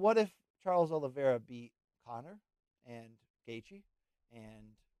 Okay, well, what if Charles Oliveira beat Conor and Gaethje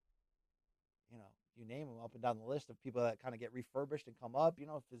and, you name them up and down the list of people that kind of get refurbished and come up.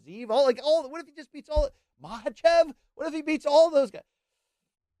 Fiziev. What if he just beats all Makhachev? What if he beats all those guys?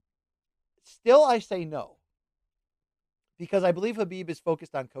 Still, I say no. Because I believe Khabib is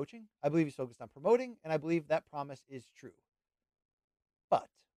focused on coaching. I believe he's focused on promoting. And I believe that promise is true. But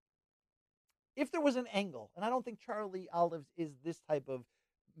if there was an angle, and I don't think Charlie Olives is this type of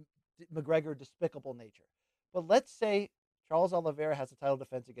McGregor despicable nature. But let's say Charles Oliveira has a title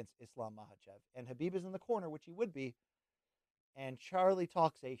defense against Islam Makhachev, and Khabib is in the corner, which he would be, and Charlie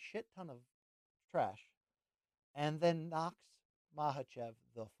talks a shit ton of trash, and then knocks Makhachev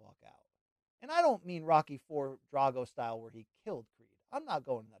the fuck out. And I don't mean Rocky IV Drago style where he killed Creed. I'm not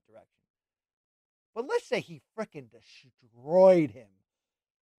going in that direction. But let's say he frickin' destroyed him.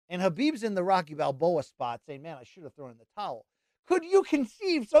 And Khabib's in the Rocky Balboa spot saying, man, I should have thrown in the towel. Could you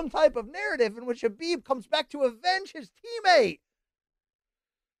conceive some type of narrative in which Khabib comes back to avenge his teammate?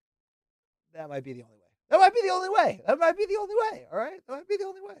 That might be the only way. That might be the only way. All right? That might be the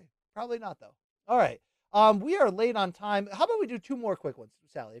only way. Probably not, though. All right. We are late on time. How about we do 2 more quick ones,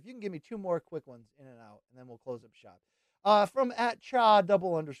 Sally? If you can give me 2 more quick ones in and out, and then we'll close up shop. From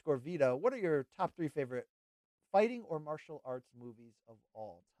 @Cha_Vito, what are your top 3 favorite fighting or martial arts movies of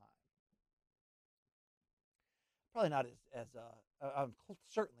all time? Probably not I'm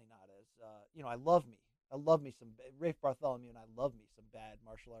certainly not as, I love me some Rafe Bartholomew, and I love me some bad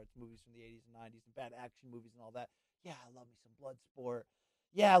martial arts movies from the 80s and 90s and bad action movies and all that. Yeah, I love me some Bloodsport.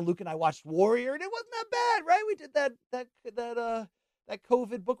 Yeah, Luke and I watched Warrior, and it wasn't that bad, right? We did that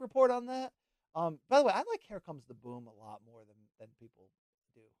COVID book report on that. By the way, I like Here Comes the Boom a lot more than people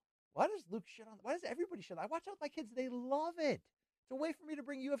do. Why does Luke shit on? Why does everybody shit on? I watch out with my kids; they love it. It's a way for me to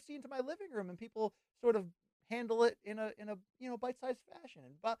bring UFC into my living room, and people sort of handle it in a bite-sized fashion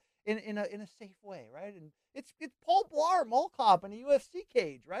and in a safe way, right? And it's Paul Blart, Mall Cop, in a UFC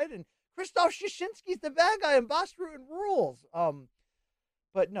cage, right? And Krzysztof Shashinsky's the bad guy, and Bas Rutten rules.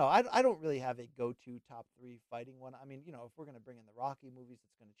 But no, I don't really have a go-to top 3 fighting one. I mean, if we're going to bring in the Rocky movies,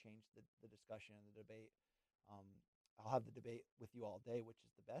 it's going to change the discussion and the debate. I'll have the debate with you all day, which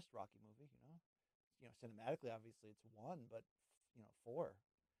is the best Rocky movie, cinematically, obviously it's 1, but, 4.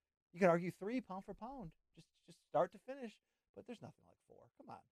 You could argue 3 pound for pound, just start to finish, but there's nothing like 4. Come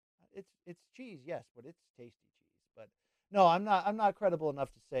on. It's cheese, yes, but it's tasty cheese. But no, I'm not credible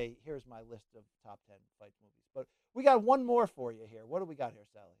enough to say, here's my list of top 10 fight movies. But we got 1 more for you here. What do we got here,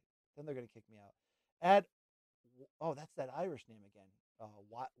 Sally? Then they're going to kick me out. That's that Irish name again.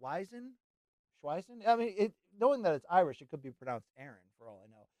 Schweisen? I mean, knowing that it's Irish, it could be pronounced Aaron, for all I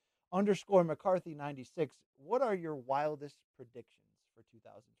know. _McCarthy96. What are your wildest predictions for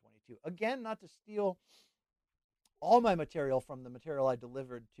 2022? Again, not to steal all my material from the material I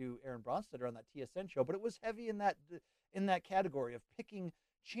delivered to Aaron Bronstetter on that TSN show, but it was heavy in that category of picking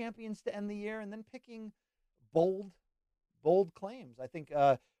champions to end the year and then picking bold claims. I think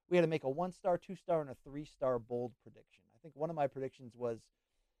we had to make a 1-star, 2-star, and a 3-star bold prediction. I think one of my predictions was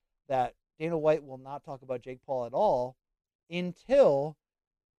that Dana White will not talk about Jake Paul at all until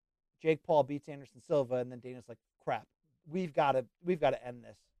Jake Paul beats Anderson Silva, and then Dana's like, crap, we've got to end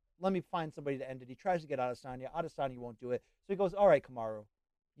this. Let me find somebody to end it. He tries to get Adesanya. Adesanya won't do it. So he goes, all right, Kamaru,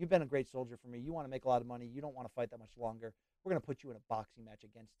 you've been a great soldier for me. You want to make a lot of money. You don't want to fight that much longer. We're going to put you in a boxing match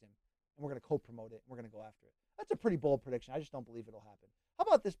against him, and we're going to co-promote it, and we're going to go after it. That's a pretty bold prediction. I just don't believe it'll happen. How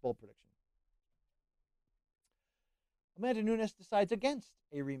about this bold prediction? Amanda Nunes decides against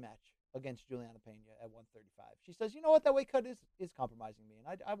a rematch against Juliana Pena at 135. She says, you know what, that weight cut is compromising me,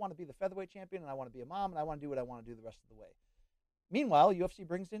 and I want to be the featherweight champion, and I want to be a mom, and I want to do what I want to do the rest of the way. Meanwhile, UFC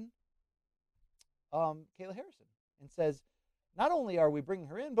brings in Kayla Harrison and says, not only are we bringing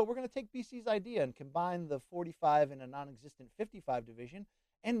her in, but we're going to take BC's idea and combine the 45 and a non-existent 55 division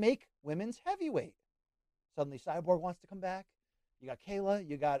and make women's heavyweight. Suddenly, Cyborg wants to come back. You got Kayla,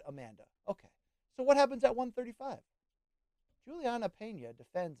 you got Amanda. Okay, so what happens at 135? Juliana Pena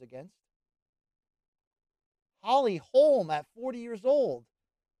defends against Holly Holm at 40 years old.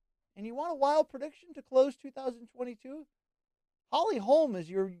 And you want a wild prediction to close 2022? Holly Holm is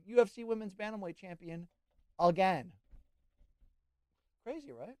your UFC Women's Bantamweight champion again.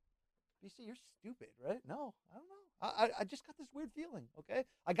 Crazy, right? BC, you're stupid, right? No, I don't know. I just got this weird feeling, okay?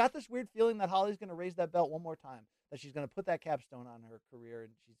 I got this weird feeling that Holly's going to raise that belt one more time, that she's going to put that capstone on her career,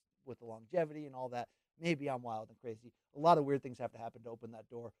 and she's with the longevity and all that. Maybe I'm wild and crazy. A lot of weird things have to happen to open that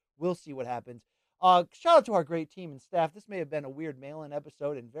door. We'll see what happens. Shout out to our great team and staff. This may have been a weird mail-in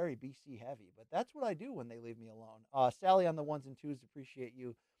episode and very BC heavy, but that's what I do when they leave me alone. Sally on the 1s and 2s, appreciate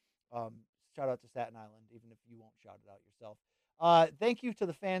you. Shout out to Staten Island, even if you won't shout it out yourself. Thank you to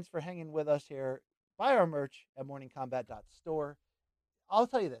the fans for hanging with us here. Buy our merch at morningcombat.store. I'll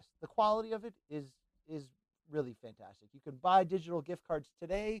tell you this, the quality of it is is really fantastic. You can buy digital gift cards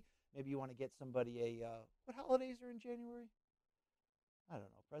today. Maybe you want to get somebody what holidays are in January? I don't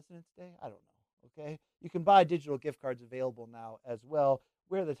know. President's Day? I don't know. Okay. You can buy digital gift cards available now as well.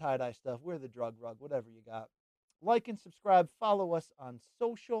 Wear the tie-dye stuff. Wear the drug rug, whatever you got. Like and subscribe. Follow us on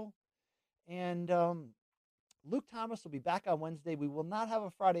social. And Luke Thomas will be back on Wednesday. We will not have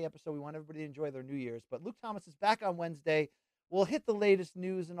a Friday episode. We want everybody to enjoy their New Year's. But Luke Thomas is back on Wednesday. We'll hit the latest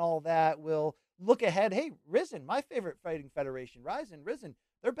news and all that. We'll look ahead. Hey, Risen, my favorite fighting federation, Risen,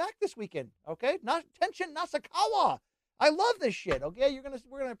 they're back this weekend. Okay, not Tenshin Nasukawa. I love this shit. Okay,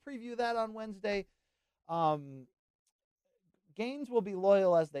 we're gonna preview that on Wednesday. Gains will be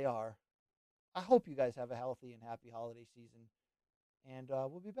loyal as they are. I hope you guys have a healthy and happy holiday season, and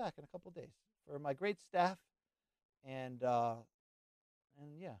we'll be back in a couple days for my great staff. And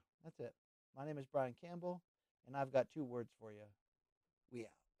yeah, that's it. My name is Brian Campbell, and I've got 2 words for you. We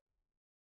out.